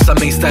 j'commence tout juste à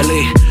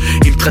m'installer.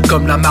 Ils me traitent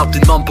comme la marde,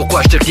 ils demandent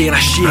pourquoi j't'ai rien à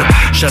chier.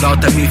 Shout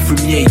out à mes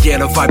fumiers, yeah,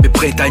 le vibe est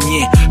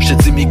printanier. J'te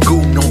dis mes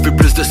goûts, mais on veut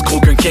plus de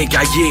scrocs qu'un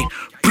quincaillier.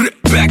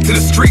 Back to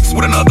the streets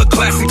with another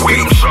classic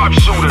beat.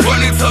 Run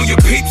and tell your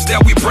peeps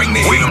that we bring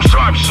the heat.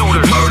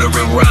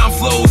 Murdering rhyme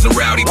flows and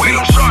rowdy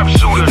beats.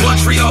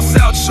 Montreal,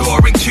 South Shore,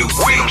 and QC.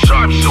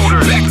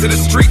 Back to the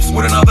streets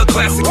with another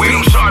classic beat.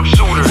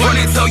 Run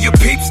and tell your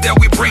peeps that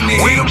we bring the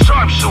heat.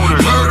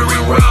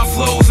 Murdering rhyme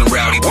flows and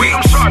rowdy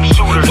beats.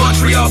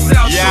 Montreal,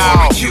 South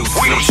Shore, and QC.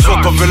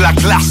 On veut la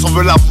glace, on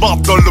veut la mort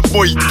dans le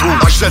mojito.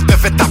 Angèle te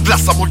fait ta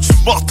place à moins que tu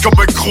mortes comme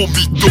un gros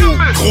mytho.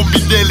 Gros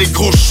minet, les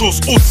grosses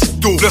choses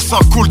aussitôt. Le sang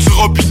coule du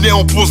robinet,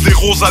 on pose des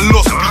roses à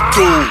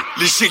l'hospitaux.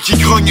 Les chiens qui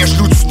grognent à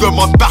genoux, tu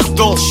demandes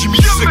pardon. Chimie,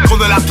 tu sais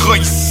qu'on a la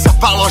drogue ici, ça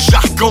parle en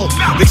jargon.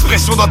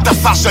 L'expression dans ta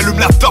face, j'allume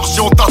la torche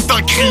et on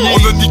t'entend crier.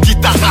 On a niqué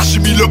ta rage, j'ai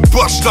mis le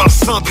poche dans le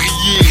cendrier.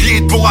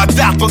 Rien de bon à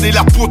date, on est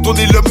la poutre, on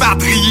est le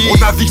madrier. On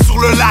navigue sur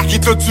le lac et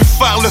t'as dû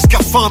faire le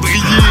scaphandrier.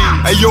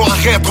 Hey yo,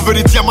 arrête, on veut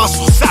des diamants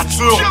sur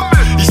Saturne.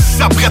 Ici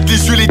ça prête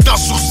les yeux, les dents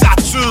sur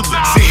Saturne.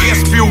 C'est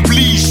respect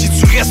oblige, si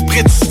tu reste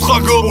près du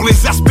struggle. Pour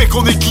les aspects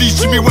qu'on néglige,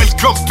 Jimmy,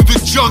 welcome to the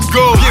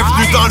jungle.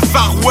 Bienvenue dans le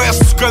Far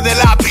West, tu connais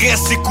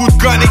l'adresse. C'est coup de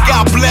gun et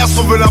God bless,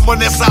 on veut la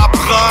monnaie, ça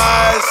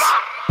presse.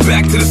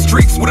 Back to the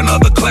streets with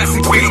another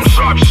classic. We them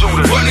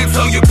sharpshooters. Run and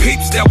tell your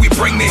peeps that we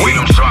bring the heat. We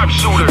them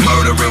sharpshooters.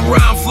 Murdering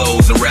rhyme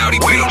flows and rowdy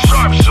beats. We them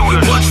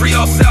sharpshooters.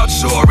 Montreal, South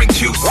Shore, and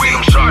QC. We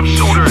them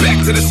sharpshooters.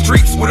 Back to the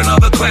streets with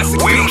another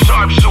classic. We them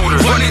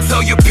sharpshooters. Run and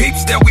tell your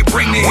peeps that we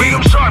bring the heat. We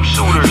them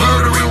sharpshooters.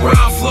 Murdering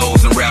rhyme flows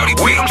and rowdy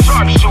beats. We them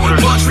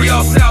sharpshooters.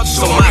 Montreal, South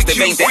Shore, son más de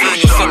 20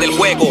 años en el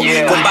juego,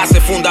 con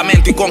base,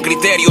 fundamento y con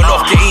criterio.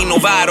 Los que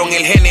innovaron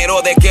el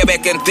género de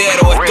Quebec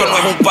entero. Esto no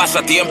es un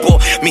pasatiempo.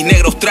 Mis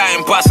negros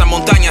traen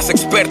pasamontañas,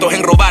 expertos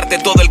en robarte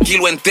todo el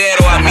kilo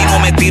entero. A mí no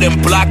me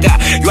tiren placa,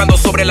 yo ando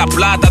sobre la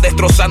plata,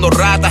 destrozando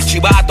ratas,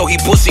 chivatos y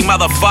pussy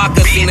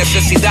motherfuckers, sin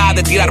necesidad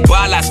de tirar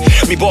balas.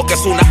 Mi boca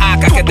es una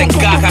AK que te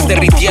encajas,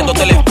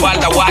 derritiéndote la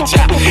espalda,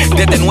 guacha.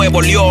 Desde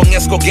Nuevo León,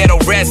 Esco Ghetto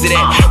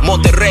resident,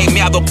 Monterrey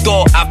me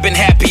adoptó, I've been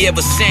happy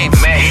ever since.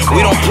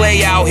 We don't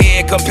play out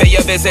here, compare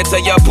your visit to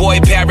your boy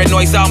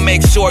Paranoids, I'll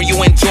make sure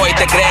you enjoy.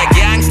 ¿Te crees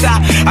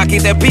gangsta? Aquí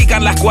te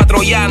pican las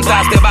 4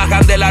 llantas, te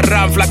bajan de la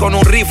ranfla con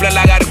un rifle en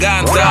la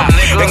garganta.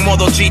 En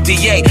modo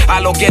GTA, a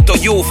lo Ghetto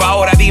Youth.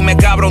 Ahora dime,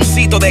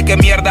 cabroncito, ¿de qué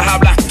mierdas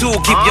hablas tú?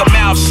 Keep your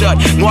mouth shut,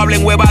 no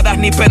hablen huevadas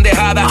ni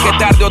pendejadas, que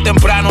tarde o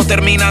temprano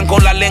terminan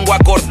con la lengua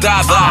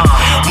cortada.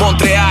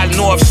 Montreal,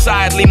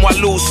 Northside, Limo a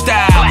Loose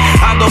Style.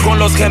 Ando con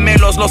los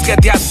gemelos, los que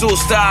te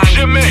asustan.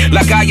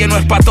 La calle no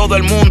es pa' todo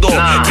el mundo.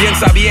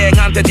 Piensa bien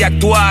antes de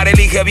actuar,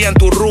 elige bien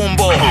tu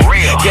rumbo.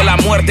 Que la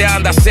muerte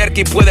anda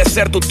cerca y puede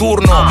ser tu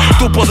turno.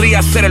 Tú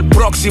podrías ser el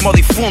próximo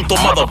difunto,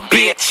 mother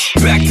bitch.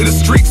 Back to the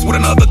streets with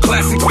another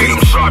classic. We them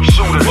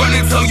sharpshooters. Run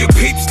and tell your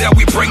peeps that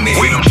we bring the heat.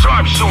 We them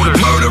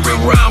sharpshooters.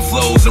 Murdering rhyme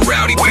flows and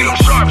rowdy beats. We them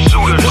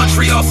sharpshooters.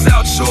 Montreal,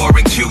 South Shore,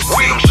 and QC.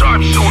 We them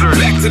sharpshooters.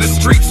 Back to the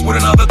streets with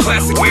another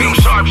classic. We them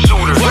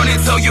sharpshooters. Run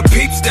and tell your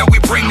peeps that we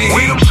bring the heat.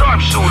 We them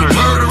sharpshooters.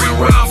 Murdering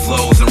rhyme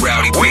flows and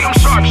rowdy beats. We them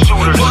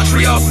sharpshooters.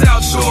 Montreal,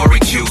 South Shore,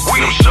 and QC.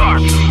 We them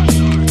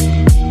sharpshooters.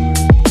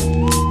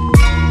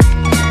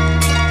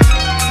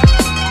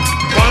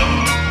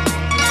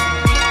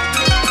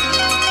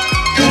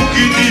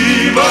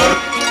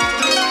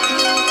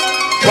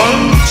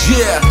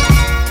 Yeah.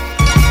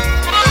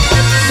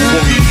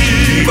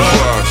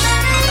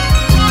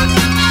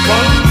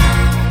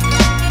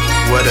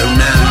 What up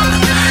now?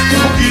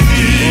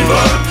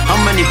 How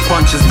many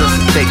punches does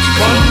it take you?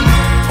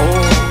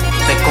 Oh,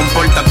 te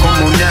comporta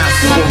como un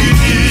aso.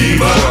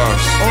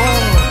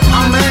 Oh,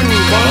 how many?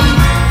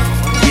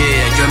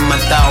 Yeah, yo he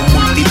matado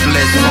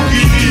múltiples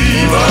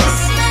divas.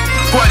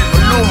 ¿Cuál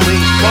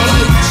volumen?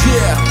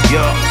 Yeah,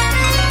 yo,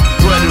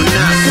 tú eres un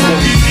aso.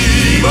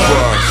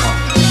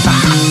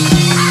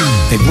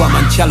 Te voy a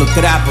manchar los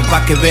trapos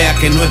pa' que vea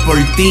que no es por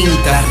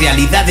tinta. La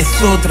realidad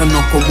es otra,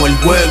 no como el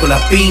juego la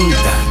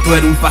pinta. Tú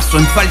eres un paso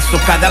en falso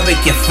cada vez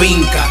que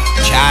finca.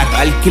 Charro,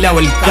 alquilado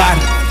el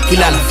carro,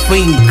 alquila la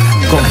finca.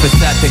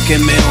 Confesate que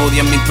me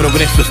odian, mi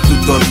progreso es tu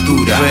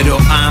tortura. Pero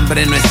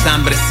hambre no es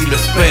hambre si lo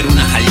espero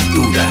unas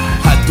alturas.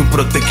 A tu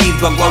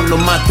protegido agua lo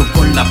mato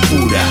con la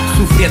pura.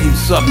 Sufría de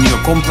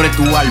insomnio, compré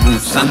tu álbum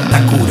Santa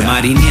Cura.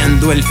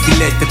 Marineando el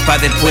filete pa'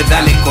 después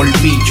darle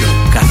colmillo.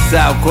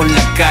 Casado con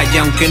la calle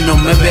aunque no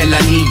me ve el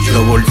anillo.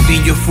 Los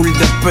bolsillos full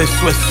de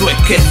peso, eso es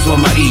queso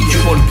amarillo.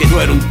 Porque tú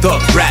eres un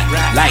top rat,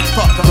 like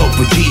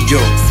Topollillo.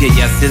 Si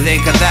ella se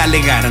deja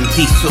dale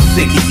garantizo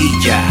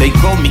seguidilla. They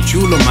call me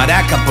chulo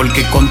maraca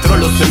porque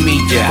controlo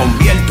semilla.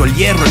 Convierto el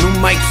hierro en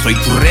un mic, soy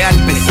tu real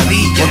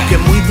pesadilla. Porque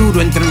muy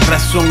duro entra en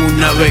razón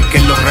una vez que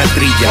lo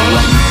ratrilla.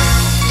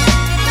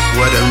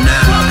 What up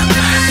now?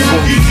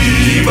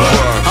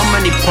 How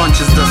many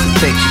punches does it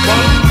take you?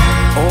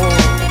 Oh,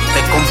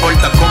 te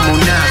comporta como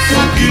un aso.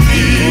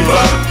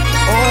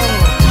 Oh,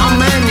 how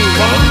many?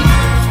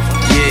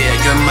 Yeah,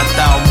 yo he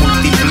matado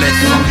múltiples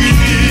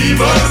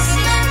divas.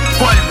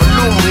 ¿Cuál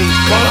volumen?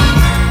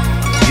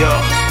 Yo,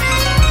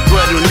 tú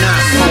eres un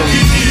aso.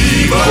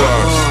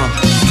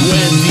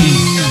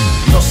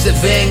 No se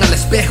ven al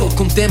espejo,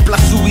 contempla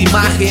su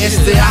imagen.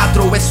 Es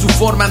teatro, es su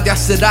forma de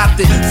hacer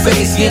arte.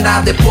 Face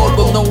llena de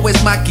polvo, no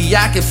es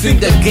maquillaje. Fin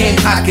del game,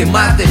 jaque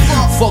mate.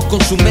 Fuck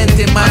con su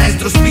mente,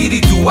 maestros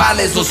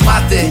espirituales los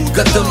mate.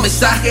 Buscate un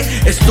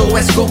mensaje, esto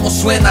es como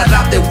suena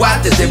rap de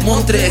Guate. De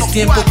Montre, es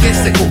tiempo que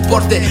se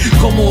comporte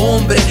como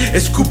hombre.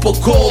 Escupo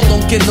cold,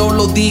 aunque no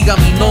lo diga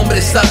mi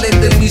nombre.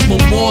 Salen del mismo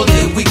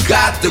molde, we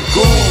got the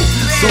gold.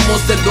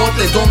 Somos del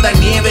norte donde hay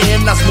nieve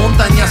en las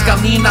montañas.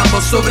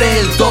 Caminamos sobre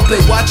el tope,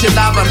 watch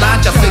la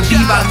avalancha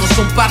efectiva. No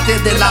son parte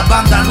de la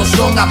banda, no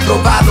son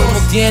aprobados, no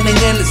tienen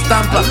el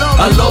estampa.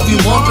 I love you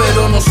more,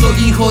 pero no soy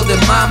hijo de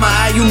mama.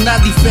 Hay una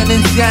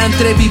diferencia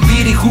entre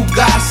vivir y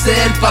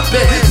jugarse el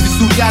papel. Si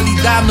su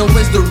realidad no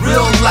es the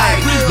real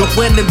life, no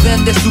pueden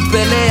vender su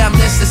pelea,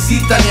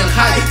 necesitan el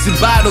hype. Sin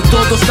embargo,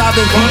 todos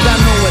saben who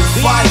ganó el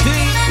fight.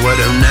 What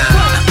up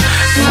now?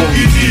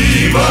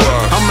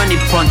 How many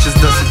punches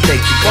does it take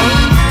you?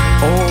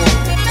 Oh,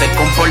 te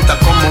comporta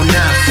como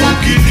una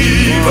funky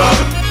diva.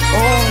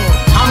 Oh,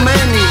 how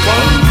many?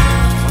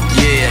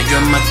 Yeah, yo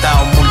he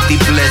matado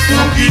múltiples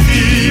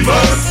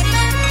fugitivas.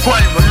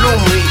 ¿Cuál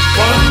volumen?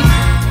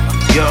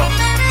 Yo,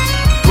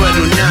 tú eres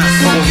una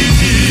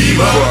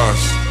fugitiva.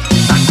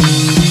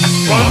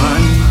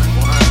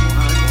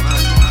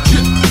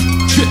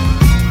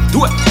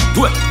 Do it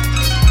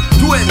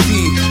 20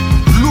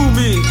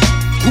 Gloomy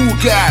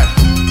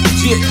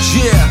Bugatti.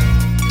 Yeah.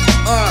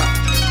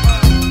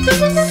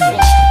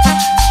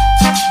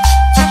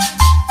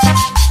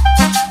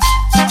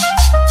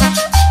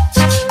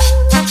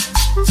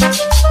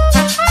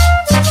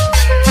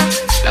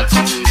 La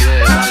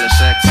cumbia dans le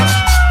secteur.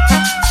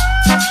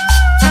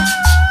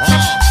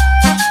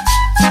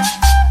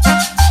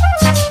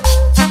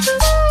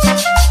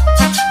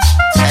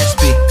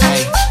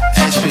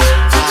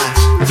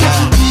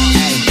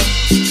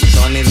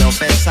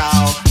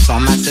 Son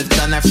massif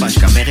donne un punch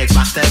comme Eric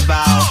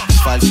Martelbao.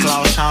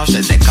 Folklore change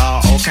de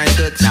décor, aucun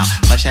doute, non.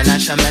 Prochaine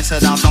achat, mets ça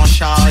dans ton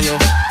chariot.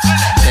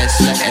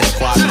 Laisse-le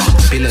esquadron,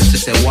 puis là tu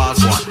sais walk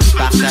one.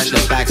 Partage le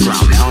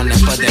background, mais on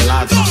n'est pas des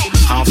ladrons.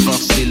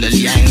 Renforcer le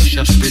lien,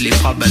 cherche plus les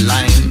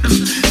problèmes.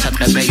 Ça te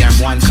réveille un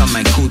moine comme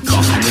un coup de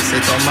pompe. Mais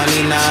c'est ton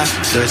Molina,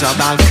 2 heures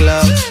dans le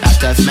club. La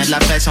teuf met de la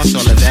pression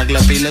sur le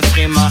verglas puis le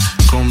prima.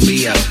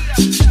 Cumbia,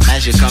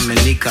 magique comme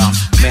une licorne.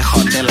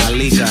 Mejor de la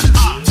liga,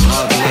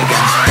 rock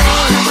nigga.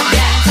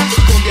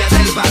 Cumbia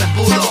del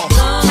barbudo,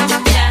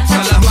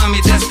 son las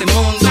mami de este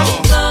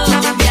mundo.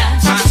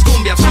 Más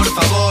cumbia por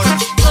favor,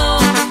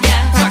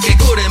 pa' que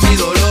cure mi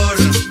dolor.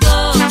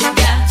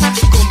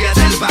 Cumbia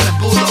del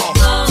barbudo,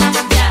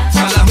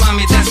 son las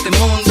mami de este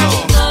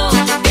mundo.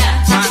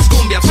 Más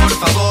cumbia por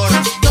favor,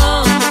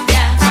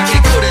 pa' que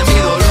cure mi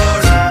dolor.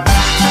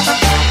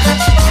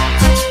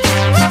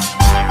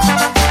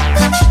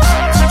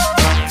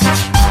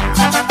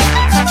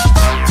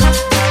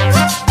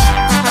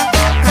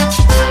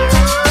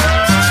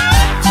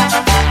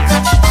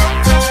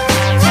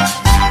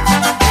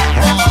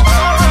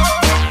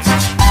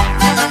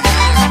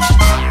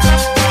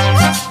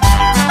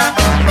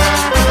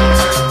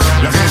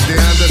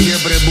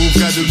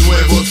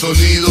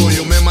 Sonido.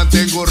 Yo me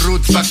mantengo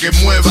roots pa' que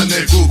muevan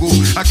el cucu.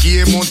 Aquí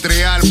en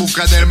Montreal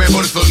buscan el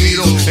mejor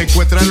sonido.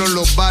 Encuéntralo en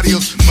los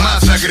barrios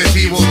más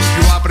agresivos.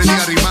 Yo aprendí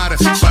a rimar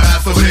para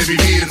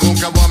sobrevivir. Con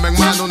caguama en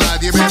mano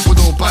nadie me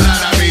pudo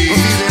parar a mí.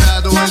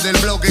 Considerado el del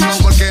bloque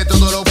como el que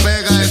todo lo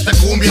pega. Esta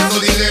cumbia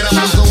sonidera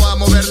puso a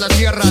mover la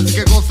tierra. Así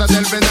que goza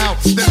del venado,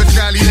 del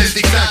mezcal y del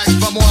tic-tac.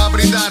 Vamos a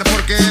brindar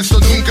porque esto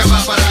nunca va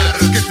a parar.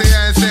 Que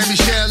sea en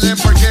Saint-Michel, en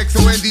Parkex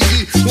o en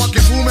DG. O a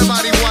que fume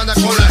marihuana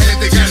con la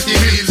gente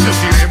cartivil. Nos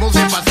iremos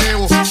de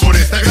paseo por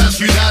esta gran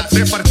ciudad,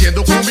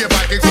 repartiendo cumbia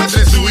para que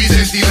encuentre su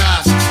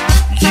identidad.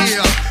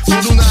 Yeah,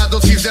 con una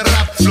dosis de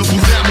rap, lo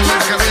puse a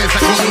mover cabeza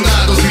con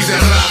una dosis de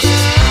rap.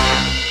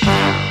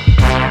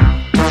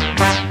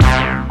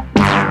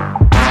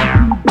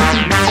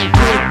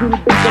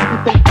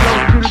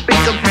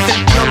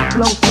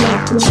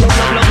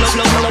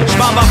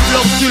 J'm'en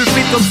flow sur le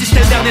beat comme si j'étais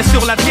le dernier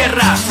sur la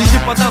tierra. Si j'ai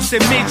pas dansé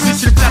mix, je suis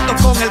sur le plateau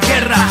con el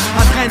guerra.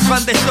 En train de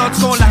prendre des shots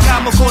con la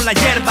cama o con la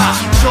hierba.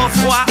 Yo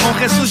froid, on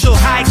reste toujours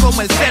high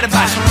como el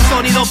cerval.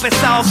 Sonido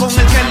pesado con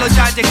el que lo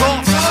ya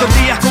llegó.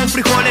 Tortillas con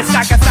frijoles,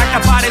 saca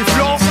para el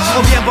flow.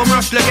 On vient bon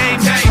rush le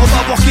game, on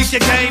va voir kick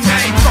your game.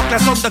 Fuck la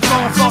zone de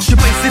confort, j'suis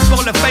pas ici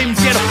pour le fame.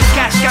 Quiero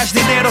cash,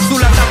 dinero, sous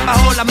la table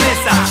bajo la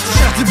mesa.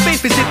 Cherche du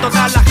beef y si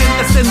toda la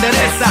gente se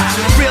endereza.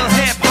 Real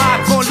hip hop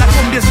con la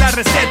cumbia es la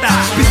receta.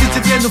 Y si te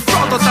viene un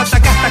frodo, te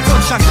atacaste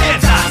con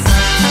chaquetas.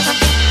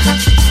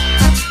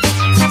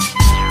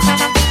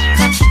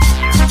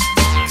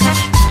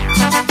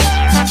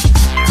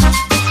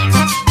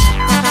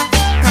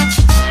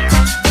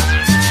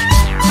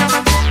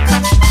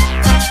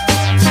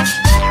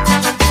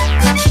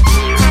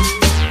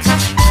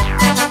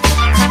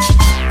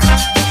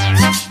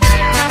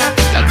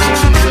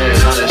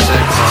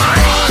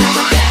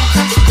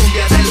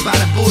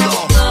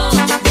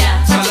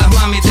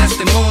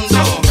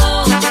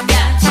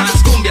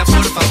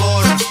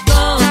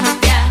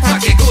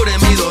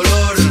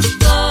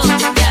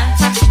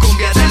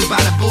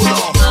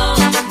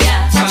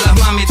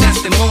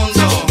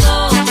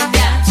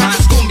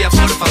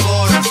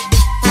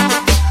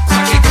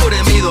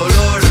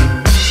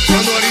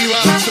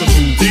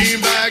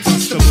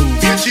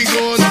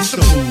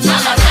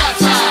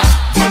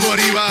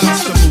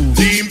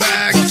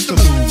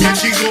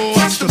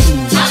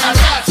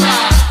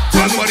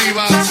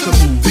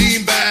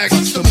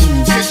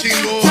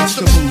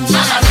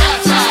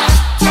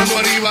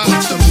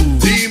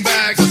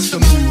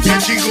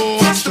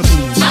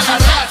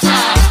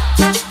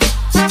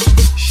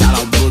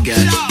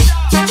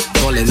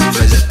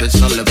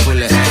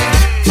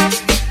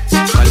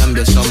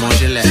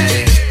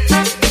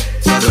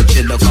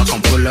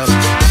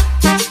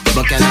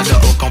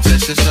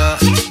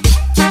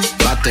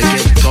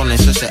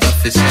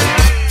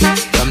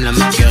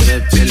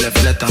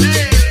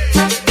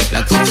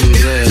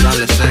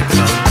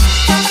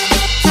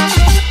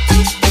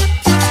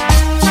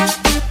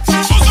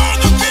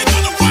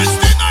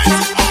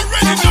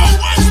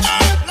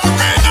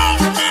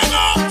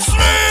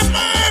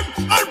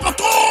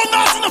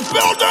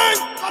 Building,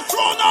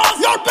 astronaut.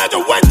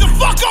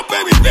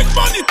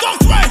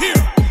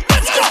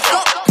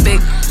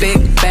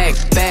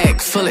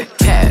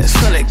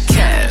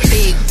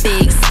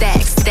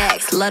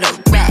 lot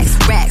of racks.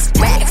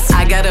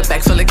 I got a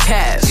bag full of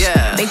cash,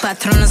 yeah. Big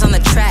patronas on the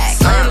track.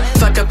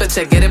 Fuck up a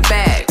check, get it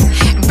back.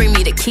 Bring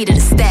me the key to the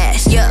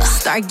stash, yeah.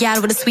 Start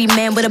out with a sweet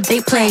man with a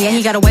big plan. Yeah,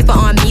 he got a wiper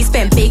on me,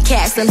 spend big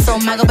cash. Slim so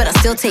mago, but I'll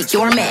still take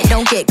your man.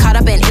 Don't get caught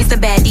up in Insta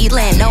bad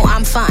D-land. No,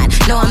 I'm fine.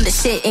 No, I'm the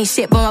shit. Ain't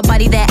shit but my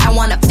body that I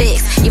wanna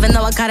fix. Even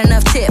though I got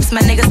enough tips,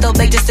 my niggas still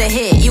big just to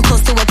hit. You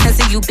close to a 10,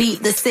 so you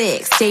beat the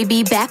 6.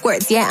 JB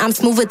backwards, yeah, I'm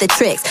smooth with the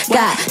tricks.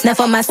 Got enough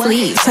on my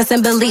sleeve. Trust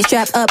and believe,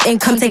 strap up and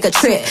come take a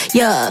trip.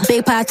 Yeah,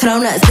 big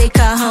patronas, big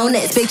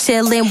cojones. Big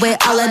chillin' with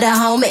all of the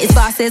homies.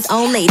 Bosses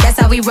only, that's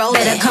how we roll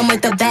it. Better come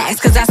with the bags,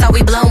 cause that's how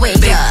we blow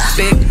it. Yeah.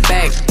 Big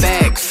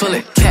bag full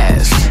of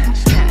cash.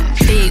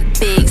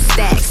 Big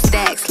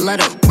stacks,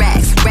 lot of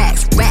racks.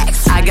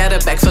 I got a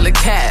bag full of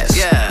cash,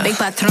 yeah. Big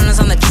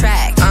patronas on the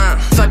track.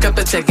 Fuck up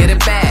a check, get it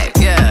back,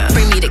 yeah.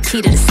 Bring me the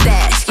key to the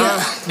stash,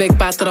 yeah. Big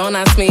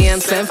patronas, me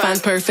and Slim,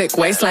 find perfect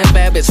waistline,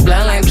 bad bitch,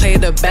 bloodline. Play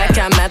the back,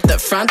 I'm at the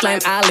front line.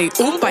 Alley,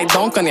 oop, I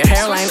donk on your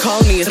hairline.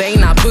 Call me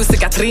Reina, Pussy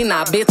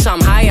Katrina. Bitch,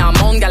 I'm high, I'm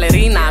on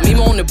Gallerina. Me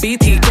on the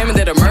beat, he came and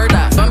did a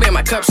murder. Bumby in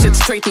my cup, shit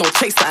straight, no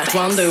chaser.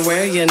 Wonder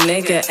where your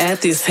nigga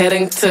at, he's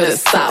heading to the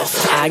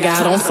south. I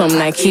got on some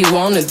Nike,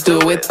 wanna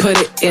do it, put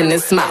it in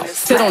his mouth.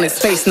 Sit on his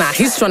face, nah,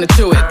 he's trying to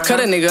chew it. Cut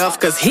a nigga off,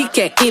 cause he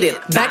can't eat it.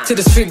 Back to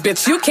the street,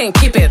 bitch, you can't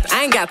keep it.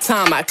 I ain't got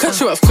time, I cut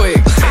you off quick.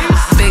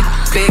 Big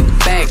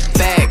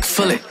bag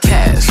full of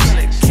cash.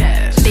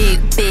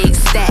 Big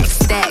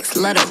stacks,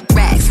 lot of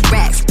racks.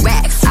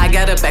 I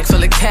got a bag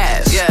full of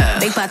cash, yeah.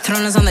 Big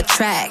patronas on the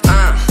track.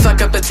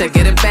 Fuck up a check,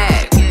 get it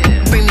back.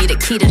 Bring me the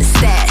key to the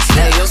stash.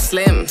 Hey, yo,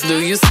 Slim,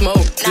 do you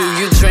smoke? Do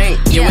you drink?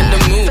 You in the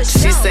mood?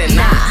 She said,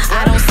 nah,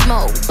 I don't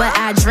smoke, but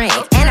I drink.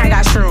 And I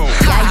got shrooms.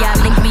 Yeah,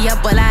 link me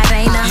up with La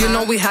Reina. You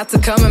know we had to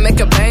come and make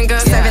a banger.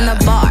 Serving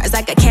the bars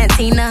like a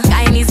cantina.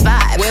 Guyanese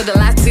vibe. We're the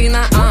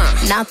Latina,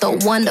 Not the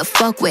one to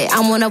fuck with.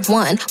 I'm one of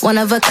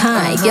a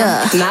kind,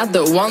 yeah. Not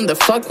the one to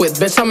fuck with,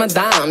 bitch, I'm a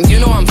dime. You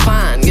know I'm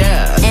fine,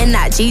 yeah. And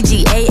not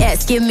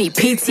GGAS, give me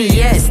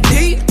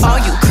PTSD. All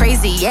you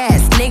crazy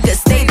ass niggas,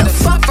 stay the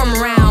fuck from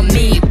around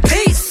me.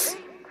 Peace.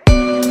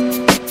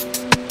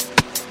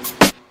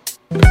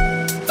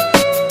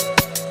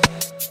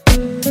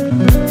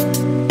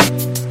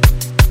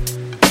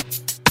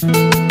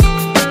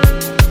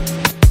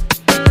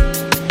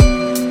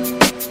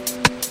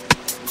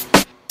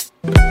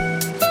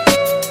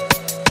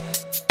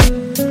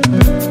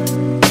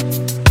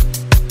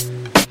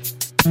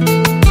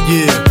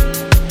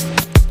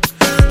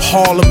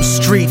 Harlem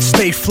streets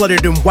stay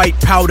flooded in white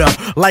powder,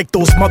 like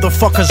those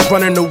motherfuckers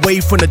running away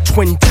from the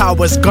Twin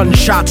Towers.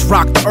 Gunshots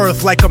rock the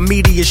earth like a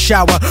meteor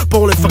shower.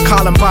 Bowling for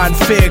Columbine,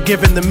 fear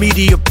giving the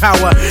media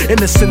power.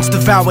 Innocence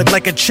devoured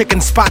like a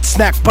chicken spot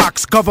snack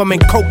box.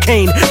 Government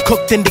cocaine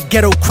cooked in the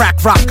ghetto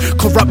crack rock.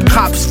 Corrupt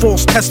cops,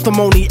 false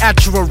testimony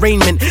at your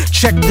arraignment.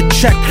 Check the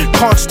check,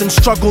 constant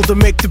struggle to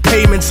make the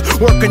payments.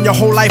 Working your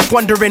whole life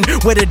wondering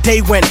where the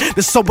day went.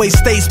 The subway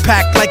stays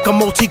packed like a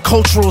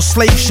multicultural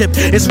slave ship.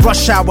 It's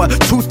rush hour,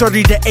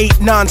 2:30 to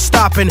 8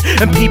 non-stopping.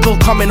 And people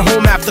coming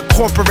home after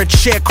corporate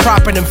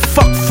sharecropping and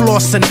fuck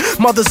flossing.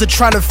 Mothers are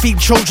trying to feed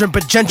children,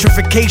 but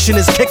gentrification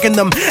is kicking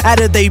them out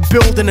of they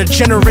building a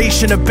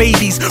generation of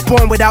babies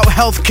born without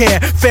health care.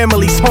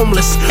 Families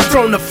homeless,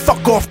 thrown the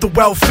fuck off the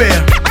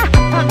welfare.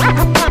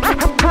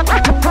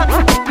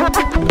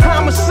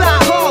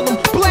 Homicide, Harlem,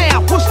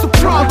 blam, what's the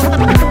problem?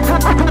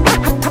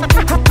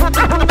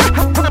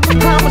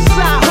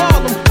 Homicide,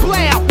 Harlem,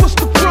 blam, what's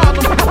the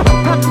problem?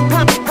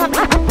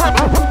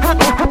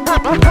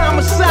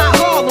 Homicide,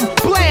 Harlem,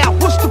 blam,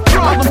 what's the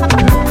problem?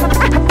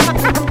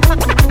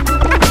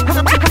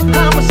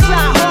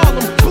 Homicide,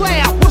 Harlem,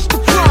 blam, what's the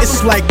problem?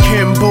 It's like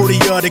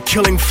Cambodia, the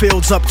killing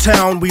fields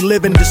uptown. We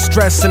live in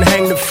distress and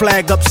hang the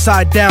flag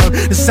upside down.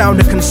 The sound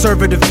of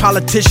conservative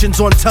politicians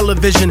on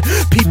television.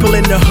 People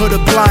in the hood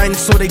are blind,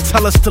 so they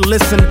tell us to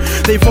listen.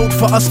 They vote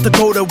for us to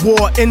go to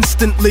war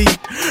instantly,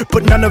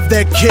 but none of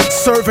their kids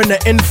serve in the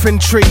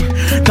infantry.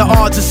 The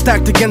odds are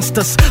stacked against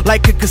us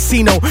like a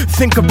casino.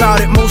 Think about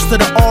it, most of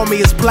the army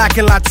is black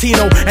and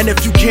Latino. And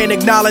if you can't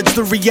acknowledge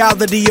the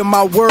reality of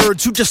my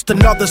words, you just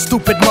another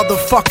stupid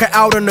motherfucker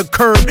out on the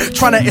curb,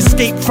 trying to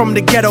escape from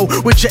the ghetto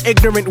with your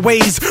ignorant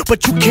ways.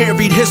 But you can't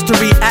read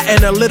history at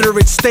an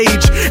illiterate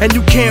stage, and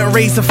you can't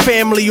raise a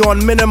family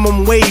on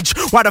minimum wage.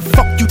 Why the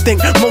fuck you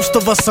think most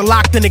of us are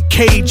locked in a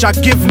cage? I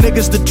give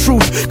niggas the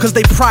truth, cause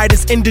they pride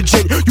is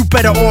indigent. You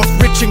better off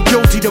rich and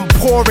guilty than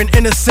poor and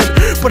innocent.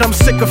 But I'm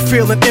sick of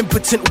feeling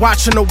impotent,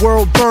 watching the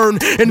world burn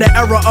in the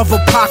era of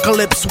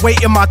apocalypse,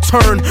 waiting my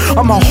turn.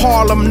 I'm a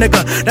Harlem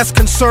nigga that's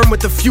concerned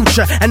with the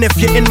future, and if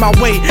you're in my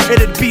way,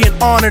 it'd be an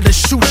honor to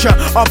shoot ya,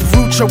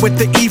 uproot ya with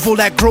the evil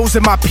that grows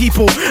in my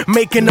people,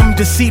 making them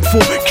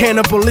deceitful,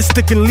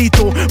 cannibalistic and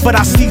lethal. But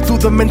I see through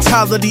the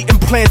mentality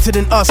implanted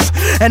in us,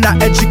 and I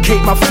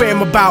educate my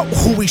fam about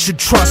who we should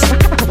trust.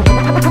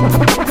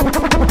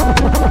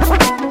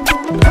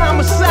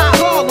 Homicide,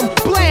 Harlem,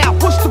 blam,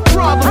 what's the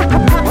problem?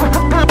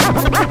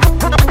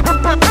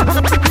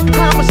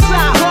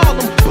 Homicide,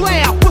 Harlem,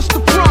 blam, what's the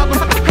problem?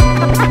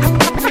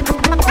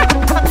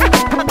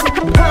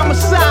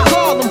 Homicide,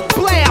 Harlem,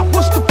 blam,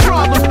 what's the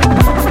problem?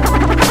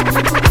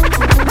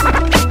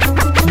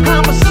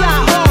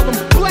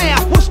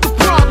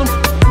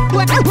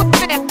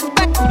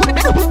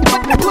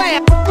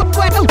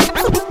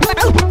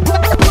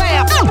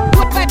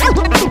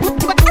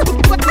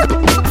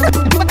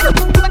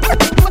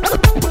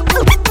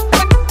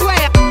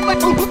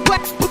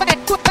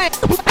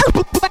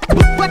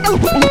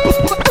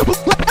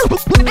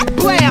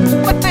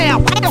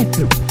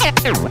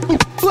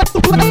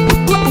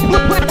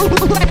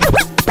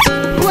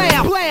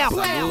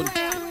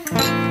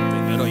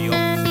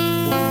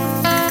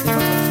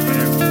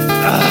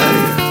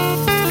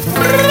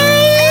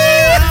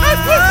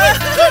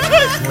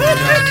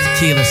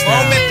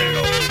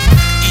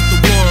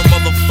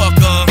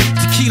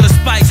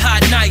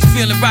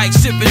 right,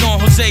 sipping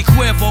on Jose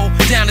Cuervo.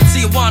 Down in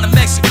Tijuana,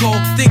 Mexico,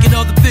 thinking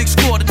of the big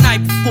score the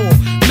night before.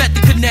 Met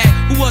the cadet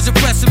who was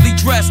impressively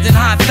dressed in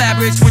high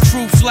fabrics with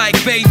troops like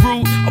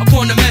Beirut.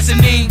 Upon the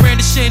mezzanine,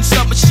 brandishing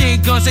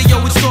submachine guns. Hey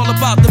yo, it's all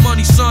about the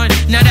money, son.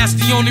 Now that's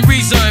the only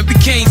reason.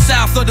 Became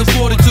south of the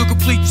border to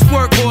complete this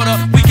work order.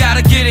 We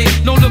gotta get it,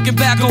 no looking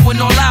back,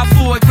 going all out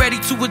for it. Ready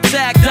to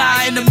attack,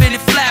 die in a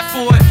minute flat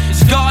for it.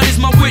 God is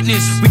my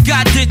witness. We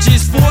got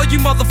ditches for you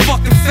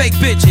motherfucking fake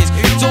bitches.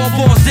 It all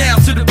boils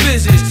down to the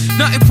business.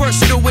 Nothing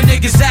personal when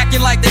niggas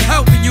acting like they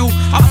helping you.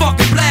 I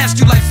fucking blast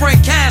you like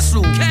Frank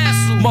Castle.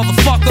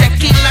 Motherfucker.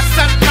 Tequila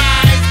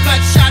sunrise,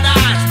 bloodshot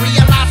eyes.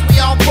 Realize we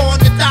all born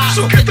to die.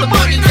 So get the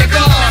money, nigga.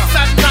 Tequila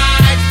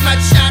sunrise,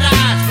 bloodshot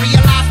eyes.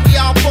 Realize we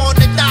all born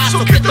to die.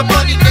 So get the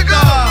money,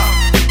 nigga.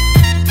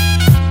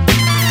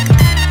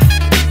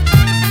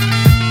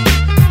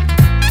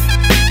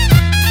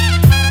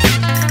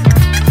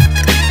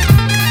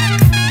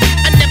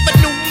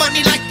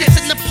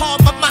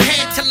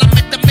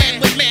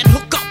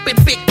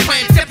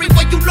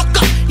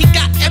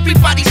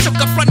 Everybody shook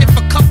up running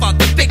for cover.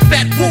 The big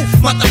bad wolf,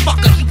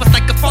 motherfucker. He was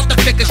like a father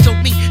figure.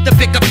 Showed me the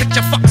bigger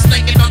picture. Fuck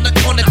slanging on the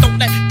corner. Don't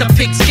let the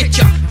pigs get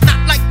ya.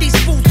 Not like these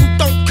fools who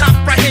don't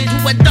comprehend.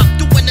 Who end up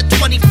doing the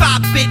 25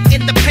 bit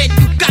in the pen.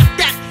 You got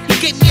that? He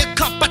gave me a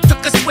cup. I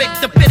took a swig.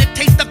 The bitter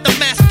taste of the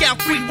Moscow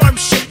free worm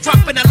shit.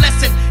 Dropping a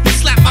lesson. He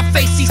slapped my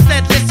face. He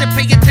said, listen,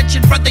 pay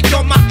attention, brother.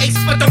 You're my ace,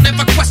 but don't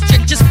ever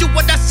question. Just do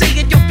what I say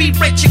and you'll be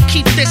rich. And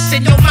keep this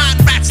in your mind.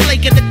 Rats lay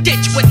in the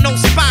ditch with no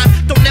spine.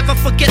 Don't ever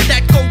forget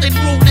that golden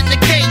rule in the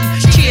game.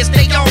 Cheers,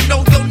 they all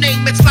know your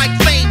name, it's like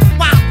fame.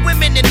 Wow,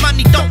 women and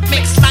money don't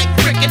mix like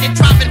cricket and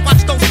driving.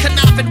 Watch those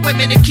conniving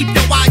women and keep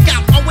your eye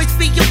out. Always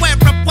be aware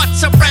of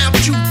what's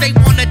around you. They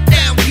wanna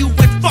down you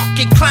and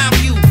fucking clown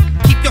you.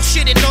 Keep your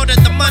shit in order,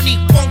 the money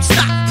won't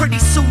stop. Pretty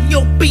soon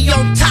you'll be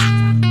on top.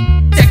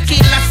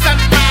 Tequila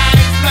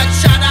sunrise,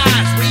 bloodshot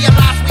eyes.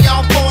 Realize we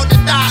all born to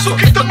die. So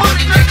get the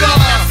money, nigga.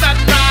 Tequila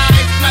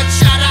sunrise,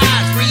 bloodshot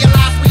eyes.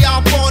 Realize we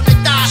all born to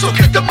die. So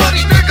get the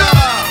money, nigga.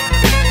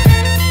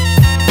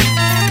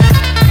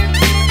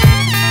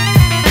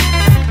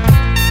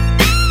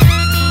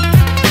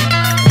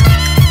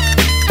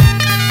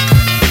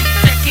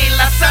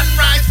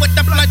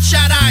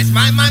 Bloodshot eyes,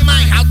 my,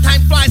 how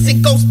time flies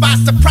and goes by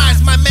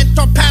surprise. My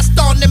mentor passed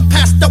on and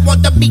passed the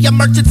one to me.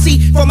 Emergency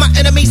for my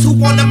enemies who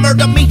wanna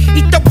murder me.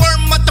 Eat the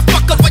worm,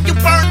 motherfucker, when you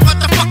burn,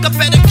 motherfucker.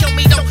 Better kill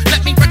me, don't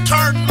let me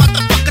return,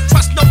 motherfucker.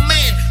 Trust no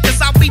man,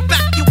 cause I'll be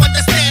back, you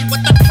understand.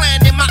 With the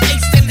plan in my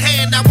ace in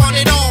hand, I want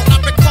it all. I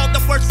recall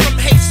the words from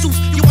Jesus.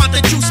 You want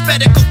the juice,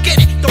 better go get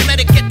it. Don't let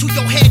it get to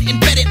your head,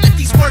 embed it. Let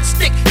these words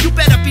stick, you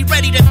better be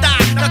ready to die.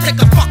 Now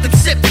take a fucking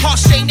sip,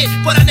 harsh ain't it,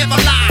 but I never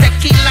lie.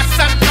 Tequila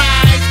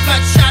sunrise,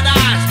 bloodshot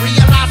eyes.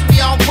 Realize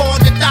we all born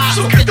to die.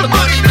 So get the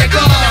money,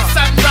 nigga. Tequila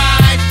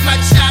sunrise,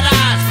 bloodshot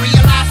eyes.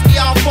 Realize we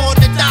all born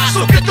to die.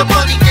 So get the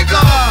money, nigga.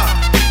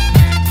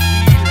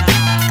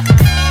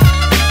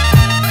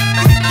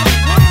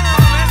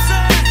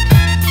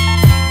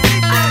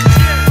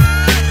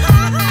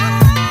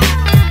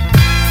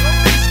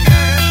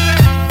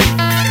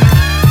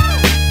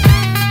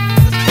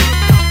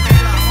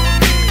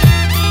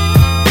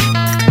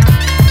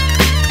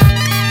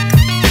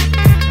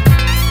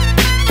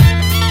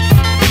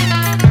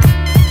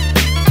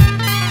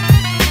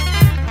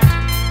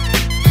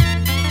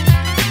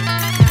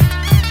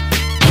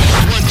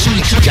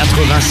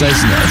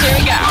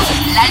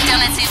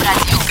 L'alternative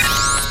radio.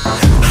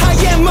 I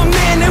am a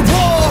man in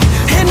war,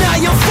 and I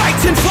am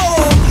fighting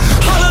for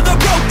all of the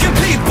broken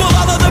people,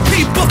 all of the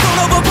people thrown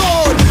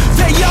overboard.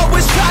 They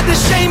always try to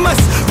shame us,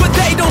 but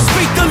they don't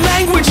speak the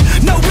language.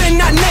 No, we're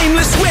not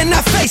nameless, we're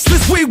not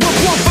faceless, we were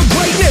born for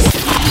greatness.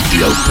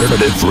 The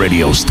Alternative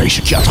Radio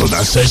Station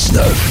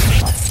 96.9.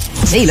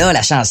 Tu sais, là,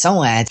 la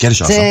chanson... Quelle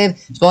chanson? C'est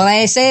pour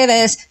la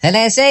CVS, tu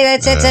sais, là,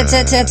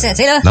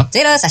 non. Tu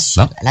sais, là, ça...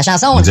 Non. La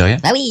chanson... On dit rien?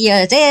 Ben oui,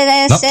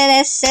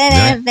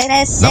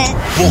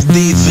 Pour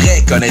des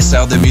vrais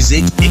connaisseurs de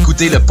musique,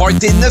 écoutez le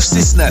Party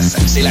 969.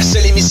 C'est la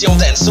seule émission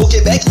dance au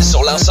Québec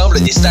sur l'ensemble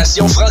des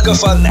stations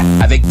francophones.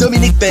 Avec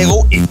Dominique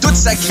Perrault et toute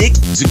sa clique,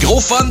 du gros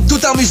fun tout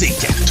en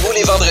musique. Tous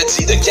les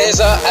vendredis de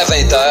 15h à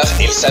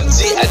 20h et le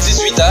samedi à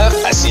 18h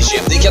à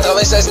CJMD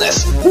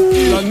 96.9.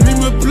 La nuit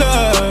me plaît.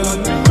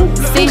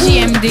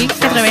 CJMD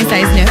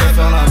 96.9.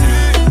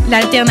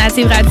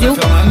 L'alternative radio,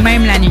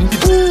 même la nuit.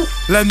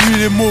 La nuit,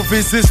 les mauvais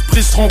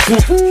esprits se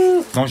rencontrent.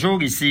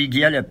 Bonjour, ici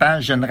Guillaume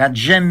Lepage. Je ne rate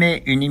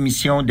jamais une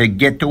émission de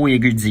Ghetto et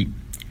Erudit.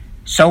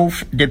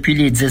 Sauf depuis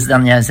les 10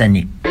 dernières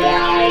années.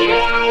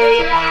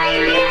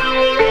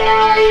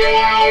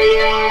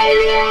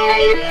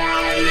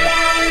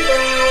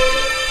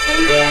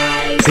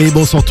 Et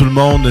bonsoir tout le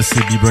monde, c'est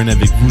B-Burn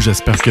avec vous.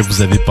 J'espère que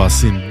vous avez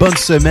passé une bonne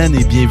semaine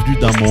et bienvenue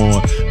dans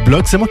mon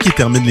blog. C'est moi qui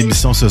termine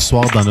l'émission ce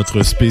soir dans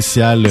notre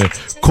spécial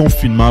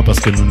confinement parce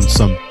que nous ne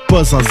sommes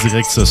pas en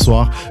direct ce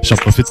soir. J'en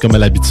profite comme à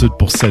l'habitude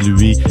pour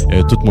saluer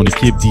toute mon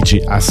équipe, DJ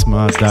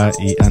Asma, Da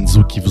et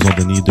Anzo, qui vous ont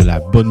donné de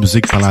la bonne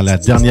musique pendant la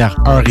dernière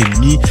heure et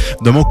demie.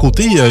 De mon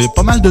côté, il y a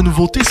pas mal de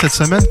nouveautés cette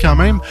semaine quand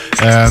même.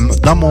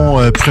 Dans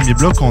mon premier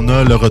bloc, on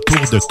a le retour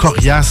de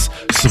Corias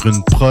sur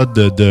une prod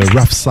de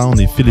Rough Sound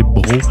et Philippe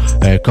Bro.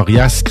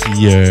 Corias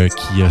qui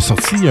a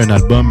sorti un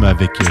album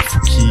avec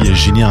Fouki,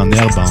 Génie en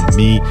herbe en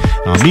mai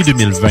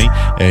 2020,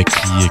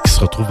 qui se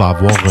retrouve à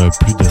avoir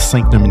plus de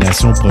 5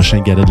 nominations au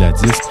prochain Gala de la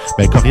disque.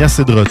 Corias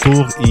est de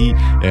retour et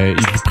il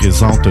vous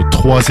présente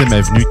Troisième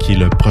Avenue, qui est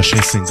le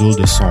prochain single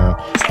de son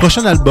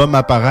prochain album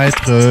à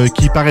paraître,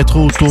 qui paraîtra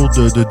autour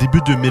de début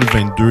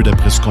 2022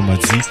 d'après ce qu'on m'a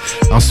dit.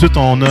 Ensuite,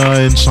 on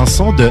a une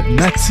chanson de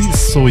Nati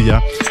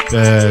Soya.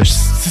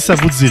 Si ça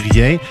vous dit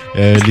rien,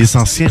 les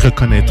anciens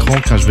reconnaîtront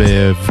quand je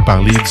vais vous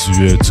parler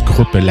du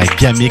groupe La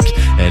Gamique.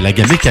 La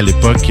Gamique à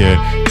l'époque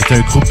était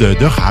un groupe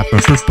de rap un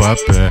peu pop.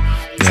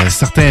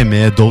 Certains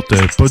aimaient, d'autres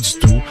pas du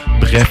tout.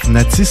 Bref,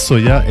 Nati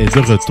Soya est de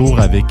retour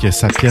avec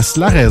sa pièce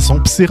La Raison.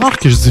 Puis c'est rare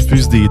que je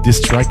diffuse des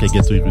diss tracks à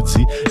Ghetto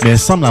Erudit, mais elle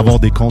semble avoir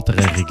des comptes à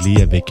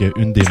régler avec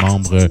une des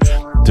membres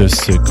de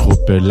ce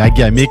groupe, La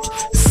Gamique.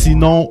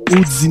 Sinon,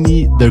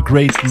 Houdini The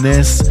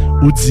Greatness.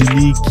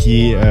 Houdini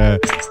qui est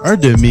un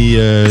de mes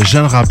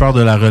jeunes rappeurs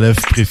de la relève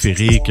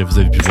préférés que vous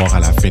avez pu voir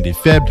à la fin des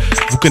Faibles.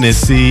 Vous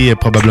connaissez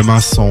probablement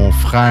son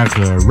frère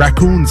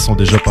Raccoon. Ils sont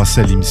déjà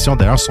passés à l'émission.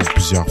 D'ailleurs, ce sont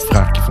plusieurs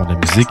frères qui font de la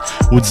musique.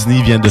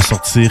 Houdini vient de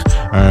sortir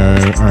un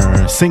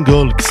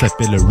single qui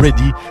s'appelle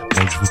Ready.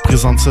 Donc, je vous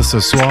présente ça ce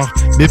soir.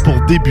 Mais pour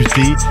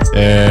débuter,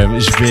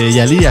 je vais y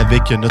aller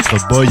avec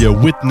notre boy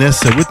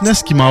Witness.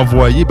 Witness qui m'a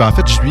envoyé, en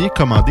fait, je lui ai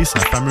commandé sa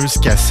fameuse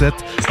cassette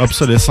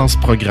Obsolescence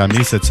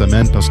programmée cette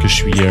semaine parce que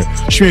je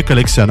suis un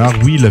collectionneur.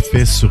 Oui, il le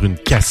fait sur une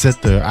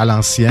cassette à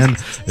l'ancienne.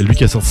 Lui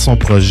qui a sorti son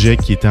projet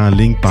qui était en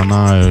ligne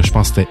pendant, je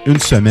pense que c'était une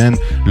semaine,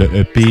 le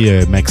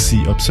EP Maxi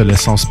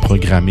Obsolescence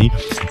programmée.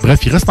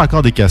 Bref, il reste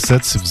encore des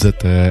cassettes si vous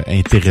êtes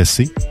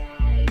intéressé.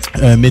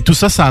 Mais tout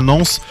ça, ça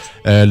annonce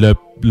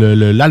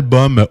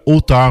l'album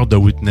Auteur de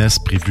Witness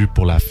prévu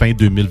pour la fin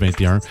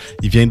 2021.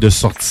 Il vient de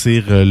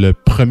sortir le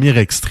premier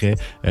extrait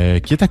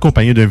qui est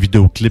accompagné d'un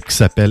vidéoclip qui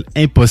s'appelle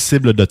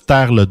Impossible de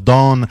taire le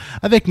Dawn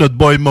avec notre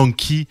boy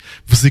Monkey.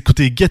 Vous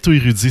écoutez Ghetto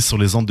Erudit sur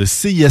les ondes de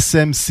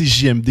CISM,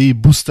 CJMD,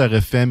 Booster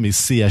FM et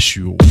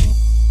CHUO.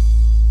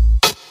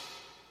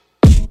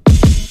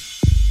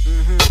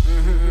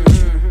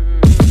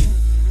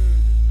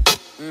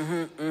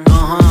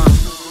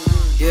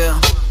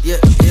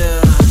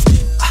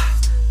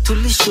 Tous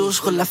les jours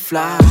je roule la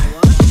fly.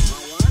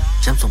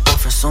 J'aime son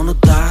parfum, son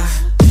odeur.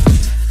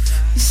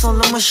 Ils sont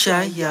là, moi je suis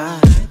ailleurs.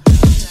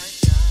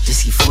 J'ai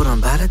ce qu'il faut dans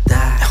le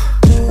baladeur.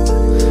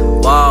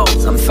 Wow,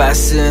 ça me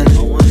fascine.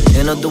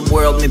 Another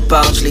world, mes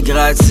parts, je les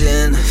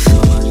gratine.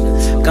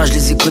 Quand je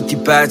les écoute, ils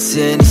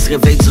patinent. Ils se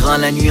réveillent durant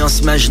la nuit en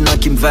s'imaginant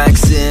qu'ils me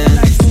vaccinent.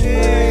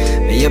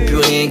 Mais y'a plus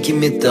rien qui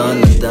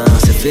m'étonne là-dedans.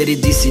 Ça fait des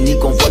décennies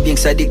qu'on voit bien que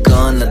ça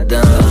déconne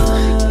là-dedans.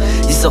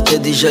 Ils sortaient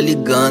déjà les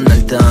guns dans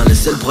le temps. Le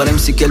seul problème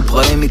c'est que le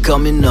problème est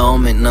comme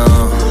énorme maintenant.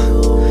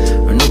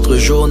 Un autre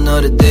jour,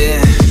 another day.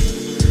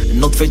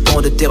 Un autre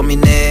feuilleton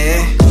déterminé.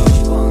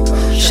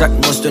 Chaque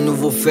mois c'est un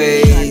nouveau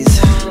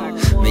phase.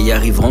 Mais ils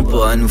arriveront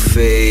pas à nous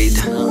fade.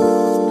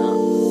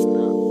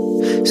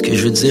 Ce que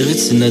je veux dire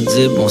est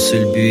inaudible. Mon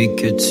seul but est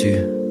que tu.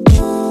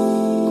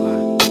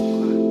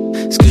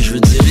 Ce que je veux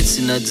dire est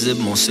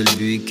inaudible. Mon seul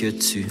but est que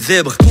tu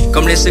vibre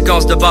comme les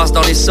séquences de basse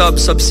dans les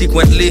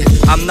subsequently.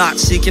 I'm not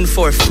seeking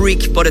for a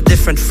freak, but a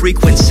different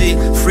frequency.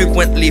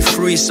 Frequently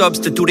free,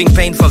 substituting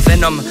pain for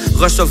venom.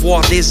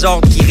 Recevoir des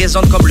ordres qui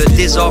résonnent comme le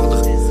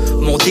désordre.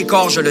 Mon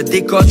décor, je le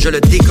décode, je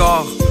le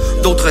décore.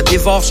 D'autres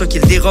dévorent ce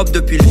qu'ils dérobent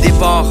depuis le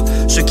départ.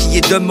 Ce qui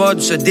est de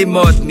mode se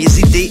démode. Mes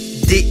idées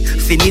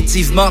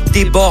définitivement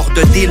déborde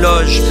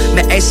d'éloges.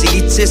 Mais est-ce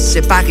élitiste,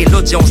 séparer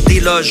l'audience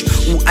d'éloges?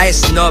 Ou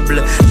est-ce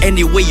noble?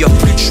 Anyway, y'a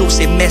plus de choses,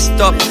 c'est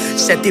messed up.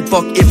 Cette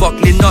époque évoque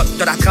les notes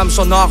de la trame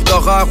sonore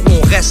d'horreur où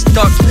on reste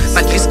stock.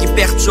 Malgré ce qui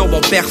perturbe,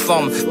 on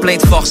performe, plein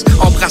de force,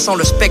 embrassant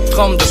le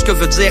spectrum de ce que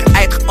veut dire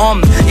être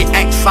homme et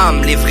être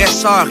femme. Les vraies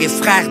sœurs et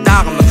frères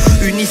d'armes,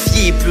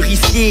 unifiés,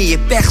 purifiés, et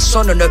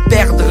personne ne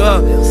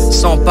perdra.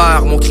 Sans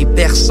peur, mon cri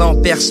perçant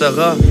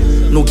percera.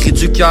 Nos cris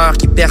du cœur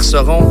qui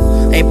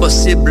perceront.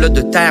 Impossible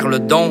de taire le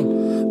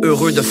don.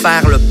 Heureux de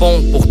faire le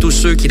pont pour tous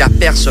ceux qui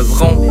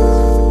l'apercevront.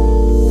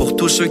 Pour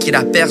tous ceux qui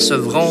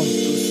l'apercevront.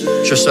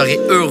 Je serai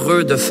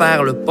heureux de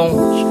faire le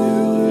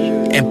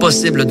pont.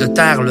 Impossible de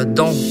taire le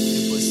don.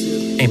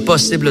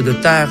 Impossible de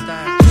taire.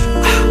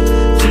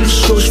 Tous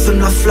les jours je fume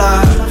la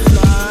fleur.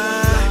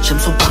 J'aime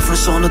son parfum,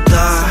 son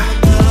odeur.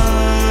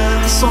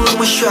 Ils sont là,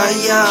 moi je suis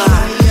ailleurs.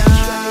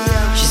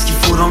 J'ai ce qu'il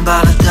faut dans le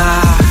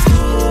baladeur.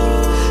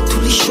 Tous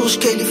les jours je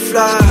cueille les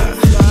fleurs.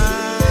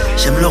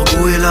 J'aime leur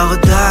goût et leur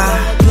odeur.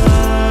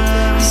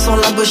 Ils sont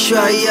là-bas, je suis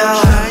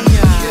ailleurs.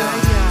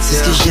 C'est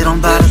ce que j'ai dans le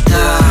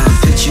baladeur.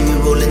 Petit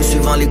rollin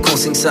suivant les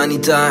consignes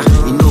sanitaires.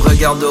 Ils nous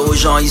regardent aux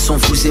gens, ils sont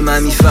fous, c'est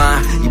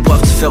mammifères. Ils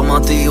boivent du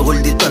fermenté, ils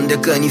roulent des tonnes de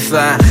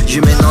conifères. Je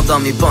maintenant dans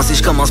mes pensées,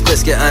 je commence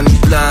presque à m'y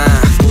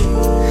plaire.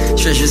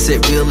 Je fais juste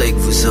être real avec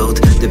vous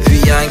autres. Depuis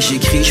hier que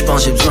j'écris,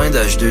 j'pense j'ai besoin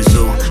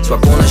d'H2O. Soit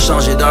qu'on a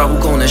changé d'heure ou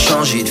qu'on a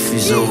changé de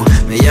fuseau,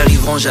 mais ils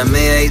arriveront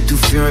jamais à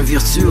étouffer un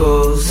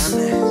virtuose.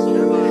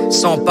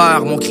 Sans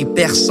peur, mon cri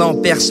perçant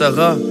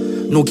percera.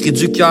 Nos cris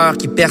du cœur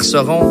qui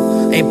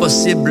perceront.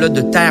 Impossible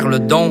de taire le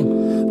don.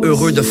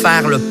 Heureux de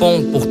faire le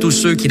pont pour tous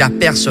ceux qui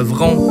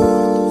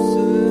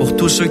l'apercevront. Pour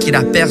tous ceux qui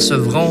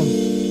l'apercevront.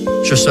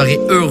 Je serai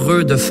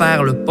heureux de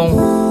faire le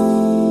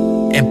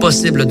pont.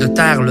 Impossible de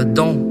taire le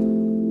don.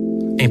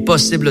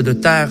 Impossible de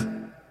taire.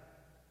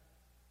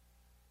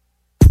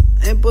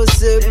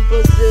 Impossible.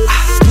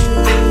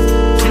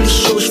 Tous les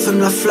jours j'fume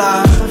la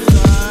fleur.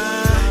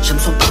 J'aime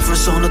son parfum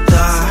sur nos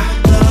terres.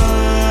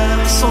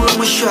 Ils sont là,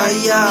 moi j'suis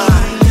ailleurs.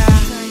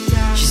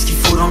 J'ai ce qu'il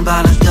faut dans le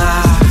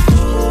baladeur.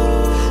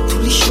 Tous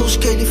les jours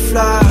j'cueille des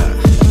fleurs.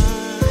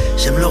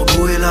 J'aime leur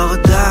goût et leur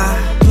odeur.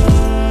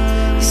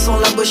 Ils sont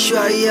là-bas, j'suis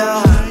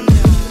ailleurs.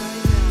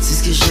 C'est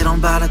ce que j'ai dans le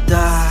baladeur.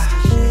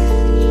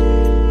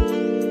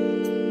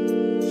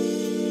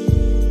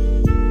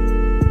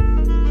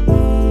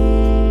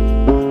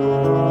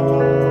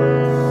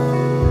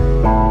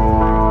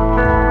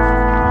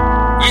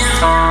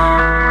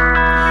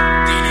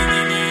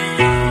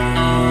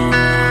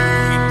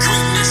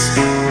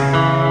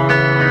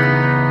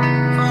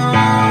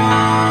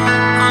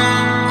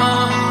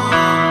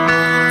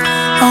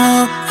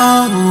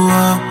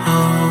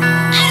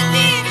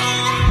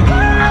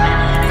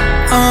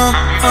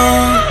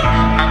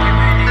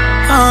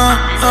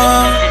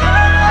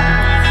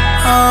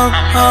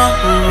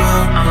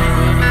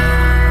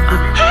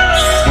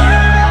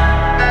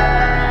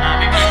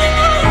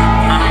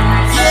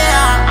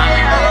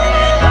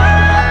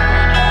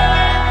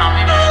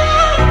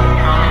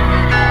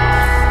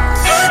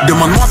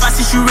 Demande-moi pas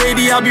si je suis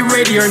ready, I'll be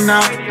ready or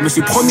not. Je me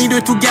suis promis de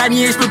tout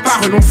gagner, je peux pas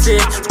renoncer.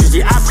 Ce que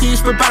j'ai appris,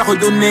 je peux pas le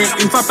redonner.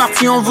 Une fois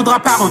parti, on voudra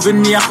pas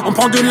revenir. On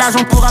prend de l'âge,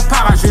 on pourra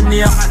pas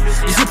rajeunir.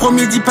 J'ai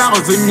promis d'y pas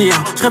revenir.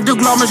 Je rêve de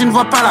gloire, mais je ne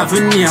vois pas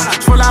l'avenir.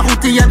 Je vois la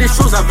route et y a des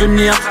choses à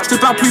venir. Je te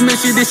parle plus, mais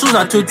j'ai des choses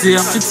à te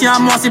dire. Tu tiens à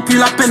moi, c'est plus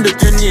la peine de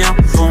tenir.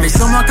 Mais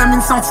sur moi comme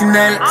une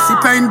sentinelle. C'est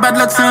pas une bad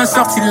luck, c'est un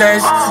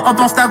sortilège. On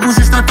pense à vous,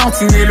 juste un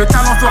tantinet. Le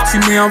talent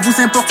fortuné, on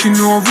vous importune,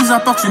 nous on vous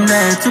apporte une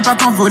aide. Tu peux pas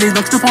t'envoler,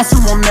 donc je te prends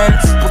sous mon aile.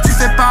 Pour tu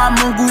fais pas à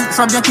mon goût, je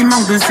vois bien qu'il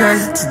manque de sel.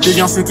 Tu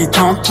deviens ceux qui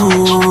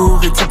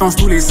t'entourent et tu penses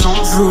tous les 100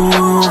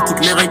 jours.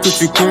 Toutes les règles que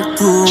tu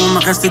contournes,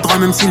 reste droit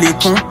même si les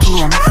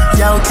contournes.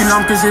 Y'a aucune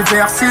larme que j'ai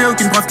versée,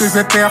 aucune preuve que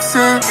j'ai percée.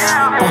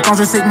 Pourtant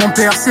je sais que mon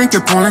père sait que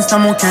pour l'instant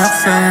mon cœur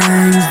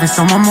saigne. Je vais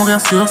sûrement mourir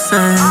sur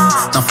scène.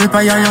 T'en fais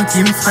pas, y'a rien qui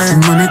me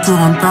freine. Une monnaie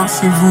courante par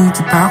chez vous,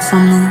 tu pars sans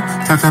nous.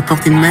 Claque la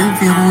porte et mets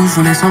le verrou, je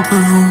vous laisse entre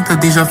vous. T'as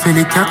déjà fait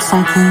les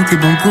 400 coups, t'es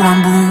bon pour un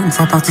bout. Une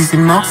fois parti c'est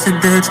mort, c'est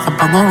dead, j'crois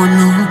pas bon au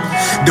nous.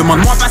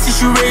 Demande-moi pas si je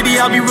suis ready,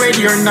 I'll be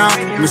ready or not.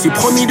 Je me suis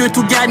promis de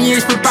tout gagner,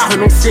 je peux pas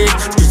renoncer.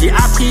 Ce que j'ai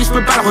appris, je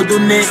peux pas le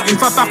redonner. Une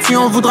fois parti,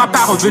 on voudra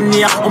pas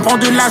revenir. On prend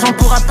de l'âge, on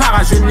pourra pas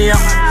rajeunir.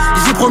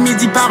 J'ai promis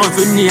d'y pas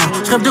revenir.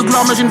 Je rêve de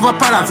gloire, mais je ne vois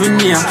pas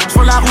l'avenir. Je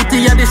vois la route et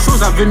y a des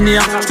choses à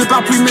venir. Je te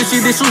parle plus, mais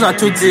j'ai des choses à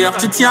te dire.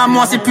 Tu tiens à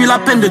moi, c'est plus la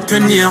peine de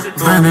tenir.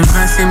 Vrai de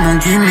vrai, c'est mon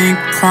gimmick.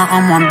 Crois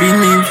en moi,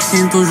 believe.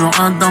 J'ai toujours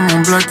hâte dans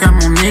mon bloc à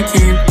mon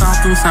équipe.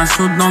 Partout ça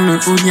saute dans le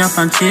haut, y'a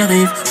pas de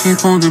shérif. J'ai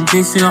trop de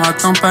blessures,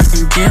 attends pas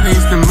qu'ils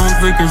guérissent. Le monde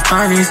veut que je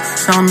palisse,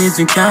 charmer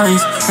du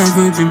charisme. Elle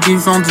veut du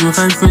vivant, du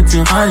rêve, veut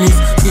du ralice.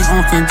 Si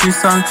on fait du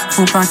sale,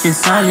 faut pas qu'elle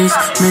salisse.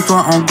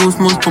 Mets-toi en ghost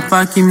mode pour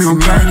pas qu'ils me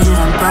localisent.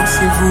 On part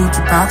chez vous,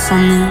 tu pars sans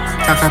nous.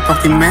 Claque la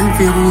porte et mets le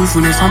verrou, je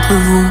vous laisse entre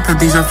vous. T'as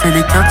déjà fait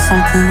les 400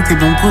 coups, t'es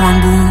bon pour un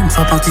bout. Une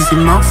fois parti c'est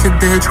mort, c'est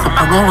dead, j'crois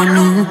pas bon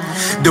renou.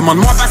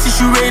 Demande-moi pas si je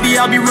suis ready,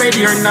 I'll be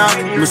ready or not.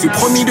 Je me suis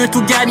promis de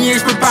tout gagner,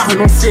 je peux pas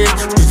renoncer.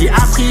 Ce que j'ai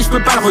appris, je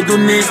peux pas le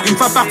redonner. Une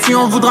fois parti,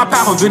 on voudra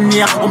pas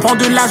revenir. On prend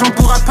de l'âge, on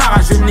pourra pas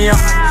rajeunir.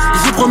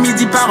 J'ai promis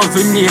d'y pas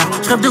revenir.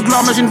 Je rêve de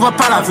gloire, mais je ne vois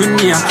pas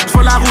l'avenir. Je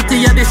vois la route et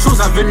y a des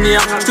choses à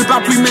venir. Je te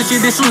parle plus, mais j'ai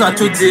des choses à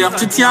te dire.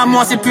 Tu tiens à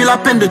moi, c'est plus la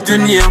peine de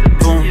tenir.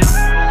 Bon.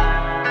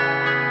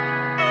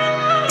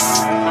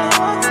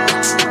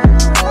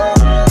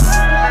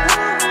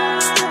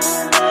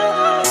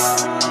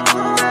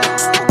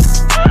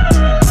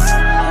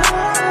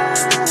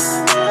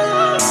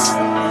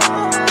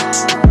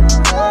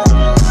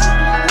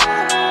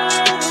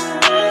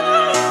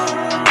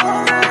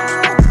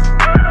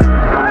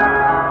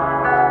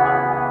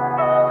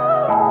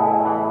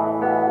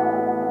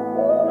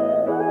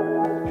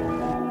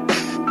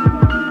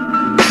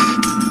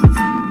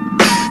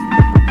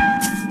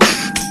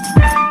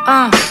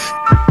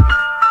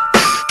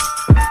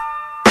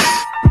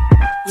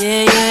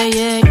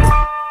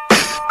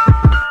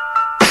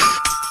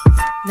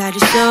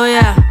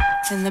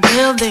 In the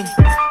building.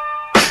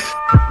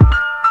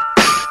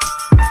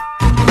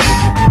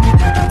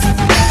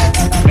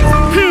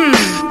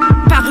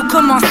 Par où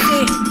commencer?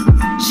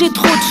 J'ai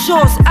trop de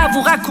choses à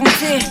vous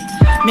raconter.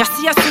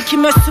 Merci à ceux qui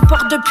me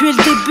supportent depuis le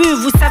début.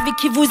 Vous savez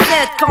qui vous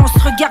êtes quand on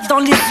se regarde dans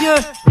les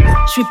yeux.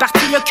 Je suis parti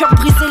le cœur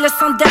brisé, le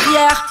sang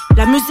derrière.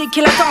 La musique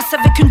et la danse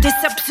avec une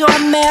déception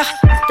amère.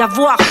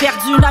 D'avoir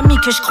perdu une amie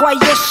que je croyais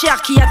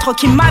chère, qui a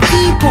troqué ma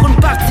vie pour une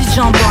partie de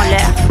jambes en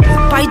l'air.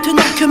 Pas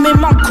étonnant que mes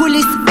mains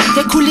coulissent.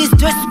 Des coulisses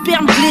de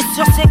sperme glissent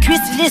sur ses cuisses.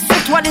 Les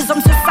sur toi les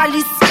hommes se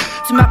salissent.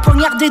 Tu m'as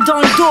poignardé dans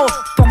le dos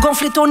pour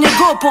gonfler ton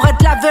ego, pour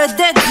être la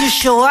vedette du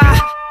show. Ah,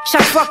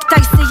 chaque fois que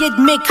t'as essayé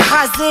de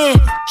m'écraser,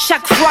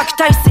 chaque fois que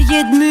t'as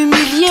essayé de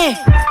m'humilier,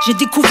 j'ai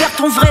découvert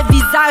ton vrai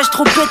visage.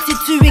 Trop petit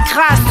tu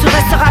écrases, tu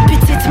resteras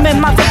petite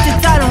même avec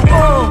tes talons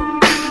hauts.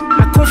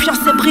 Ma confiance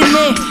est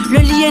brimée, le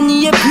lien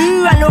n'y est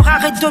plus, alors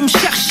arrête de me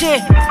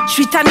chercher. Je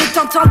suis tanné de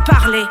t'entendre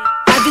parler.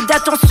 Avide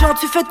d'attention,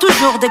 tu fais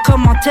toujours des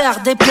commentaires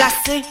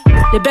déplacés.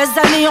 Les belles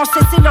années ont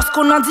cessé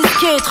lorsqu'on en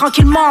disquait.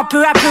 Tranquillement,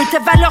 peu à peu, tes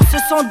valeurs se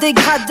sont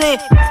dégradées.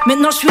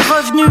 Maintenant je suis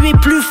revenue et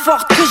plus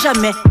forte que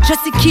jamais. Je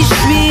sais qui je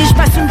suis, je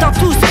m'assume dans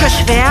tout ce que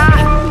je fais. Ah,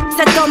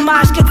 c'est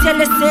dommage que tu aies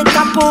laissé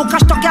ta peau. Quand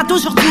je te regarde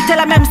aujourd'hui, t'es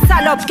la même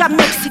salope qu'à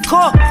Mexico.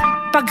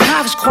 Pas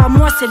grave, je crois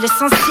moi c'est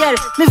l'essentiel.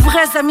 Mes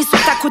vrais amis sont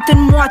à côté de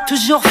moi,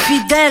 toujours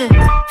fidèles.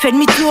 Fais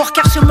demi-tour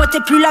car chez moi t'es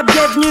plus la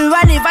bienvenue.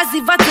 Allez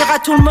vas-y va dire à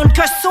tout le monde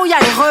que Soya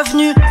est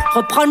revenu.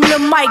 Reprendre le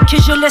mic que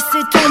je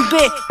laissais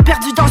tomber.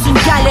 Perdu dans une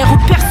galère où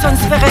personne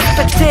se fait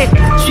respecter.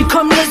 Je suis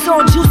comme les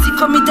autres, j'ai aussi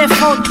commis des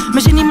fautes.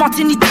 Mais j'ai ni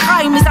menti ni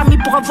trahi mes amis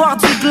pour avoir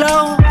du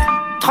glow.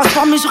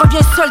 Transformé, je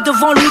reviens seul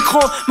devant le micro.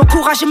 Mon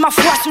courage et ma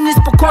foi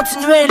s'unissent pour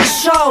continuer le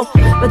show.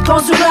 What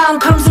goes around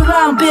comes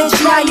around, bitch.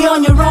 Now you're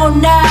on your own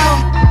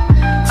now.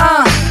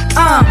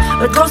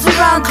 What goes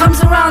around comes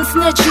around,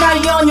 snitch. Now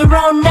you're on your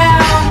own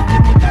now.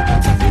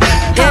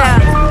 Yeah,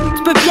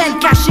 tu peux bien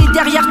te cacher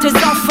derrière tes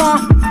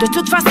enfants. De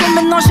toute façon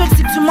maintenant je le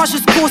sais, tu manges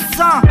jusqu'au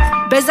sang.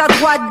 Baise à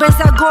droite, baise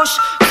à gauche.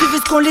 Tu vis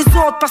ce qu'ont les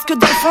autres parce que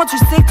dans le fond tu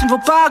sais que tu ne vaux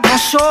pas grand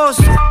chose.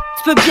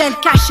 Tu peux bien te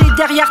cacher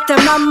derrière ta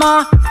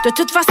maman. De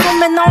toute façon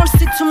maintenant on le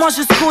sait, tu manges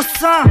jusqu'au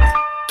sang.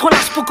 Trop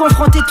large pour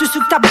confronter tout ce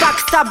que t'as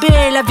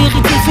backstabé. La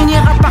vérité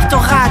finira par te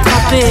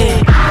rattraper.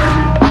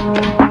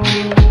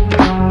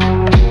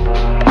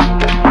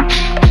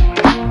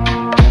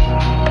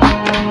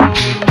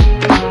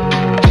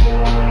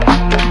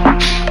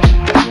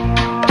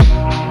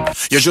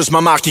 Y'a juste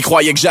ma mère qui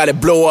croyait que j'allais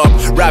blow up.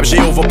 Rap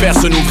Jéhovah,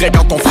 personne ouvrait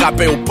quand on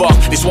frappait aux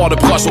portes. Les soirs de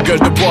brosse aux gueules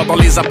de bois dans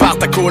les apparts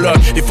à coloc.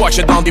 Des fois que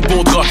j'étais dans des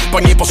beaux draps,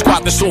 pogné pour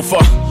squat de sofa.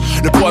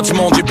 Le poids du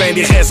monde, j'ai ben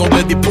des raisons de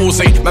le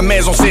déposer. Ma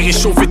maison s'est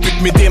réchauffée depuis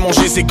que mes démons,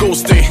 je les ai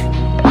ghostés.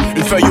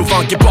 Une feuille au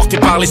vent qui est portée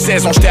par les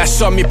saisons. J'étais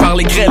assommé par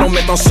les grêles, on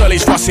met en soleil,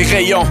 je vois ses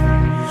rayons.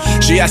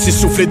 J'ai assez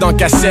soufflé dans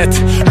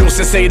cassette. L'ours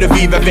essaye de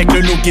vivre avec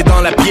le loup qui est dans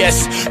la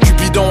pièce.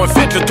 Cupidon a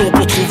fait le tour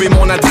pour trouver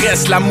mon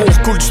adresse. L'amour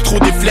coule du trou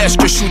des flèches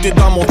que shooté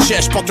dans mon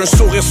chest. J'porte un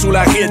sourire sous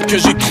la ride que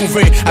j'ai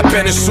trouvé. À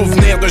peine un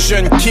souvenir de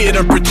jeune kid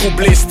un peu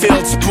troublé. Still,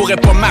 tu pourrais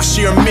pas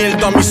marcher 1000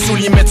 dans mes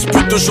souliers, mais tu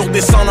peux toujours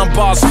descendre en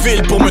basse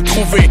ville pour me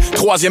trouver.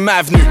 3e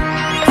avenue.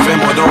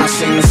 Fais-moi donc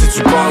signe si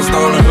tu passes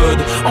dans le hood.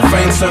 En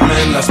fin de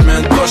semaine, la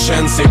semaine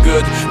prochaine c'est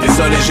good.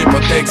 Désolé j'ai pas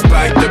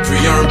texte-back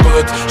depuis un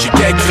bout. J'ai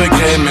quelques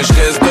regrets mais je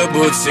reste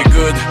debout, c'est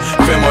good.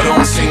 Fais-moi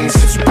donc signe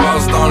si tu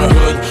passes dans le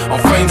hood. En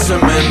fin de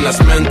semaine, la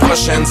semaine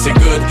prochaine c'est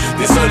good.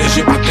 Désolé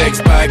j'ai pas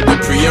texte-back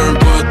depuis un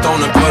bout. On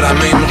n'a pas la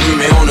même rue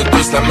mais on a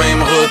tous la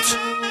même route.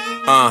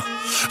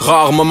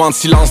 Rare moment de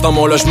silence dans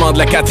mon logement de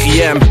la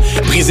 4e.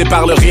 Brisé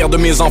par le rire de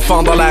mes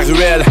enfants dans la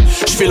ruelle.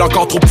 Je file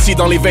encore trop petit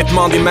dans les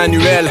vêtements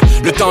d'Emmanuel.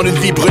 Le temps d'une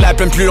vie brûle à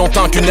peine plus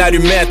longtemps qu'une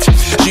allumette.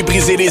 J'ai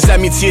brisé les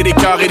amitiés, les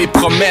cœurs et les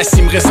promesses.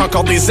 Il me reste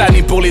encore des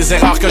années pour les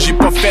erreurs que j'ai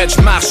pas faites.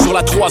 Je marche sur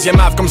la 3e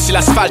ave comme si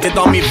l'asphalte est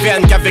dans mes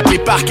veines. Qu'avec les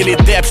parcs et les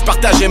depths, je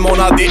partageais mon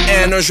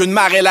ADN. Un jeu de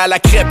marelle à la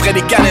crêpe près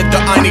des canettes de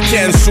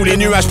Heineken. Sous les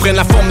nuages prennent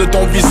la forme de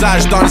ton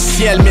visage dans le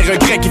ciel. Mes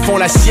regrets qui font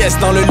la sieste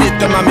dans le lit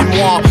de ma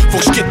mémoire. Faut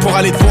que je quitte pour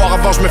aller te voir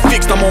avant je me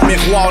fixe dans mon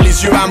miroir.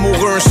 Les yeux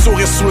amoureux, un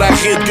sourire sous la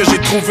ride que j'ai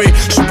trouvé.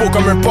 J'suis beau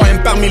comme un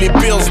poème parmi les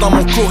bills dans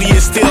mon courrier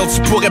still.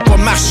 Tu pourrais pas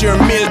marcher 1000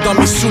 dans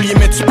mes souliers,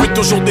 mais tu peux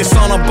toujours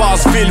descendre en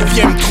basse ville.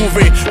 Viens me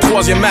trouver,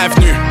 3e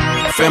avenue.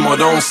 Fais-moi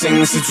donc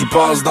signe si tu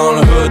passes dans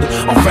le hood.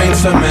 En fin de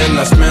semaine,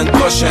 la semaine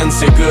prochaine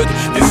c'est good.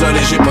 Désolé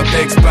j'ai pas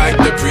texte-back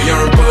depuis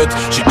un bout.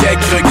 J'ai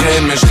quelques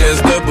regrets mais je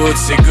reste debout,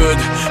 c'est good.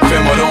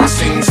 Fais-moi donc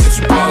signe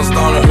si tu passes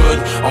dans le hood.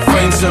 En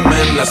fin de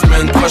semaine, la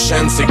semaine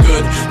prochaine c'est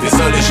good.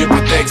 Désolé j'ai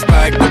pas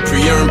texte-back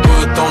depuis un bout.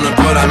 On n'a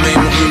pas la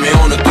même rue mais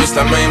on a tous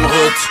la même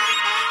route.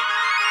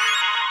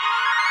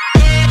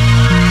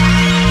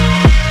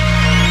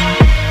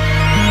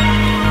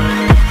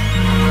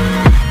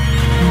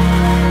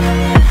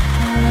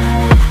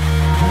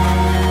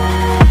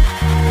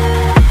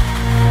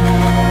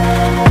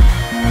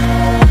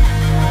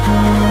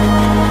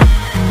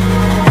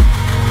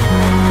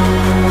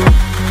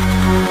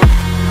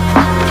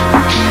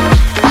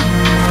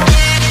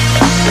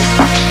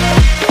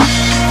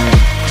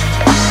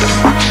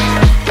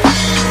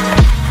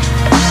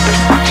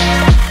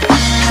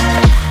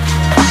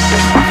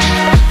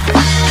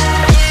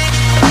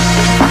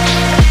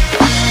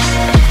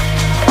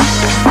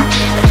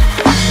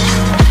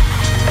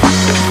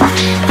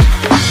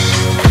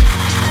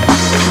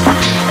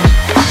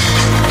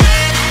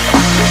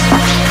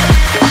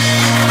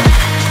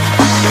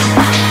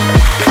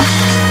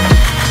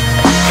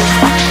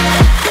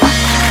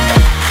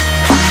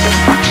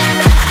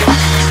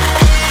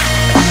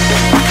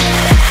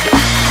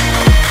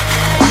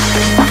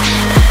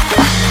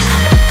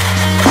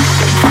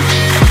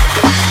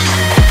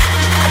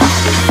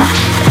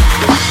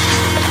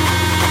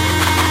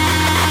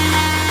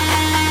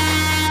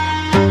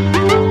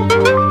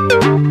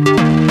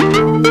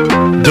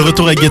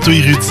 à Ghetto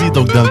Erudit.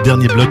 Donc, dans le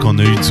dernier bloc, on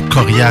a eu du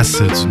Corias,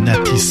 du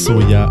Nati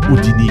Soya,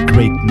 Houdini,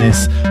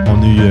 Greatness.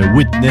 On a eu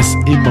Witness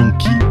et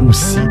Monkey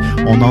aussi.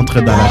 On entre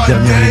dans la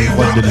dernière ligne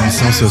droite de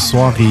l'émission ce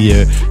soir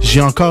et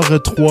j'ai encore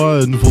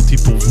 3 nouveautés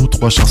pour vous,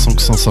 3 chansons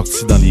qui sont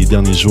sorties dans les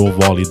derniers jours,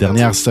 voire les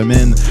dernières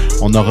semaines.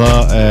 On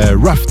aura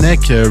Roughneck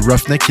qui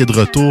est de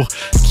retour,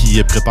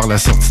 qui prépare la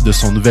sortie de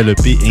son nouvel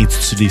EP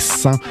intitulé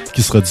 100,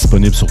 qui sera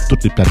disponible sur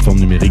toutes les plateformes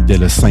numériques dès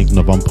le 5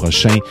 novembre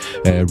prochain.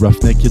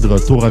 Roughneck qui est de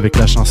retour avec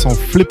la chanson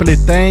Flip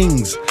Les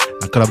Things,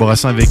 en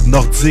collaboration avec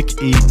Nordic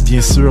et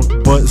bien sûr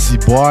Buzzy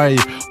Boy.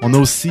 On a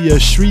aussi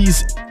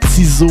Shreeze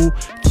Tizo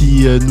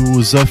qui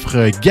nous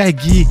offre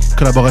Gaggy,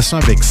 collaboration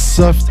avec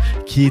Soft,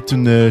 qui est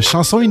une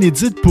chanson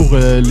inédite pour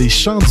les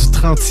chants du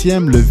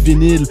 30e, le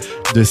vinyle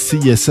de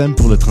CISM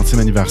pour le 30e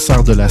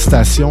anniversaire de la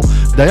station.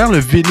 D'ailleurs, le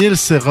vinyle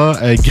sera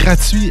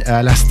gratuit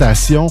à la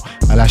station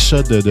à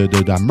l'achat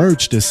de la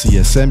merch de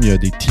CISM. Il y a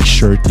des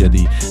t-shirts, il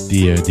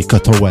y a des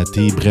cotons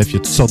wattés, bref, il y a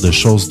toutes sortes de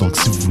choses. Donc,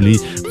 si vous voulez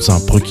vous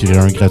en procurer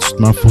un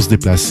gratuitement, il faut se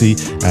déplacer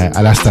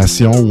à la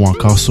station ou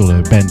encore sur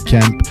le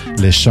Bandcamp,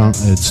 les chants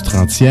du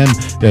 30e.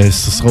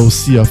 Ce sera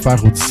aussi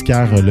offert au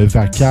disquaire Le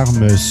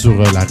Vacarme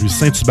sur la rue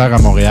Saint-Hubert à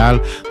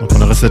Montréal. Donc,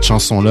 on aura cette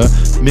chanson-là.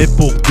 Mais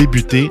pour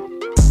débuter,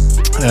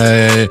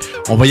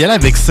 on va y aller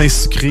avec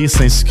Saint-Sucré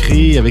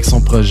avec son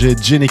projet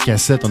Gin et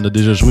Cassette. On a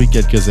déjà joué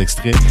quelques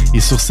extraits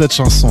et sur cette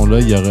chanson-là,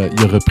 il a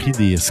repris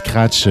des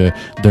scratchs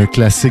d'un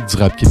classique du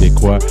rap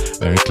québécois,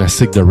 un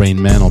classique de Rain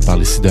Man. On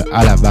parle ici de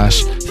À la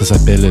vache. Ça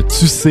s'appelle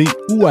Tu sais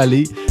où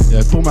aller.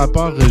 Pour ma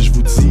part, je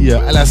vous dis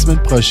à la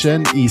semaine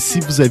prochaine et si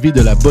vous avez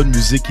de la bonne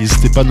musique,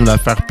 n'hésitez pas à nous la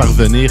faire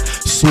parvenir,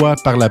 soit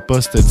par la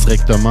poste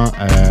directement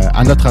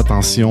à notre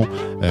attention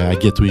à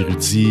Ghetto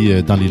Erudit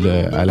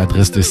à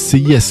l'adresse de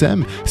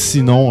CISM.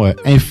 Sinon,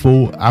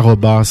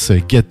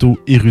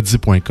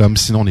 info@ghettoerudit.com.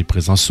 Sinon, on est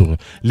présent sur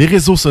les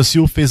réseaux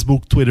sociaux,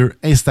 Facebook, Twitter,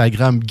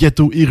 Instagram,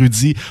 Ghetto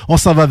Erudit. On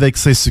s'en va avec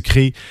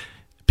Saint-Sucré.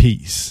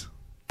 Peace.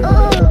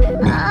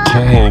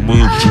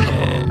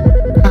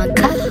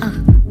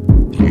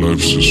 Live,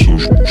 c'est ça,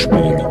 je bouge pas. En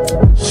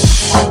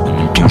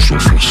même temps, je dois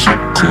faire ça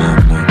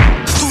comme...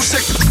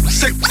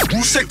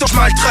 Où c'est que je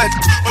maltraite?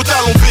 Au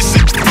talon baissé,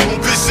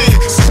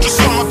 si je te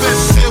sens ma bête,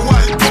 c'est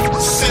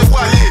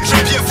Wally.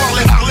 J'aime bien voir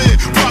les Harley,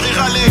 Paris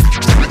râler.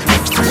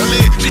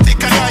 J'étais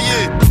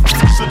canaillé.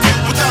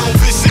 Au talon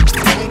baissé,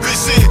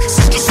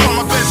 si je te sens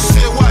ma bête,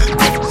 c'est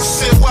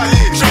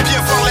Wally. J'aime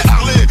bien voir les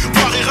Harley,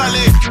 Paris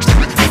râler.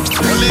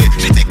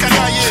 J'étais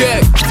canaillé.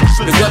 Check.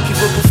 Le gars qui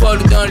va pour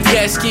follow dans le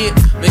casket.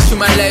 Mais sur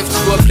ma life, tu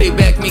vois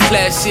playback mes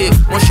classiques.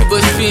 Moi je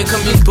boss fin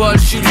comme une balle,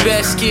 je suis le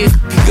basket.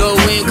 Puis go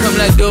in comme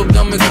la dope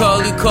dans mes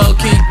Macaulay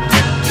Culkin.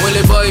 Moi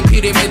les boys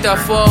pis les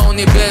métaphores, on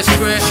est best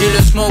friends. J'ai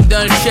le smoke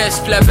dans le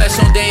chest, pis la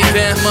passion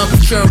d'invent. M'en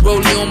picture un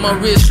rollie on my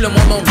wrist, le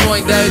monde en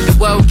point d'aide. The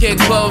wild cake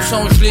balls,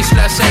 on gelé sur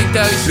la 5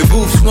 taille. Le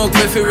bouffe smoke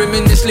me fait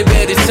reminisce les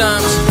better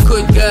times.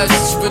 Coup de gaz, si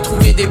tu peux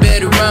trouver des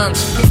better rounds.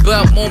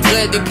 Barbe mon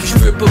bread et puis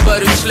j'peux pas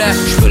butter slack.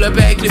 J'pull up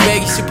avec le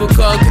bag, c'est pas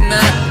coconut.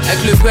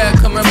 Avec le back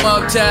comme un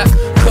mob tap.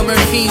 Comme un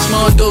fiend,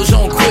 mon dose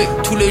on quick.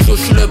 Tous les jours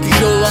j'suis là pis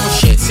j'roll on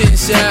shit c'est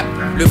ça.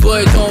 Le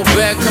boy est ton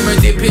back comme un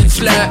dip in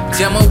slap.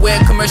 Diamant wet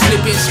comme un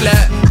slip in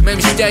slap.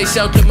 Même si dice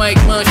out le mic,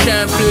 manche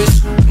en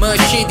plus.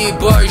 Mancher des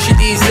bars, j'ai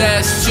des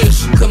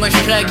astuces. Comment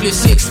j'craque le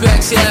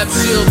six-pack, c'est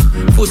absurde.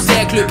 Faut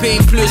stack le paye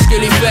plus que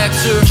les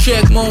factures.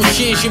 Check mon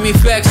chien, j'ai mes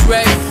facts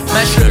right.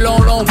 Mâche le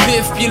long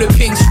pif pis le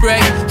pink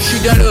spray.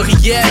 J'suis dans le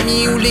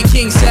Miami ou les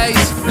king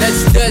size. La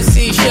petite dose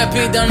s'est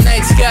échappée dans le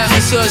night sky.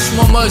 J'ai ça sur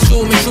mon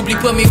muscle, mais j'oublie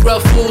pas mes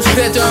ruffles.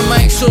 Pète un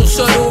mic sur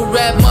solo,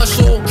 rap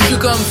muscle. J'suis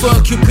comme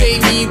fuck you pay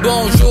me,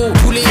 bonjour.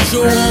 Tous les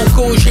jours on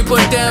court, j'ai pas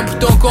le temps pour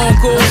ton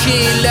concours.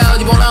 J'ai loud,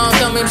 ils vont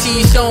l'entendre même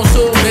s'ils sont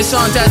sourds. Mais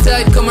sans ta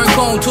tête comme un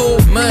contour.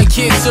 Man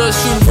kick ça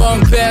sur le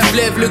wrong path.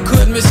 J'lève le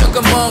coude mais ça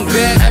comme mon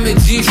back. Elle me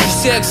dit j'suis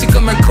sec, c'est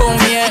comme un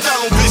cognac.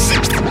 On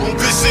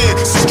baissé,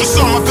 si je te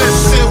sens ma bête,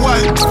 c'est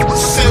Wally.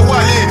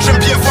 J'aime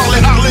bien voir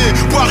les Harley,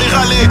 boire et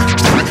râler.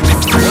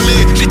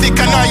 J'étais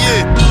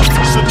canaillé.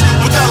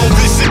 Au talon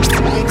baissé,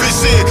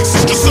 si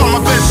je te sens ma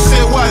bête,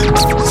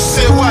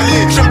 c'est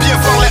Wally. J'aime bien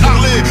voir les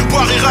Harley,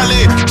 boire et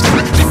râler.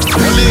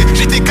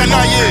 J'étais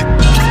canaillé.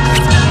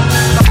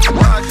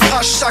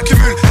 Rage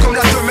s'accumule comme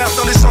la demeure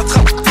dans les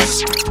centrales.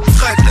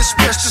 Traite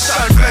l'espèce de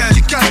sale bête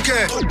qui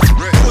calquait.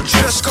 Trop de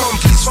gestes comme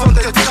qu'ils se vendent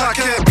d'être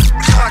craqués.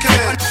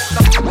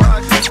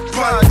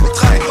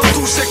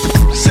 Tout c'est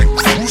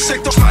où c'est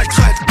que je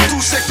maltraite.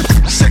 Tout c'est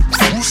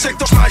où c'est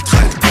que je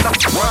maltraite.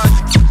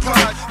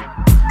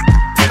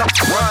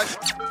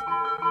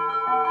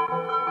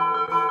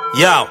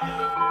 Yo.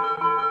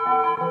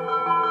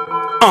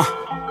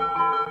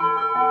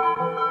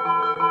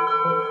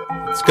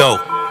 Let's go.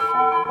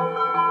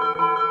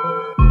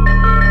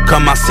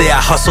 Commencé à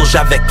hustle,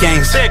 j'avais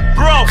 15.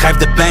 Rêve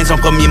de Benz, mon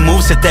premier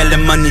move c'était le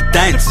money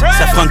dance.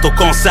 Ça fronte au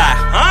concert,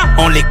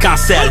 on les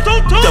cancelle.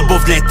 Te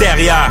bouffe de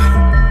l'intérieur,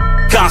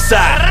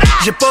 cancer.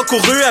 J'ai pas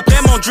couru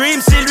après mon dream,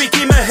 c'est lui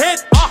qui me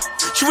hit.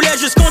 J'voulais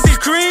juste compter le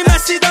cream,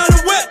 assis dans le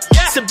whip.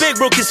 C'est Big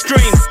Bro qui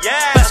scream,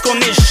 parce qu'on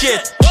est c'est le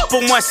shit.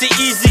 Pour moi c'est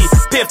easy,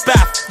 pif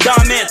paf,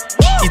 damn it.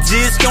 Ils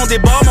disent qu'ils ont des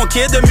bars, mon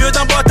kid, de mieux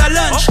dans boîte à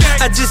lunch.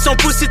 Addition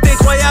pouce, c'est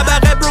incroyable,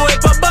 arrête bro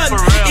est pas bonne.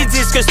 Ils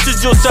disent que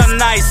studio sonne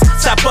nice,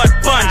 ça pas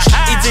de punch.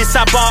 Ils disent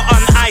ça bar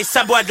on ice,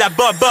 ça boit de la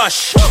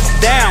boboche.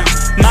 Damn,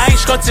 man,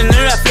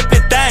 j'continue à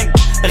flipper dang.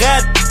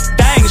 Red,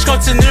 dang,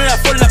 j'continue à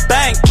full le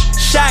bang.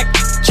 Chaque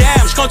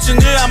jam,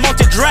 j'continue à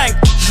monter drink.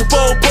 J'joue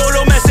pas au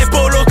polo, mais c'est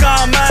polo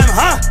quand même,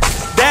 hein.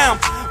 Damn,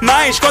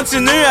 man,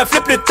 j'continue à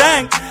flipper le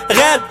tang.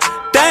 Red,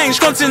 dang,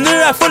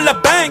 j'continue à full le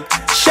bang.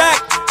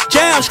 Chaque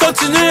jam,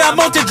 j'continue à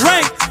monter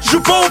drink.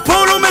 J'joue pas au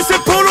polo, mais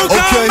c'est polo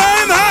quand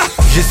même, hein.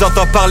 J'les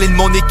entends parler de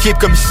mon équipe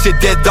comme si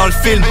c'était dans le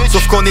film.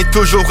 Sauf qu'on est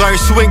toujours à un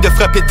swing de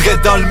frapper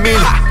dread dans le mille.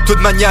 De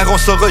toute manière on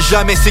saura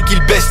jamais c'est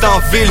qu'ils baissent en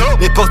ville.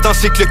 L'important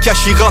c'est que le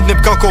cash y rentre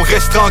même quand qu'on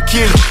reste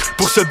tranquille.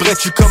 Pour ce bread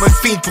j'suis comme un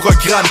fiend pour un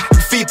gramme,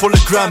 une fille pour le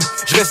gramme.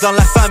 J'reste dans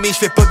la famille,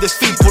 j'fais pas de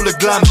fille pour le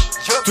glam.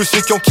 Tous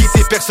ceux qui ont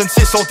quitté personne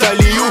sait sont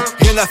allés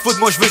où. Rien à foutre,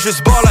 moi j'veux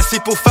juste bar là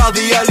c'est pour faire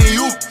des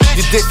alley-oop.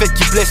 Des défaites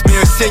qui blessent mais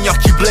un seigneur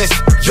qui blesse.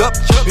 Yup,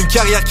 une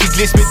carrière qui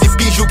glisse mais des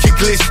bijoux qui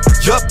glissent.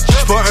 Yup,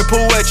 j'suis pas un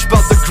poète,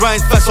 j'parle de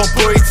grind façon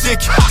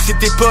poétique. Si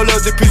t'es pas là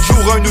depuis le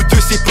jour 1 ou 2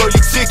 c'est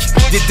politique.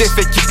 Des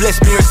défaites qui blessent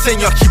mais un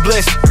seigneur qui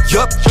blesse.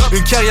 Yup,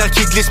 une carrière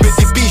qui glisse mais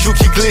des bijoux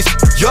qui glissent.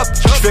 Yup,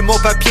 j'fais mon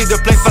papier de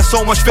plein de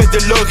façons, moi j'fais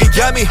de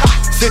l'origami.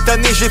 Cette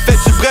année j'ai fait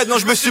du bread, non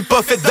j'me suis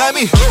pas fait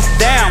d'amis.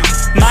 Damn,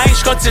 man,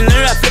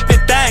 j'continue à flipper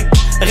dang.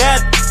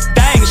 Red,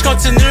 dang,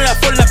 j'continue à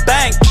full le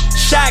bang.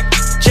 Chaque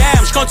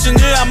jam,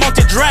 j'continue à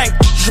monter drink.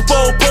 J'joue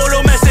pas au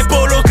polo mais c'est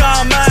polo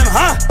quand même,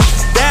 hein.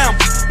 Damn,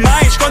 man,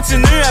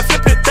 j'continue à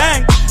flipper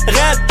dang.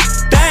 Red,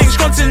 dang,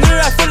 j'continue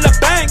à full le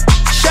bang.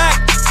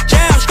 Chaque jam,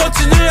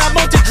 j'continue à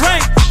monter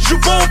drink. J'joue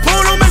pas au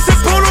polo mais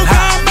c'est polo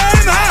quand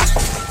même, hein.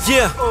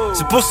 Yeah,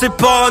 c'est pour ces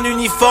pas en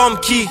uniforme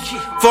qui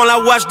font la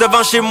wash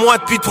devant chez moi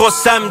depuis 3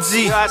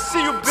 samedis.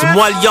 C'est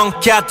moi le Young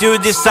Cat et eux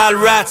des sales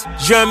rats.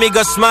 J'ai un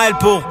méga smile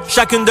pour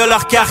chacune de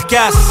leurs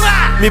carcasses.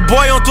 Mes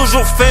boys ont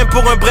toujours faim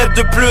pour un bread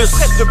de plus.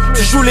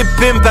 Tu joues les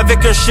pimps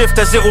avec un shift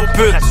à 0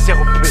 pute.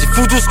 C'est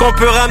fou tout ce qu'on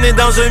peut ramener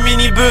dans un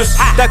minibus.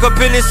 Ta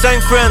copine et 5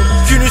 friends,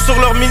 cul nu sur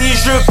leur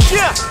mini-jupe.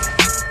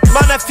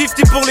 Man à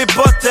 50 pour les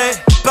potins.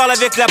 Parle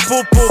avec la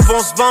popo, on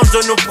se venge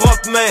de nos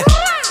propres mains.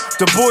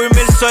 T'as beau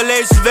aimer le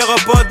soleil, tu verras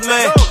pas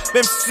demain.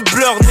 Même si tu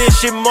pleures né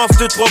chez Moff,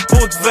 2-3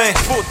 pots de vin.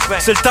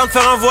 C'est le temps de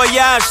faire un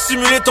voyage,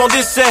 simuler ton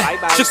décès.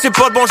 Je sais que c'est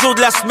pas le bon jour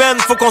de la semaine,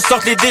 faut qu'on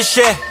sorte les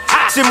déchets.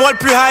 C'est moi le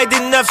plus high des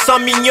 900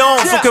 millions.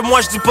 Sauf que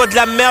moi je dis pas de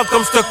la merde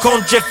comme ce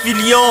compte Jeff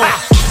Fillion.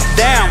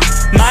 Damn,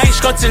 man,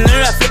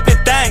 j'continue à flipper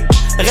dang.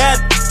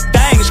 Red,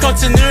 dang,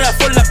 j'continue à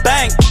full le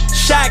bang.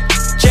 Chaque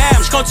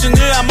jam,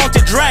 j'continue à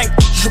monter drink.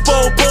 J'joue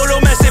pas au polo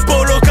mais c'est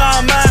polo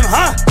quand même,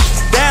 hein.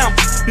 Damn,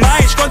 man,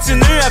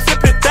 j'continue à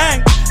flipper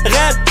dang.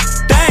 Red,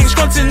 dang,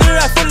 j'continue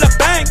à full le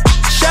bang.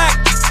 Chaque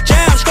jam,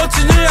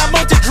 j'continue à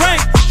monter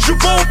drink. J'joue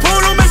pas au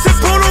polo mais c'est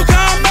polo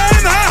quand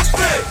même, hein.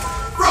 Big,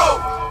 bro,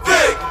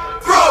 big,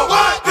 bro,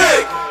 what?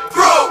 Big,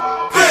 bro,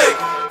 big,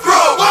 bro,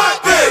 what?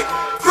 Big,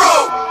 bro,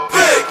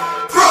 big,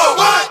 bro,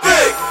 what?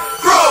 Big,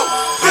 bro,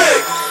 big,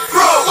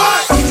 bro,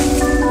 what?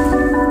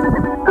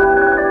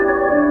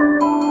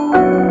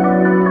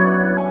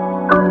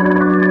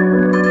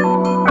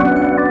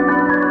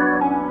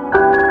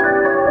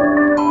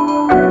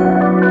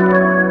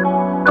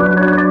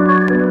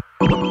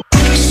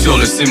 Sur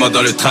le ciment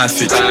dans le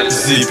trafic,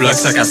 Ziploc,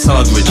 sac à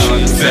sandwich,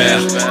 verre,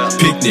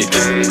 pique-nique,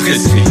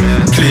 prescrit,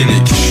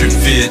 clinique, j'suis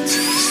vite,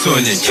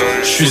 sonic,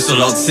 j'suis sur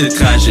l'ordre c'est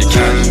tragique,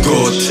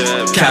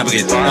 goutte,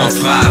 cabrit, on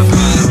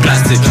frappe,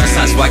 plastique,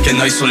 ça se voit qu'un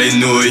œil sur les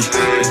nouilles,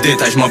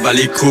 détail j'm'en bats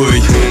les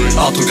couilles,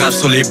 orthographe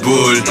sur les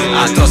boules,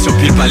 attention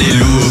pile pas les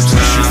loops,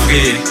 j'suis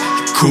free,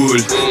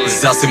 cool,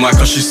 ça c'est moi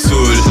quand j'suis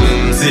saoul,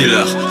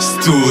 dealer,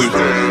 stool.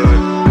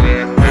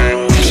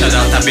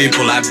 J'adore taper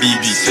pour la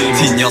bibi.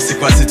 T'ignores c'est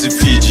quoi, c'est du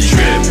Fiji.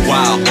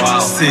 Wow,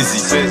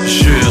 saisie,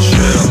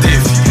 jure,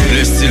 défi.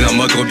 Le style en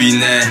mode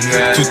robinet.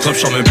 Tout trop,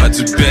 j'en même pas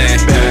du bain.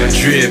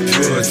 Drip,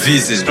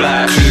 visite,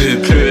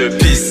 club,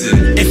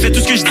 piscine. Et fais tout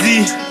ce que je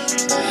dis,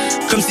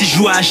 comme si je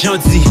jouais à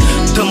Jandy.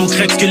 Dans mon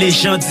crack, ce que les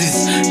gens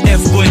disent.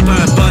 F-boy, pas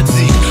un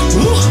bandit.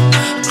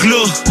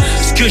 Glow,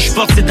 ce que je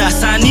porte c'est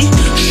d'Assani.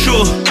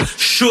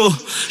 Chaud,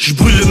 je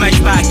brûle le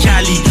mic pas à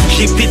Cali.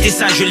 J'ai pété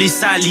ça, je l'ai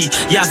sali.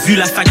 Y'a vu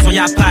la facture,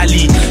 y'a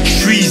pali.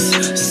 J'suis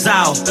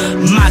Zao,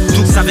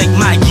 Matux avec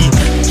Maggie.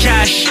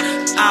 Cash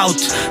out,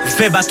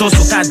 fais bâton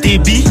sur ta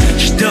débit.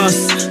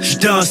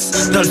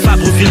 J'danse dans le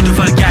Fabreville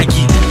devant le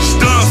Gagui.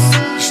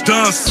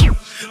 J'danse,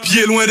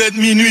 pied loin d'être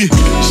minuit.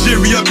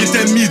 Chérie up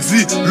était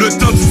midi, le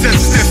temps du set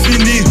c'était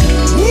fini.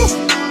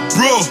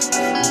 Bro,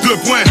 2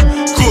 points,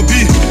 Kobe,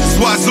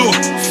 Soiseau,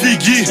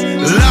 Figgy,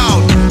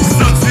 Loud,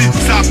 Santi,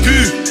 ça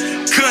pue.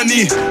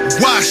 Connie,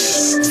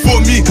 wash,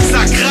 vomi,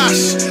 ça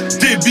crache.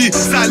 Débit,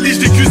 ça liche,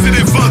 des culs c'est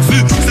des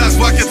vendus. Ça se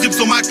voit qu'elle tripe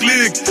sur ma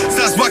clique.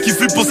 Ça se voit qu'il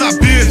flippe pour sa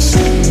bitch.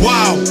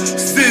 Wow,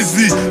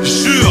 saisi,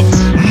 jure,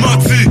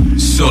 menti.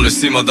 Sur le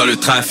ciment dans le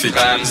trafic,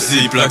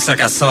 Ziploc,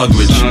 sac à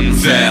sandwich,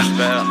 verre,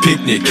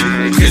 pique-nique,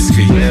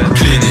 prescrit,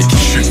 clinique.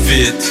 J'suis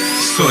vite,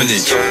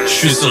 sonique,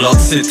 j'suis sur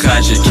l'ordre, c'est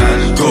tragique.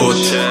 Côte,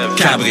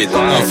 cabrit,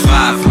 on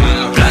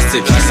frappe,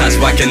 plastique, ça se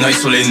voit qu'un œil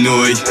sur les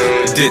nouilles.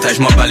 Détail,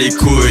 j'm'en bats les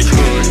couilles,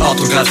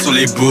 orthographe sur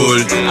les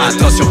boules.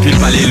 Attention, pile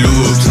pas les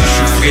loups,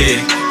 j'suis frais,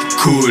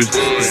 cool.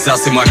 Ça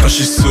c'est moi quand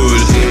j'suis saoul,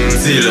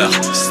 dealer,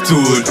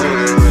 stool.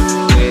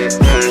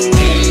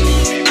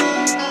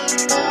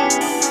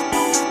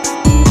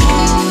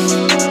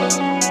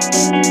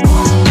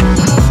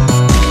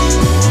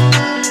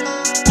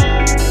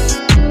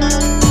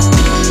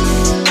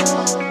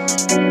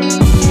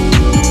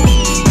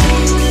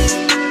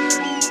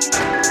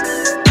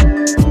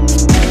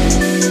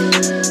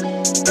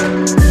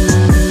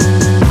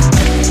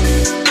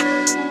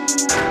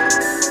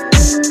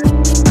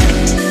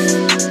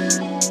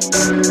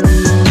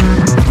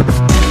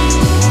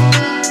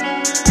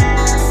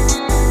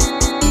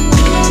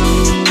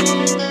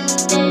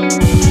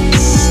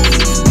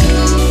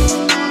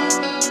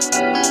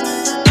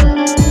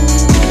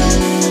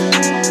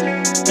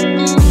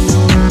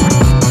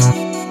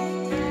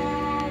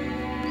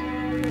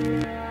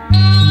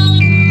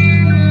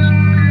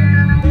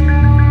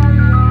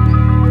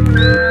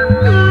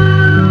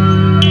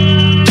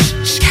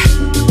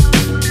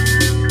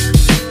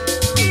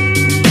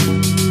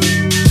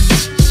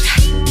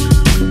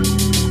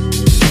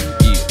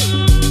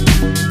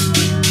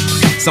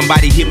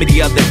 Somebody hit me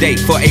the other day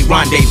for a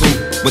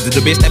rendezvous. Was it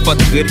the bitch that fucked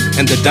the goodie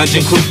and the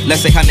dungeon crew?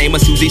 Let's say her name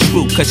was Susie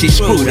Screw, cause she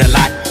screwed a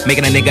lot,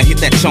 making a nigga hit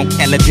that chunk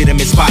at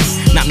legitimate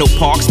spots. Not no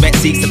parks, back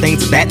seats, and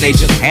things of that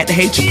nature. Had to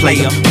hate your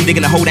player. I'm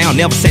digging the hoe down,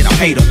 never said I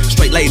hate her.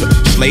 Straight later,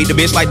 slayed the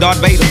bitch like Darth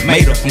Vader.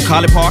 Made her from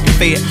College Park and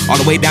Fed, all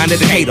the way down to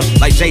Decatur.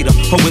 Like Jada,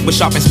 her whip was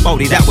sharp and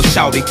sporty, that was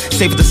shouty.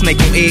 Saved the snake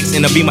on eggs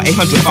in a Beamer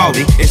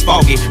 840. It's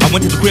foggy, I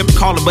went to the crib to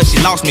call her, but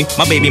she lost me.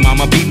 My baby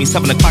mama beat me,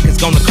 7 o'clock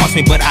is gonna cost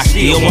me, but I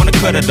still wanna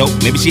cut her though.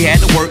 Maybe she had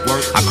to work.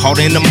 I caught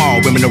her in the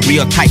mall, wearing a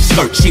real tight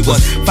skirt. She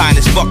was fine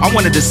as fuck, I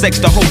wanted to sex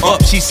the hoe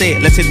up. She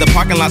said, let's hit the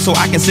parking lot so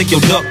I can sick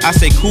your duck. I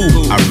said, cool,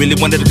 I really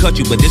wanted to cut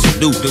you, but this will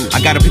do.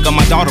 I gotta pick up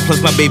my daughter,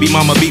 plus my baby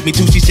mama beat me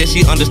too. She said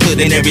she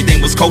understood and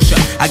everything was kosher.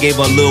 I gave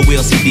her a little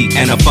Will CD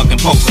and a fucking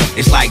poster.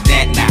 It's like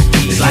that now.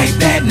 It's like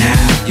that now.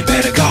 You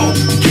better go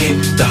get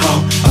the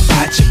hoe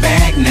about your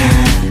bag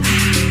now.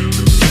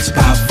 It's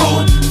about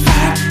 4,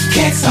 5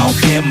 cats off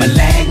in my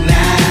leg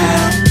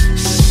now.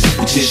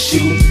 Just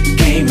you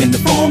game in the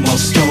form of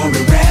story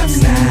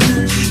raps now.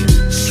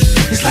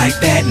 It's like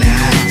that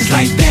now, it's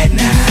like that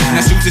now.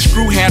 Now Susie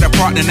Screw had a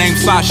partner named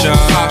Sasha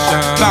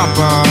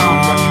Thumper.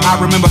 I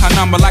remember her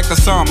number like the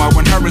summer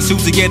when her and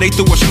Susie, yeah, they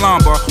threw a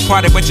slumber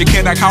party, but you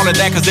can't call it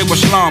that cause it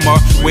was slumber.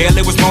 Well,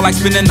 it was more like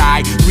spending the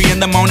night, 3 in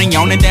the morning,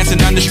 yawning, dancing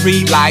under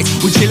street lights.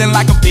 We chilling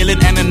like a villain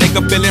and a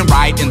nigga feeling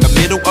right in the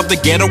middle of the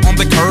ghetto on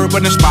the curb,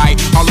 but in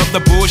spite all of the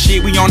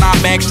bullshit, we on our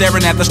back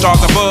staring at the stars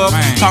above,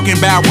 talking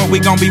about what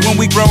we gon' be when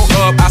we grow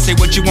up. I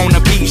said, what you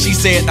wanna be? She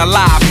said,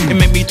 alive. It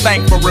made me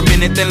think for a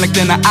minute, then looked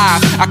in her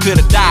eyes. I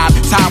could've died,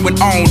 time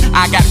went on,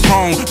 I got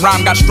grown,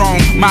 rhyme got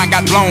strong, mind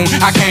got blown.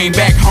 I came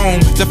back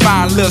home to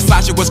find little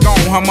Sasha was gone.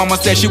 Her mama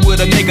said she was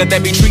a nigga that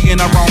be treating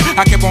her wrong.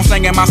 I kept on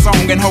singing my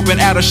song and hoping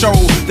at a show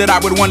that I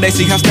would one day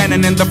see her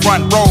standing in the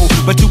front row.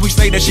 But 2 weeks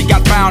later she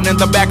got found in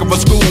the back of a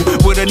school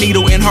with a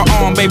needle in her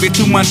arm, baby,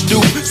 2 months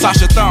due.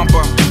 Sasha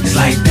Thumper. It's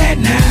like that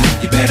now,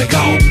 you better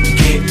go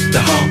get the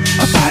hoe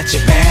about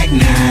your bag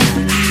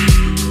now.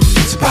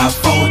 It's about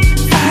 4,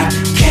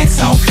 5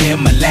 cats off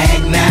in my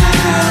leg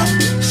now.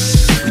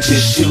 We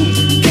just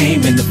shoot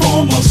game in the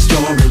form of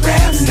story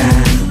raps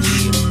now.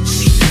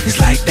 It's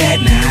like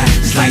that now,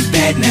 it's like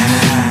that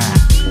now.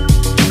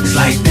 It's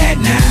like that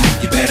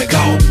now, you better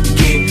go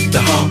get the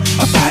hoe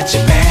about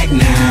your bag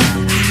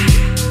now.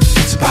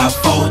 It's about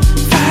 4,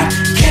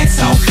 5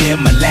 cats off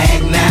in my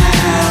leg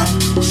now.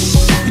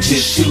 We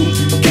just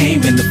shoot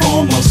game in the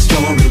form of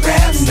story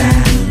raps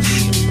now.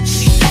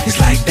 It's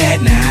like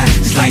that now,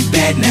 it's like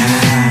that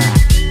now.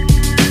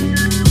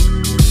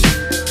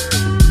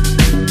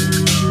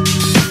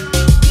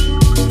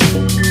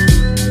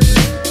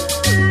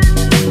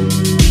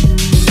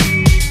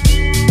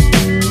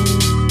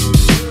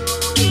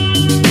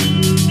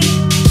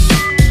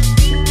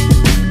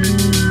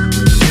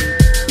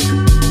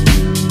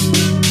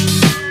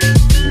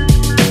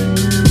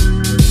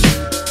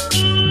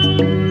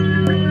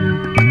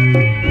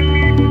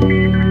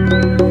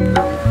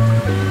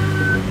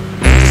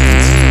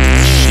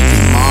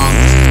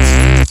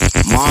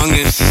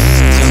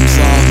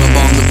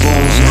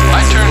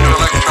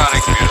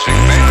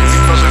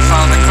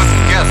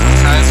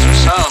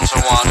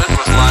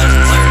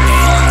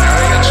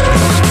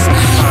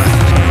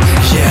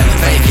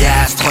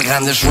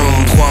 grammes de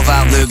shroom, 3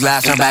 verres de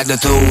glace, un bag de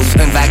toast,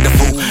 une vague de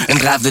fou, une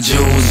draft de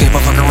juice. Viens pas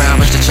fuck around,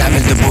 mais j'te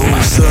jamelle debout.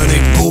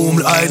 Sonic boom,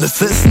 l'eye de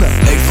Cessna.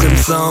 Extreme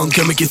sound,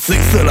 comme qui sait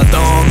que c'est la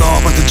dent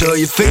nord. Parce que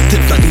joy est fictif,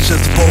 la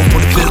richesse du pauvre pour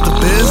les fils de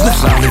business.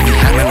 Fleur de vie,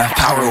 amène un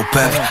power au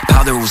peuple,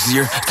 powder aux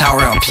yeux,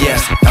 tower en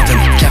pièces.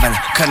 Anthony, Kevin,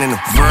 connais nos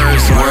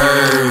verse,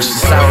 words,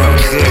 sour en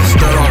crise.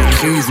 Dollar en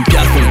crise, une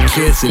pièce pour les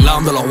kids. C'est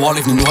l'arme de leur wall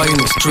est venu noyer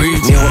nos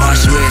streets. Néo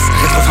Auschwitz,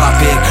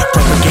 rétrotropique,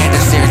 propaganda,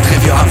 c'est un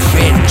trivia en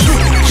fit.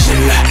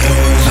 J'ai la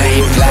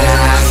 20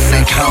 places,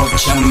 50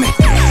 jamais.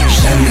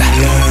 J'aime la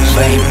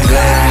 20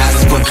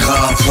 places, pas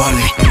grave,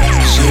 voilà.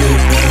 J'ai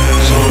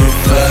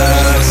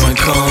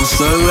 50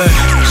 soleil.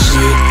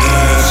 J'ai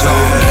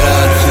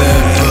 104,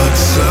 fais pas de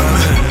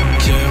sommeil.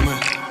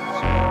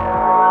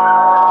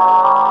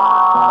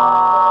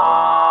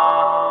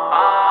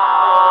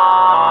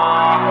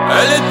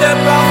 Elle était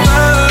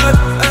parfaite,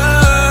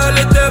 elle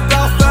était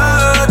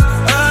parfaite,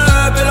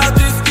 belle à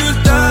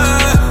discuter,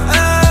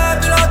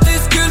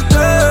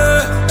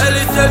 elle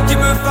est celle qui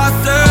me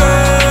fascine.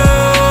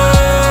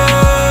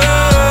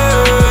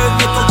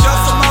 Mets ton cœur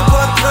sur ma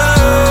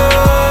poitrine,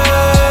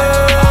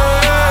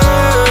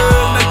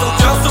 mets ton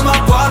cœur sur ma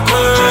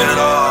poitrine.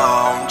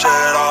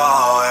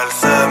 Elle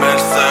s'aime, elle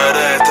se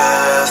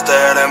déteste,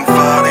 elle aime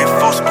faire des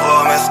fausses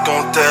promesses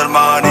quand elle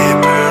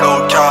manipule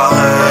au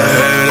carré.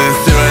 Elle est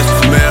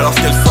surestimée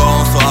lorsqu'elle sort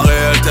en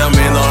soirée, elle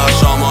termine dans la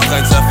chambre en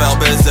train de se faire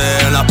baiser.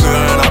 Elle n'a plus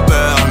rien à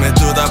perdre, mais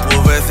tout à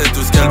prouver, c'est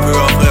tout ce qu'elle peut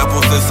offrir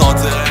pour se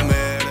sentir aimée.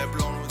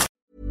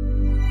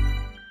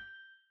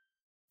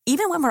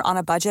 Even when we're on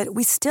a budget,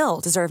 we still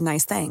deserve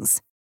nice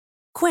things.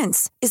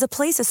 Quince is a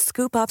place to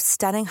scoop up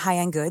stunning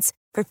high-end goods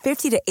for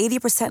 50 to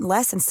 80%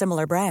 less than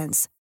similar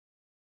brands.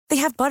 They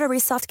have buttery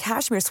soft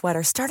cashmere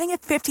sweaters starting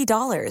at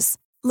 $50,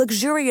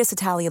 luxurious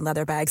Italian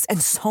leather bags, and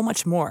so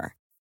much more.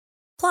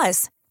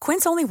 Plus,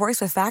 Quince only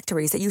works with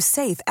factories that use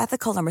safe,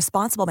 ethical, and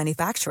responsible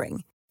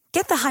manufacturing.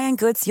 Get the high-end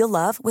goods you'll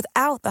love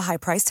without the high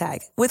price tag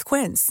with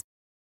Quince.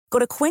 Go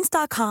to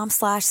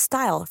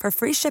quince.com/style for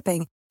free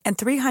shipping and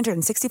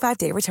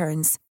 365-day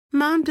returns.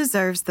 Mom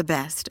deserves the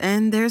best,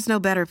 and there's no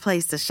better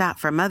place to shop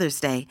for Mother's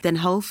Day than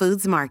Whole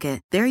Foods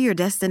Market. They're your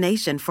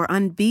destination for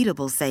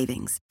unbeatable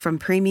savings, from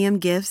premium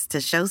gifts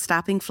to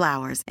show-stopping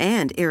flowers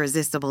and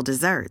irresistible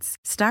desserts.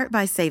 Start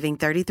by saving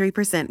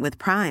 33% with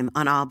Prime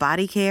on all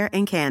body care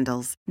and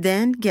candles.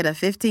 Then get a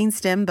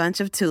 15-stem bunch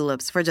of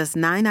tulips for just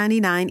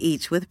 $9.99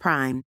 each with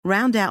Prime.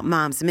 Round out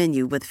Mom's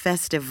menu with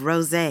festive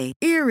rosé,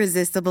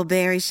 irresistible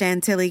berry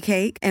chantilly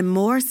cake, and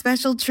more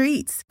special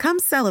treats. Come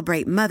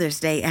celebrate Mother's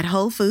Day at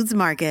Whole Foods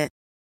Market.